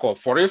manage your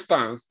cost. For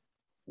instance,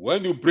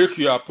 when you break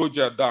your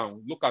project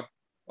down, look at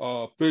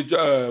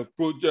project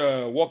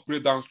work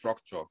breakdown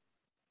structure.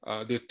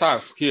 The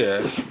task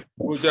here,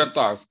 project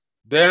task.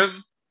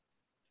 Then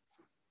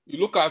you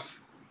look at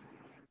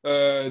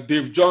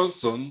Dave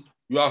Johnson.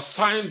 You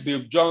assign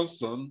Dave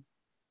Johnson,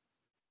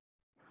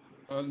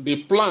 and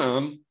the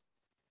plan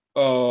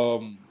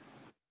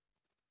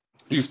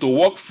is to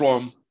work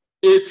from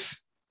 8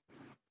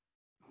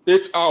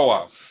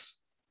 hours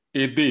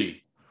a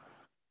day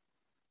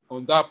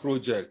on that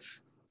project.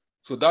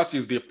 So that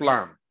is the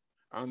plan.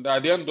 And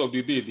at the end of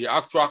the day, the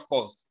actual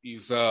cost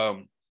is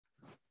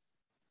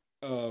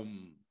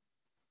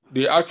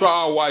the actual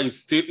hour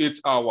is still 8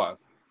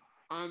 hours.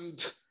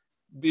 And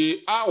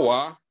the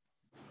hour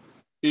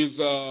is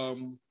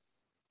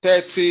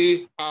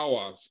 $30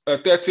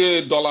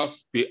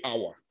 per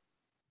hour.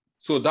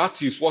 So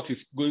that is what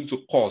is going to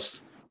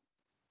cost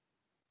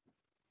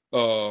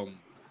for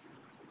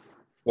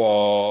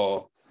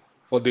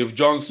Dave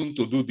Johnson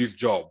to do this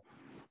job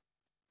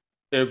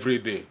every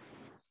day.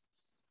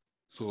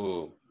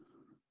 So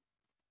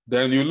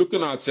then you're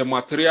looking at a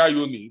material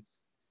unit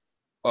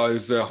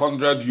is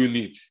 100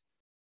 units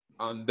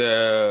and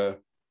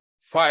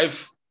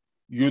 5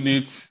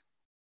 units,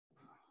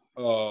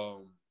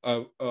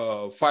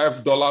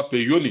 $5 per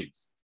unit.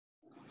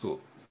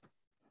 So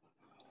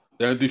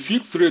then the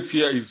fixed rate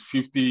here is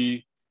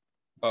 $50.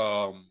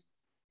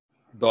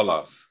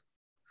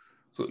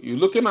 So you're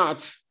looking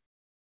at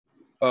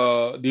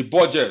the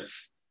budget.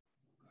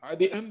 At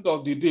the end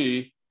of the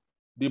day,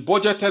 the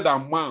budgeted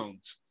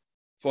amount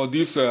for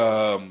this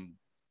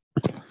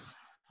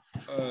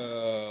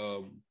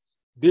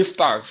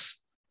tax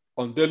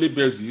on daily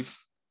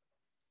basis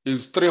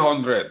is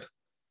 300.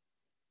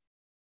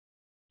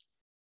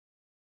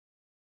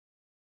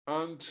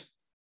 And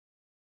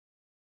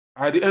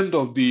at the end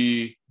of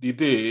the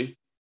day,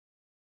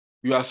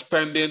 you are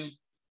spending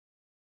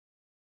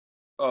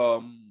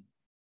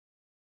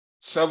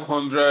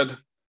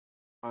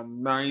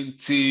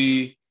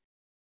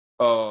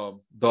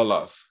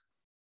 $790.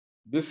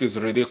 This is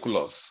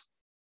ridiculous.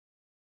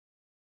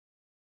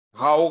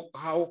 How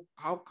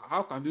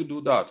can you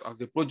do that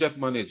as a project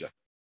manager?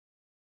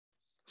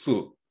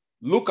 So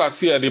look at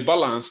here the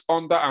balance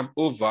under and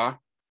over.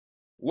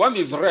 One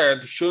is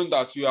red, showing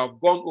that you have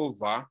gone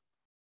over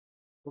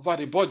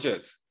the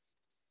budget.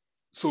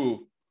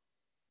 So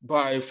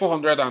by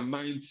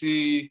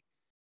 $490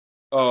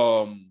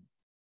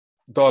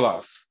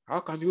 dollars. How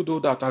can you do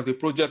that as a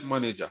project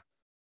manager?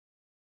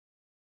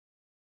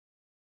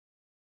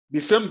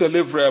 The same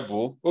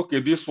deliverable, okay,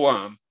 this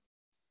one,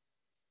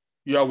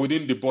 you are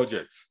within the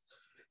budget.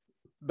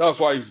 That's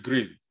why it's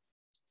green.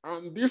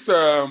 And this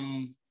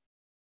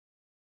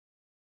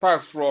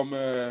tax from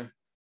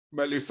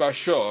Melissa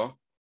Shaw,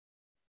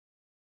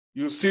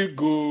 you still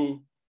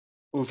go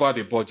over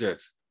the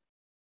budget.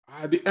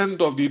 At the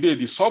end of the day,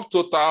 the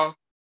subtotal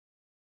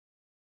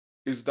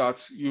is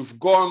that you've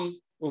gone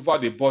over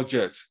the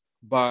budget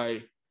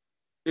by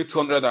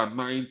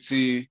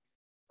 $890,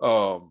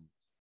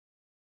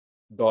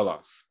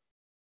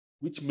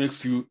 which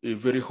makes you a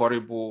very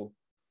horrible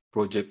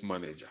project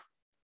manager.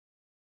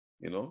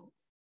 You know,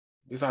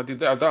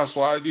 that's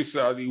why this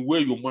the way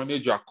you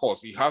manage your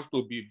costs. It has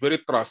to be very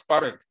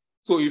transparent.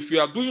 So if you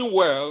are doing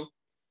well,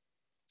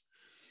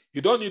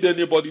 you don't need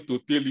anybody to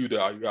tell you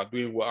that you are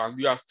doing well, and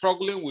you are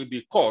struggling with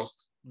the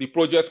cost, the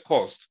project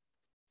cost.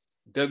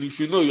 Then if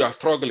you know you are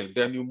struggling,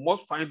 then you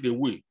must find a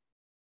way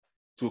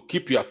to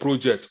keep your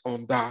project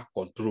under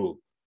control,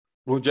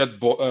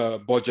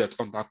 budget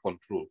under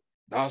control.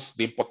 That's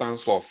the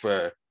importance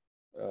of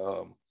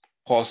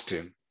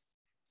costing.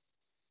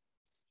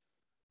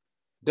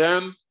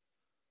 Then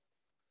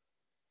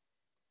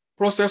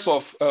process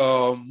of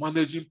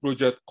managing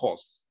project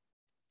costs.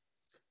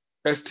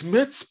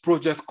 Estimate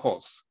project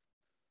costs.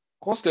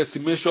 Cost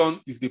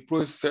estimation is the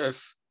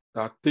process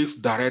that takes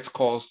direct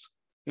cost,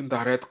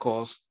 indirect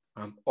cost,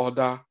 and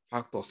other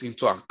factors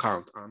into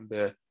account,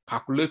 and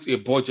calculate a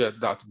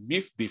budget that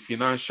meets the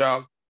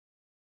financial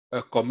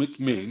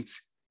commitment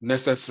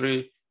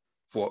necessary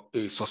for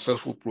a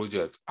successful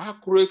project.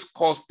 Accurate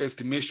cost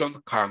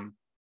estimation can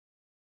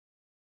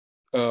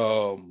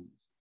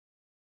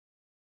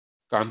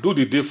do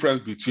the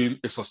difference between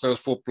a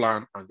successful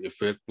plan and a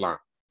failed plan.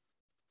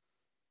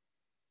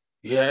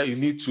 Yeah, you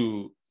need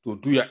to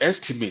do your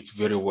estimate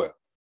very well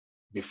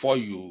before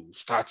you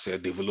start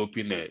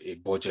developing a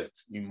budget.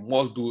 You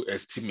must do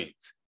estimate.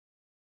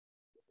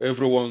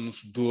 Everyone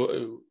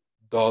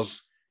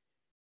does,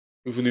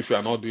 even if you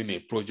are not doing a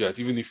project,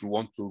 even if you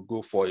want to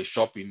go for a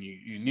shopping,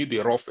 you need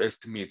a rough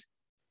estimate.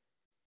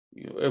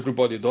 You know,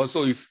 everybody does.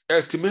 So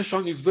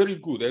estimation is very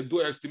good.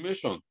 Do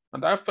estimation.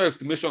 And after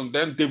estimation,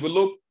 then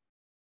develop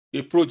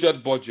a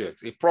project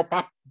budget, a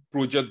proper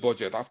project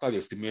budget after the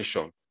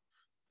estimation.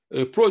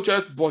 A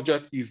project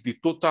budget is the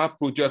total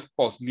project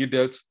cost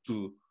needed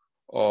to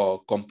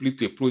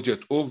complete a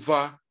project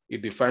over a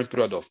defined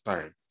period of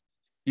time.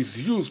 It's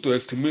used to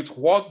estimate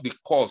what the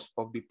cost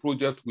of the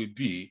project will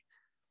be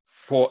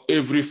for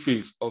every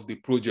phase of the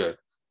project.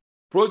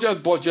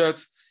 Project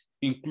budgets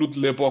include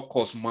labor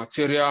costs,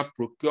 material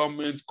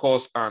procurement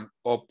costs, and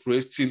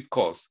operating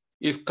costs.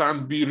 It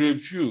can be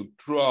reviewed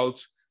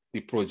throughout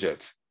the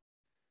project.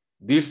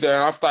 This then,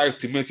 after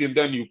estimating,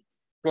 then you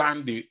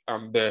plan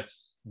and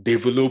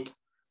develop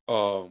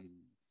a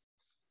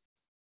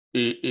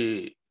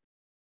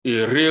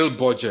real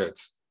budget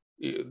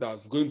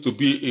that's going to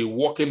be a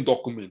working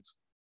document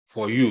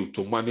for you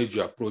to manage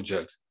your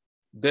project.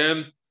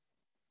 Then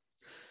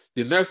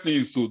the next thing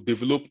is to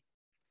develop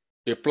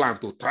a plan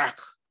to track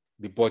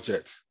the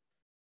budget.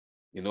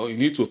 You know, you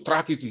need to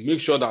track it to make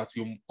sure that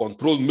you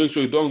control, make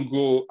sure you don't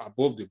go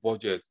above the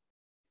budget.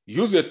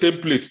 Use a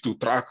template to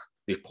track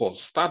the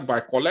cost. Start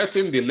by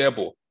collecting the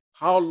labor,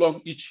 how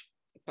long each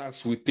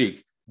task will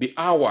take, the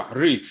hour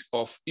rate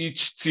of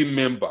each team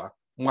member,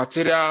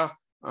 material,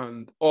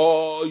 and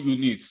all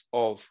units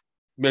of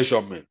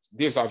measurement.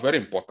 These are very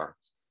important.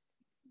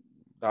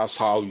 That's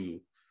how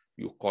you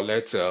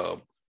collect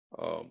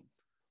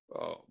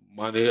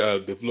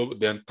money, develop,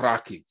 then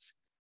track it.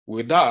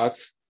 With that,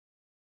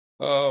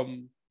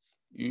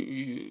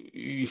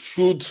 you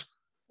should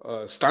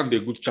stand a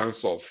good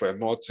chance of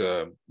not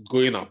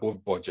going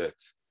above budget.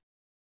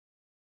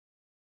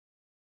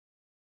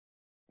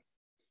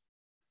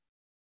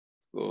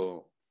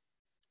 So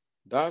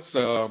that's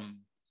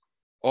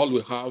all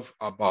we have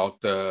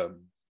about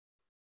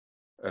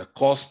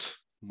cost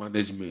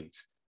management.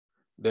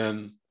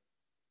 Then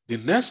the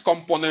next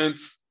component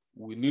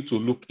we need to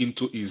look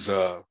into is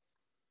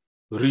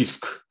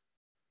risk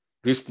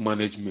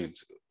management.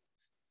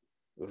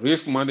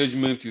 Risk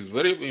management is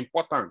very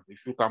important.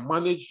 If you can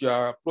manage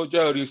your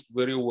project risk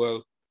very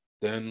well,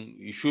 then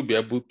you should be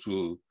able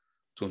to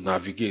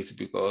navigate,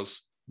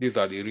 because these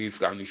are the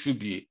risks, and you should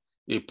be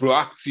a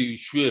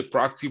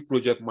proactive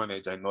project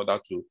manager in order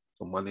to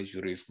manage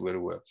risk very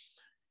well.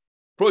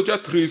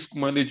 Project risk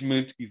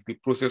management is the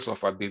process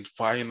of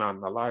identifying,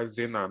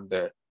 analyzing,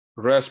 and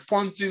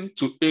responding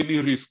to any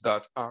risk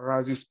that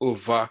arises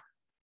over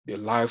the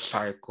life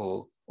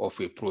cycle of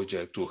a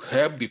project to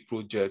help the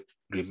project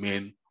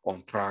remain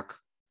on track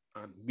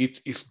and meet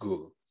its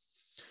goal.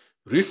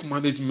 Risk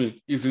management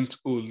isn't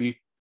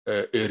only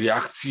a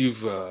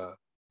reactive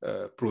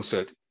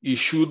process. It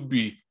should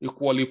be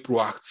equally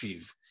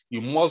proactive.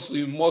 You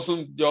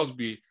mustn't just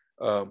be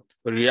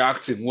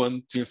reacting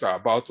when things are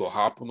about to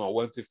happen or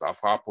when things have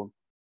happened.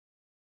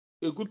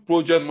 A good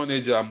project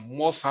manager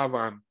must have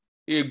an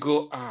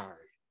eagle eye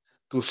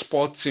to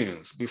spot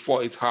things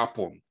before it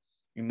happens.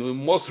 You know, you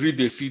must read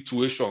the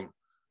situation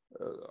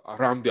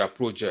around their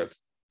project,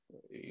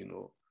 you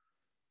know,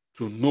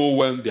 to know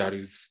when there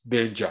is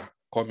danger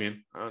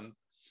coming. And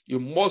you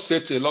must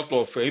set a lot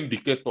of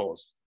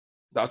indicators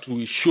that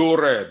will show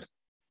red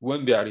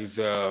when there is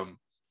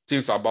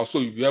things about, so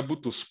you'll be able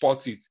to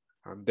spot it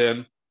and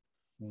then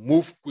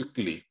move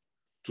quickly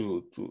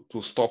to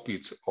stop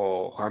it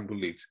or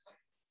handle it.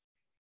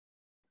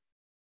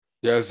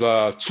 There's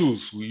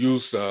tools we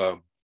use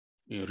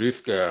in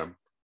risk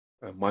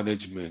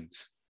management.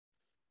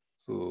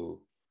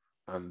 So,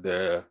 and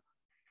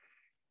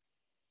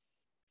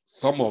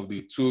some of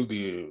the tools,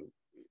 the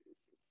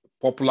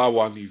popular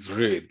one is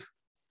RAID.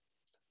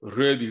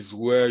 RAID is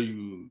where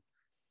you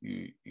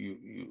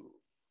you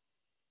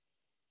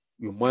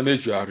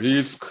manage your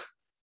risk,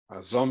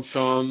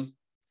 assumption,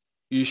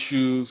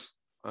 issues,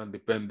 and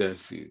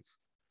dependencies.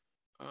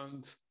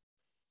 And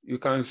you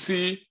can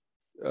see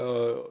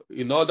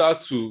in order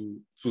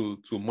to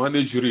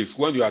manage risk,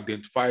 when you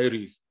identify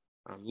risk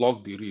and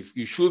log the risk,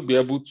 you should be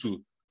able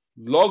to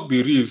log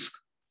the risk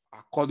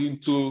according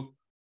to,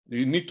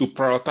 you need to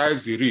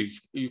prioritize the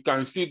risk. You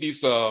can see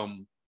this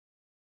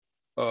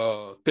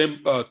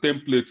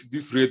template,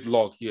 this red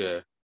log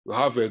here. You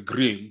have a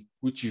green,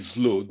 which is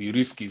low, the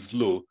risk is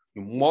low.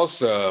 You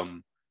must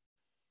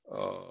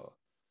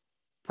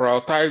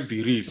prioritize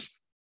the risk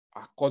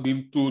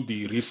according to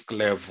the risk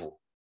level.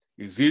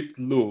 Is it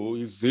low?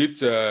 Is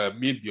it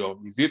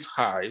medium? Is it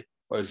high?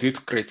 Or is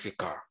it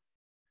critical?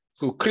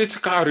 So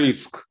critical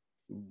risk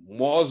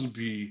must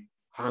be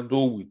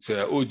handled with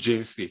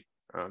urgency,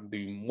 and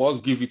you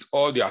must give it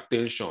all the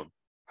attention.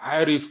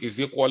 High risk is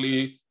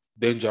equally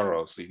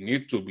dangerous. It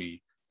needs to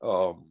be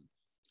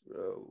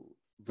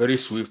very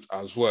swift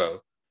as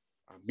well.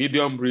 And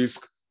medium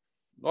risk,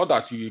 not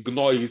that you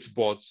ignore it,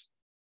 but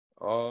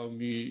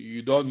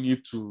you don't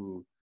need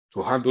to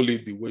handle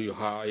it the way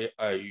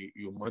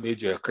you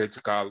manage a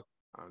critical,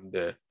 and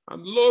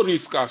low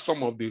risk are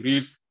some of the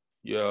risks.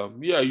 Yeah,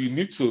 you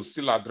need to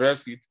still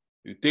address it.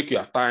 You take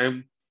your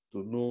time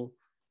to know,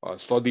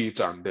 study it,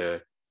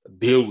 and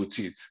deal with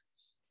it.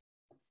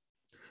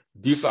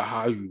 These are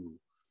how you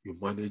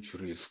manage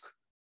risk.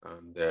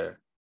 And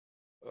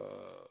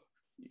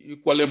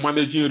equally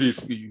managing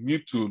risk, you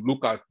need to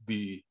look at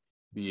the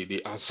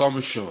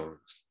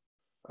assumptions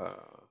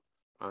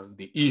and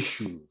the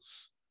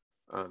issues,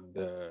 and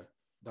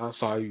that's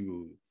how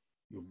you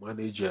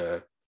manage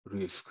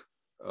risk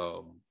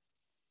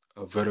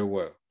very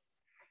well.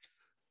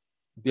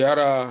 There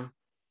are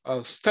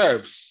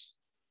steps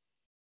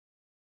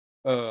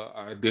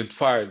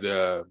identified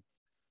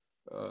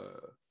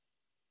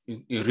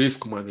in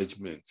risk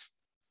management,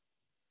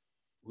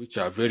 which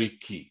are very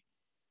key.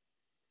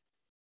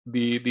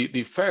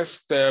 The first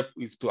step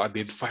is to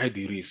identify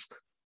the risk.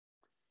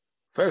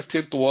 First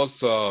thing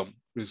towards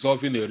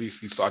resolving a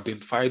risk is to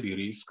identify the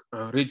risk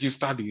and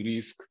register the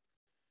risk.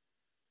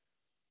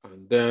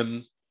 And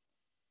then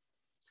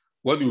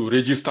when you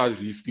register the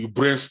risk, you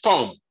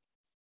brainstorm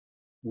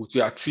with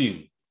your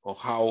team on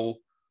how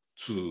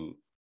to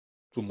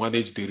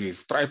manage the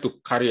risk. Try to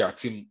carry your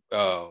team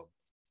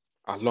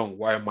along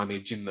while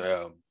managing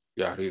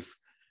your risk.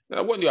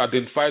 Now, when you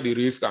identify the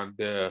risk and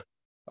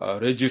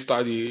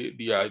register the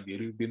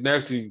risk, the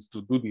next thing is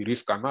to do the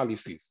risk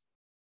analysis.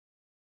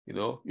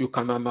 You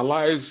can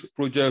analyze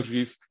project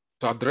risk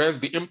to address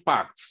the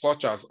impact,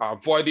 such as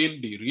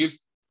avoiding the risk,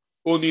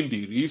 owning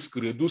the risk,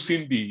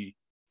 reducing the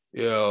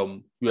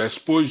your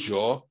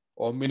exposure,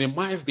 or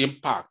minimize the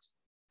impact,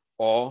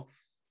 or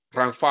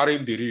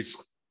transferring the risk.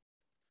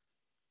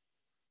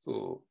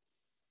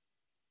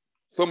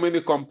 So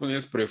many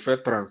companies prefer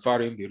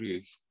transferring the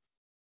risk.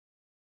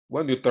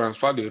 When you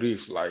transfer the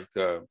risk, like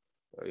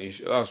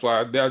that's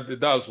why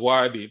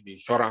the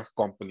insurance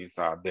companies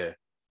are there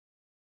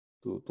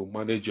to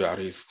manage your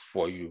risk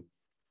for you.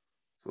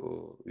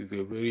 So it's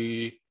a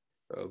very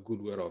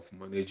good way of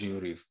managing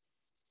risk,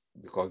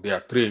 because they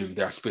are trained,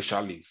 they are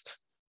specialists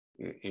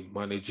in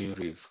managing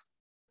risk.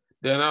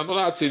 Then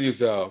another thing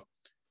is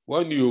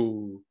when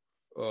you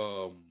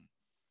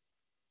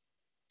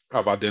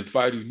have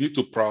identified, you need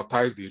to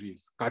prioritize the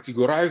risk,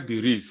 categorize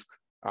the risk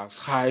as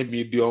high,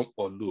 medium,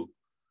 or low.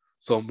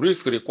 Some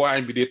risks require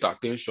immediate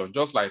attention,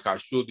 just like I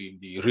showed in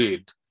the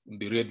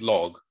red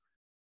log.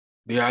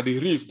 They are the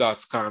risks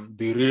that can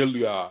derail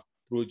your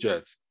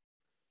project.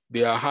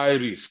 They are high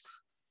risk,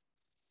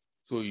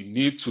 so you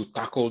need to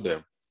tackle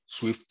them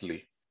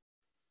swiftly.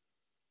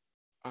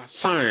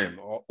 Assign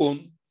an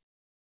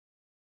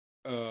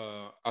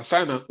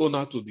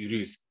owner to the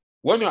risk.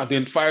 When you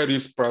identify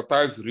risk,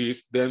 prioritize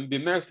risk, then the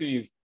next thing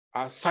is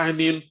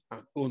assigning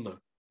an owner.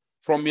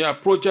 From your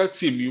project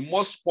team, you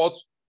must spot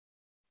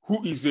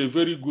who is a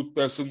very good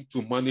person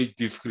to manage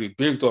this risk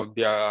based on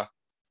their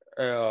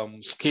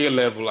skill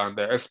level and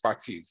their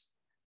expertise,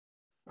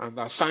 and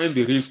assign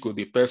the risk to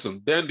the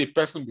person. Then the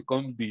person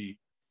becomes the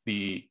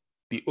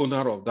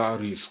owner of that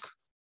risk.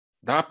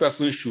 That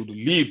person should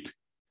lead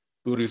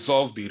to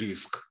resolve the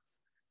risk.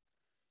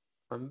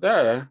 And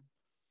there,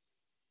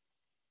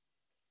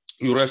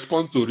 you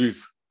respond to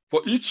risk.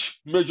 For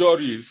each major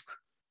risk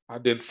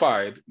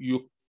identified,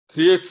 you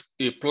create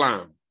a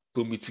plan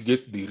to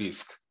mitigate the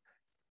risk.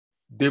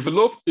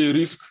 Develop a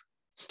risk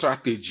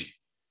strategy,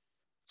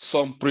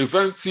 some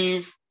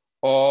preventive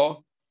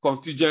or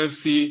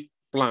contingency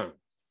plan.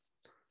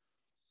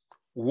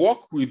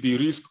 Work with the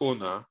risk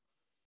owner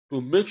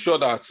to make sure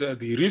that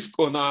the risk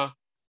owner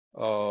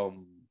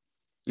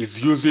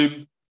is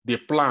using the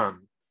plan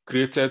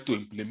created to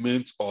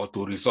implement or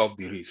to resolve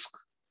the risk.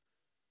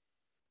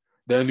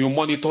 Then you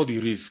monitor the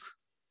risk.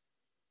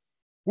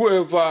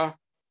 Whoever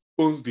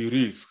owns the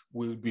risk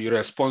will be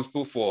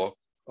responsible for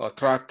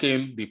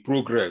tracking the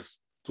progress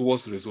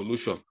towards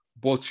resolution,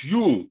 but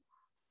you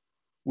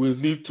will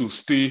need to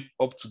stay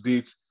up to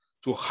date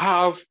to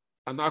have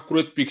an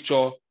accurate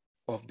picture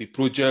of the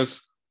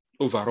project's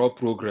overall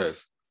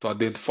progress to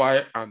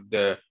identify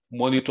and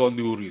monitor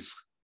new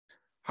risks.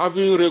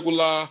 Having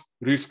regular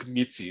risk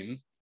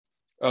meeting,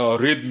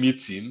 RAID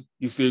meeting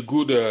is a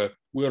good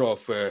way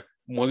of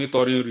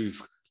monitoring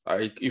risk.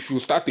 Like if you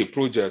start a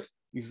project,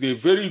 it's a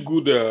very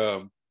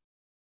good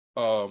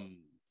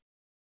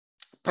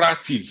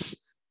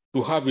practice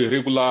to have a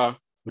regular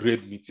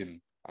RAID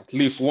meeting, at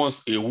least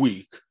once a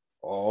week,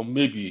 or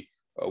maybe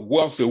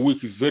once a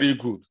week is very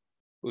good.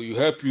 So you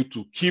help you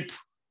to keep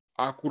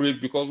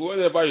accurate, because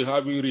whenever you're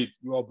having RAID,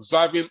 you're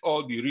observing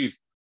all the risks,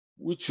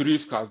 which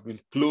risk has been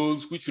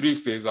closed, which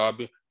risk is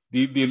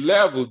the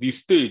level, the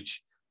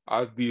stage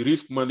as the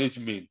risk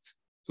management.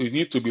 So you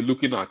need to be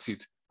looking at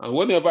it. And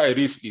whenever a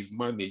risk is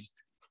managed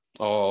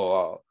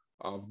or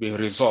have been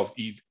resolved,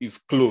 it is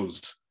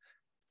closed.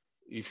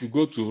 If you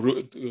go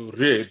to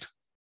RAID,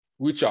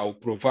 which I will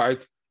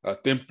provide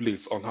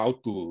templates on how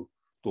to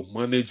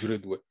manage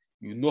RAID,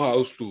 you know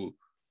how to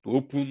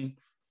open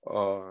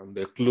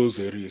and close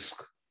a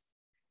risk.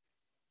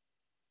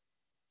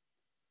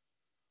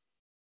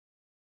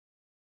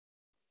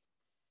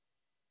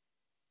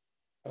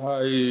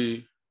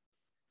 I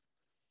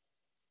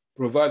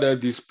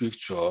provided this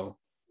picture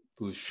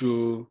to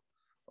show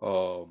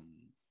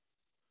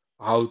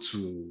how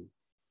to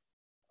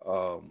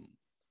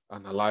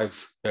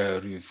analyze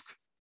risk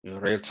in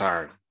real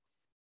time.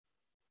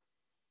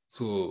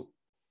 So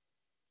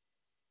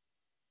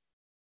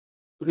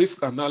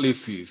risk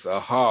analysis are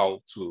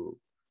how to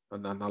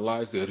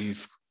analyze the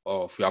risk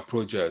of your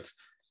project.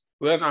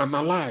 When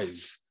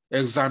analyze,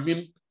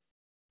 examine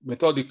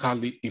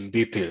methodically in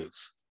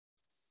details.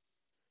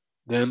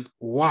 Then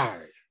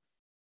why?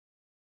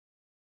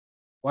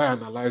 Why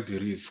analyze the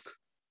risk?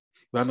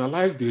 We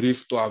analyze the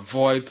risk to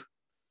avoid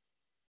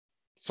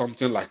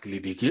something like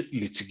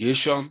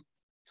litigation,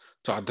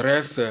 to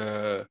address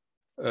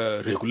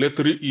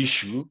regulatory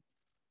issue,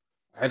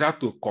 either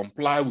to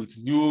comply with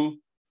new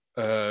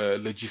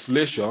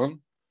legislation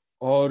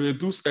or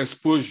reduce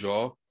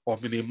exposure or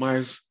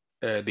minimize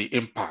the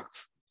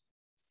impact.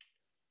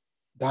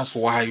 That's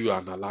why you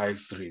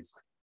analyze risk.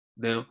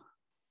 Then,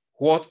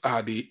 what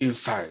are the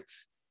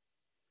insights?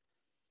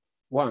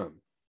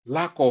 One,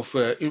 lack of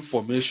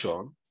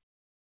information.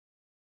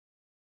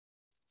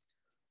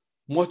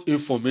 Much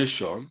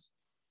information,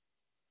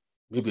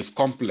 maybe it's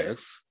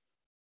complex.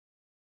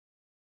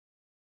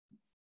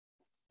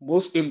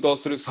 Most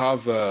industries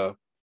have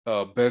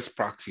best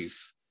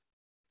practice.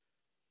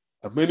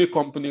 Many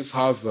companies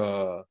have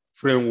a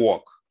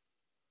framework.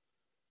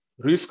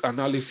 Risk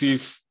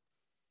analysis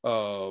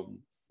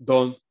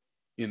done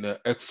in the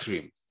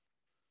extreme.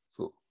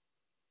 So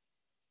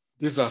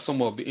these are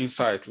some of the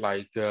insights,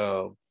 like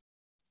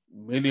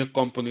many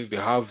companies, they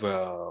have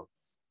a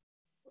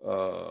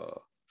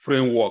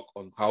framework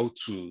on how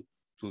to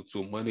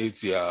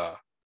manage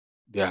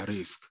their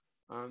risk.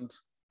 And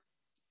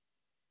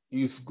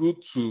it's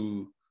good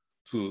to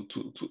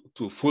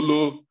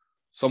follow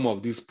some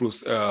of these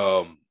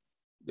process.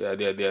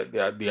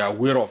 They are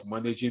aware of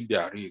managing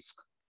their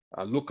risk.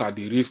 Look at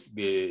the risk,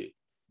 the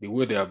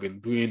way they have been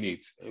doing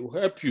it. It will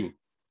help you.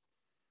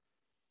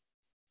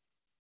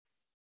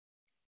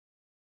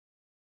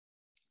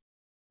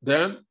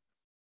 Then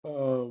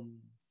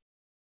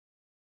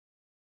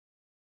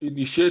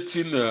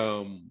initiating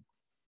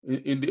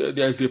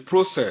there's a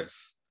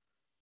process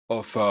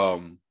of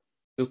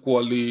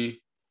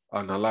equally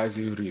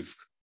analyzing risk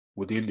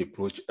within the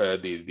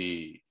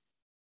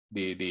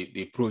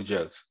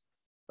project.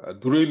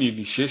 During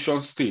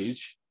initiation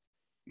stage,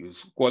 you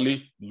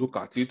equally look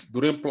at it.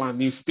 During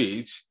planning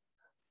stage,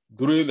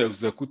 during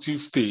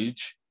executive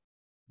stage,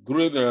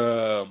 during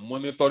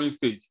monitoring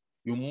stage,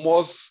 you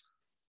must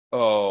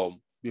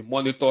be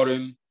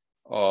monitoring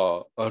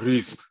a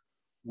risk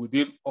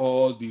within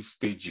all these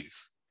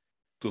stages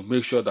to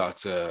make sure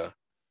that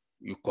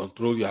you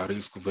control your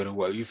risk very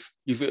well.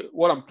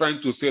 What I'm trying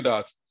to say,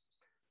 that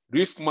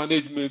risk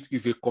management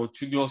is a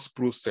continuous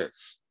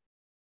process.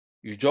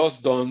 You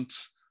just don't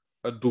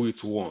do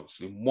it once.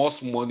 You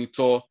must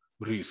monitor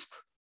risk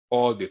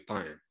all the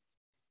time.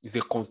 It's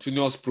a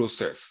continuous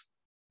process.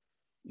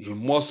 You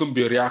mustn't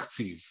be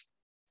reactive.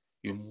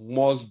 You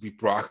must be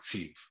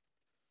proactive.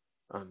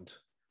 And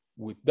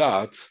with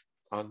that,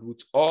 and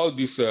with all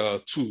these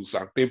tools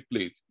and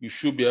templates, you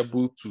should be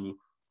able to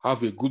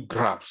have a good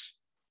grasp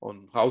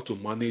on how to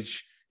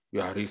manage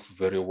your risk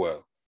very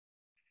well.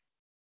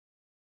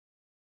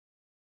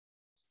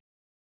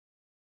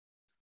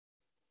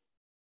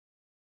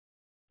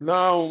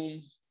 Now,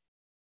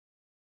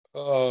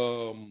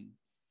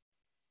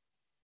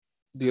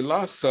 the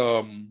last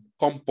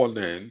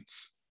component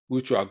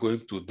which we are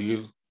going to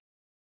deal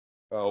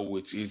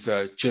with is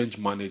change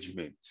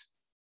management.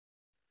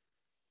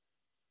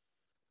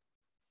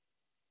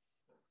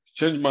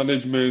 Change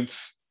management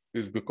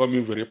is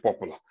becoming very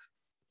popular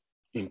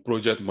in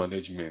project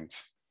management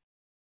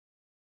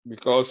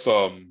because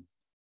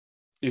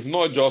it's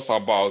not just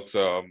about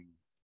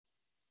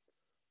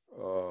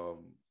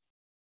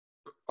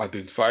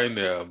identifying,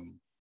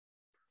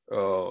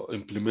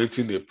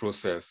 implementing a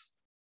process,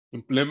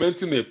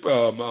 implementing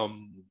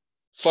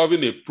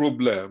solving a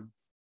problem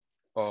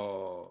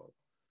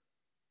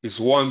is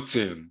one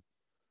thing,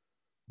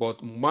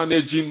 but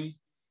managing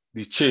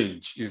the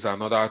change is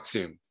another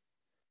thing.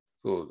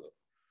 So,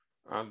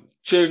 and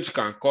change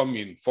can come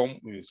in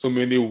so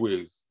many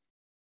ways.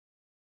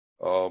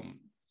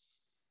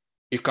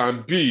 It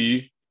can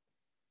be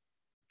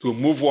to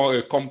move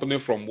a company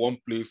from one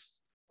place,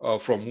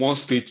 from one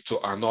stage to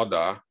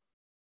another,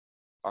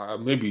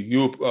 maybe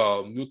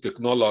new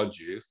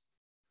technologies.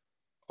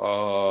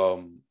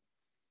 But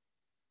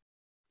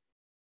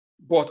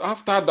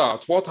after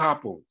that, what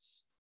happens?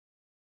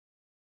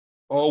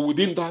 Or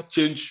within that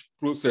change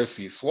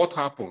processes, what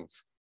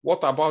happens?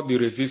 What about the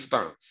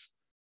resistance?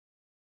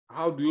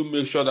 How do you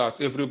make sure that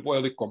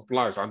everybody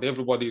complies and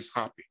everybody is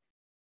happy?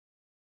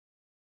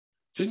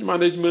 Change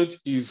management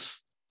is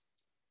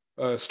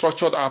a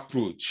structured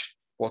approach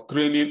for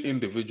training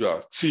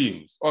individuals,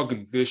 teams,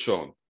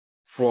 organizations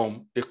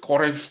from a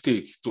current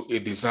state to a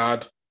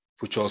desired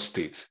future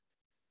state.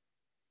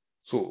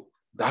 So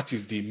that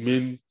is the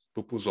main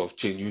purpose of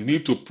change. You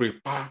need to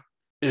prepare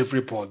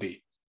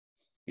everybody,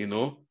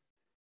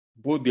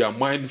 both their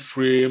mind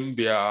frame,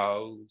 their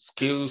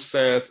skill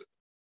set.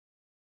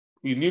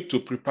 You need to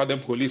prepare them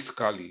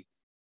holistically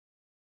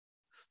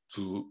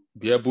to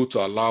be able to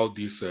allow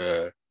this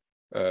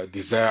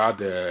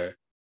desired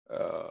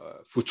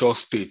future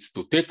state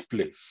to take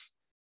place.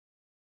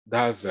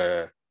 That's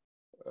the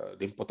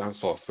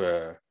importance of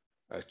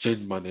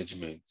change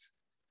management.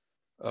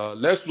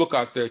 Let's look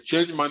at the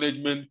change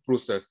management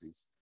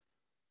processes.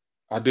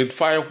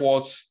 Identify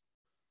what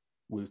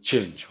will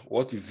change.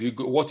 What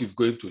is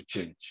going to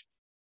change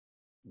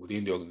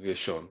within the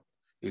organization?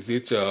 Is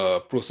it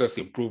process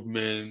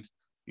improvement?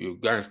 You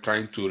guys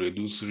trying to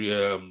reduce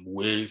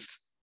waste?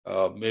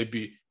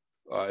 Maybe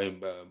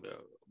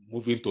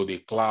moving to the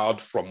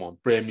cloud from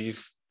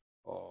on-premise?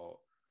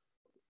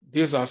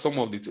 These are some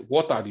of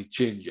what are the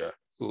changes?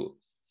 So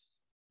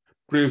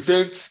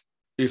present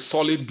a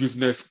solid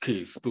business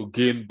case to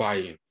gain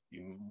buy-in.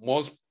 You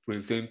must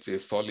present a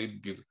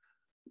solid business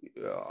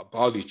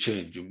about the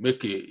change. You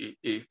make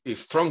a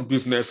strong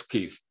business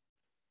case.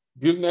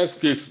 Business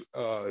case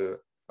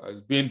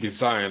has been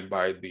designed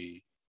by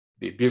the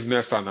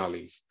business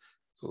analyst.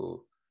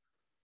 So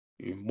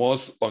you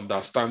must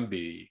understand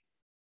the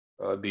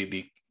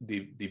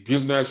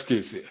business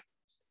case.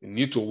 You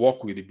need to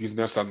work with the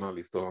business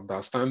analyst to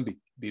understand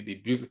the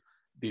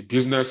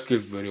business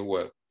case very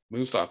well.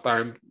 Most of the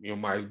time, you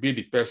might be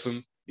the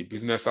person the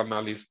business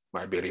analyst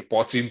might be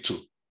reporting to.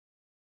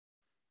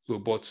 So,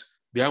 but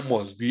there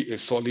must be a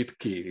solid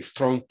case, a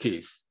strong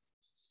case.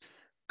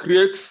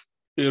 Create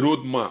a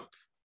roadmap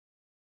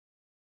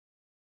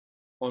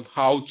on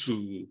how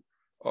to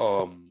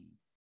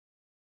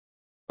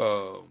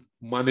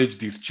manage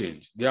this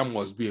change. There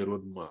must be a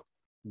roadmap.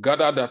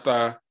 Gather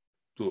data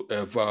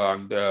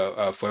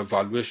for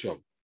evaluation.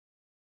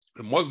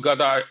 You must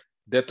gather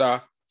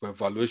data for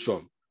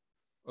evaluation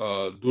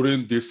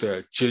during this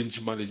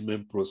change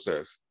management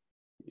process.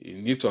 You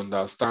need to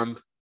understand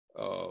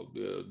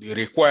the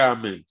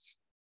requirements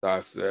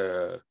that's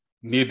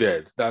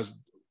needed. That's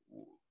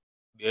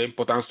the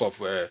importance of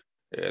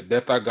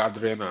data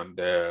gathering and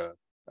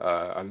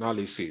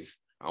analysis.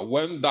 And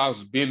when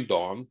that's been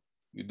done,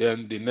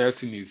 then the next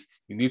thing is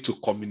you need to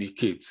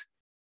communicate.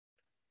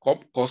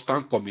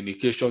 Constant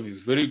communication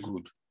is very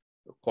good.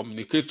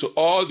 Communicate to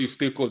all the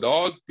stakeholders,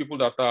 all people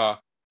that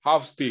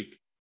have stake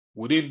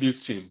within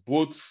this team,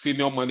 both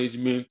senior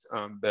management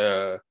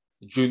and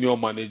junior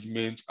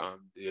management,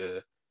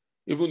 and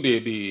even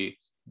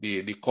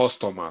the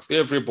customers,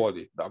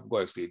 everybody that have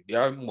got a stake.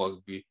 There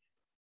must be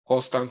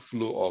constant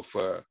flow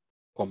of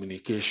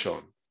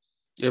communication.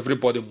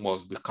 Everybody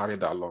must be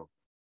carried along.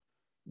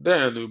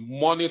 Then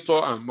monitor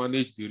and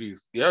manage the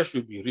risk. There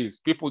should be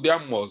risk. People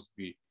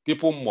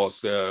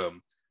must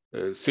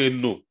say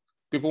no.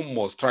 People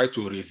must try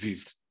to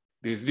resist.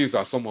 These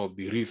are some of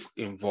the risks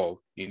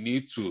involved. You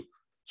need to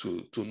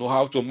know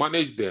how to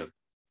manage them.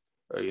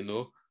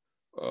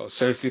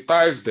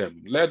 Sensitize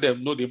them. Let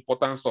them know the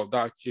importance of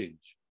that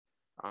change,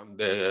 and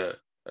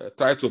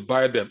try to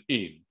buy them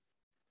in.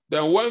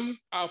 Then when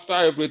after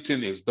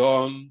everything is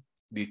done,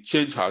 the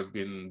change has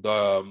been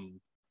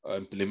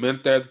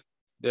implemented,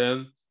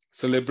 then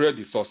celebrate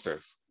the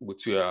success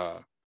with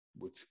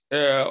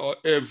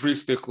every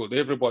stakeholder,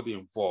 everybody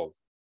involved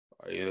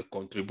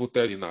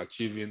contributed in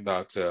achieving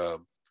that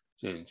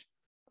change.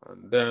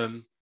 And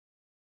then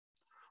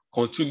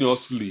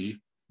continuously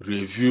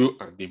review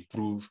and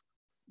improve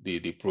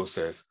the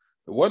process.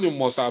 When you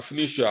must have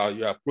finished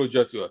your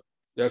project,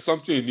 there's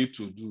something you need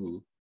to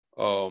do.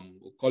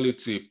 Call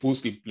it a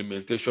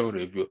post-implementation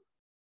review.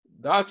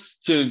 That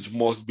change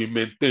must be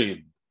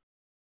maintained.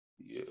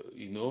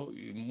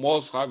 You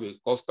must have a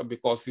custom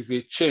because it's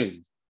a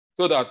change,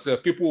 so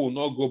that people will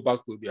not go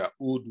back to their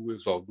old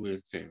ways of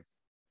doing things.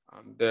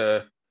 And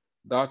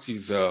that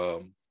is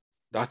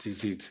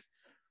it.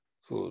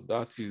 So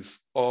that is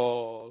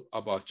all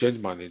about change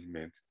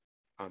management,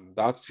 and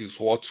that is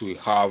what we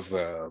have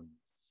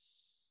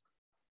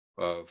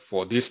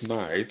for this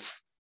night.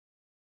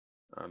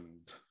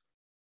 And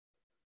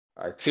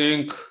I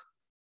think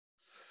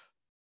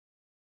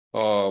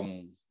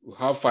we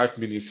have 5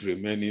 minutes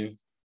remaining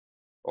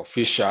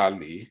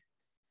officially,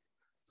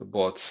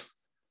 but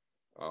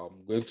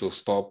I'm going to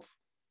stop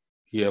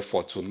here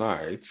for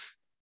tonight.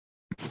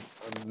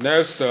 And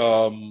next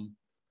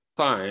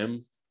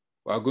time,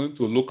 we're going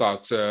to look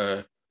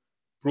at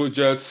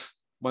project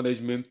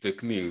management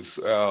techniques,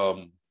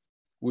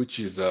 which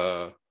is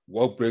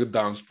work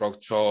breakdown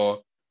structure,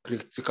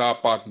 critical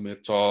path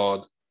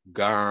method,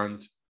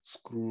 Gantt,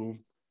 Scrum,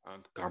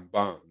 and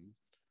Kanban.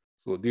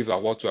 So these are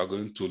what we are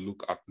going to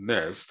look at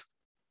next.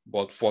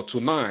 But for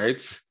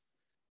tonight,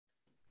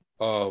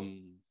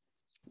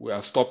 we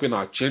are stopping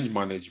at change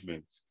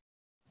management.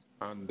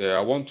 And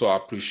I want to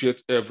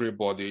appreciate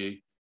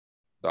everybody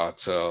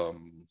that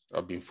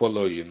have been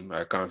following.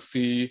 I can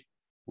see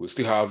we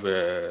still have,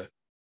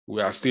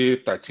 we are still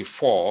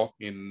 34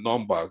 in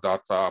numbers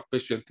that are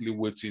patiently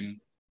waiting,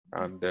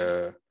 and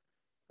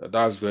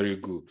that's very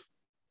good.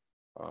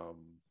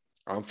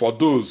 And for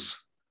those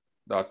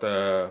that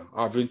are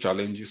having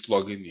challenges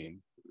logging in,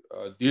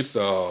 this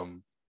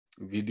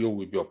video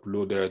will be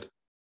uploaded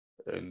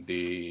in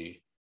the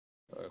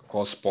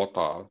course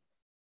portal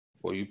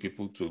for you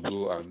people to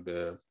go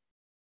and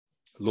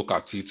look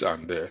at it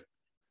and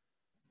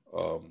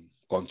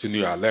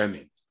continue your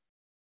learning.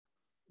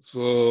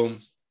 So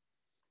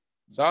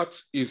that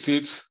is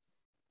it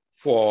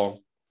for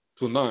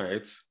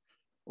tonight.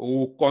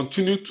 We'll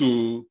continue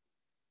to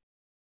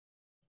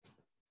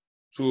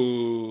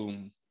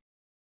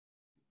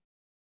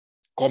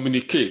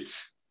communicate.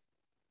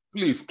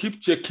 Please keep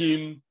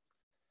checking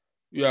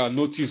your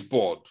notice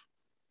board.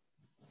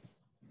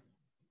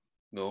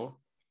 No,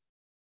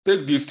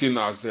 take this thing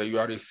as you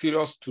are a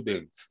serious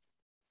student.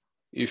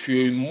 If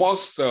you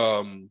must wake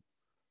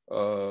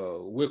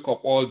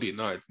up all the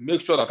night, make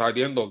sure that at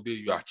the end of the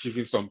day, you are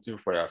achieving something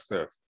for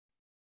yourself.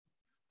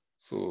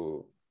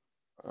 So,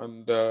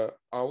 and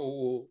I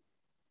will,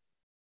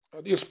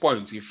 at this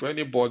point, if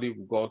anybody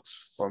got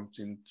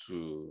something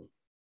to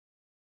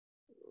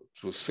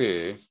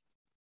say,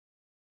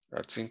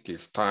 I think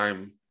it's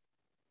time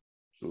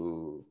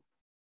to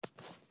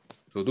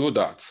do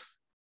that.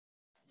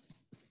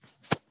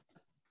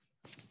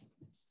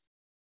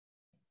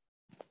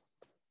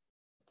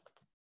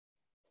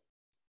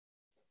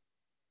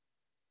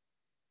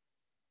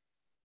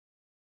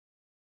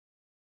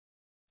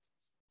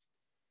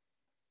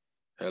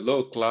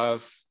 Hello,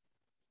 class.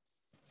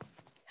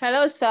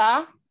 Hello,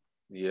 sir.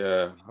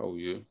 Yeah, how are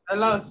you?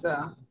 Hello,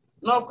 sir.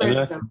 No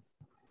question.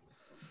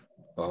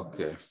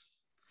 Okay.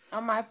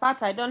 On my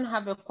part, I don't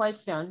have a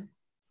question.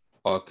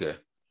 Okay.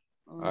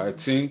 I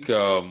think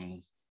I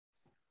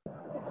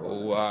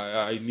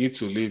need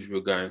to leave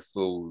you guys,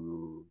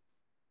 so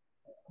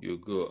you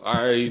go.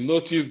 I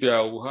noticed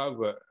that we have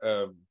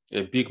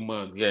a big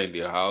man here in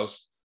the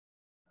house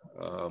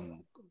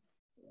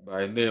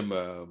by name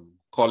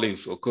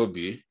Collins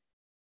Okobi.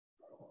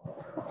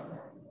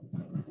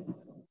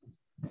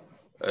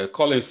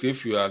 Collins,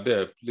 if you are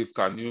there, please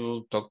can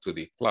you talk to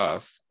the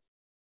class?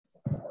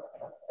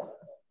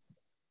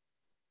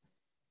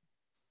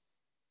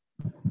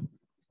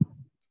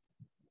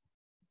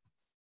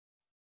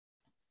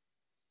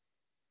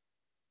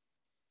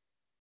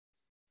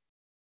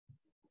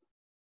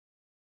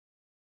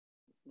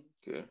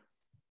 Okay.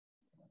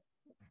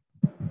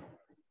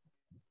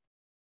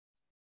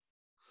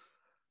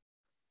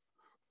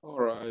 All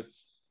right.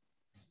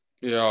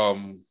 Yeah.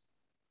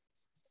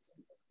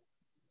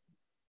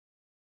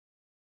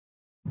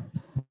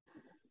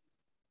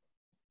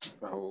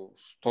 I will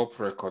stop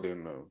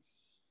recording now.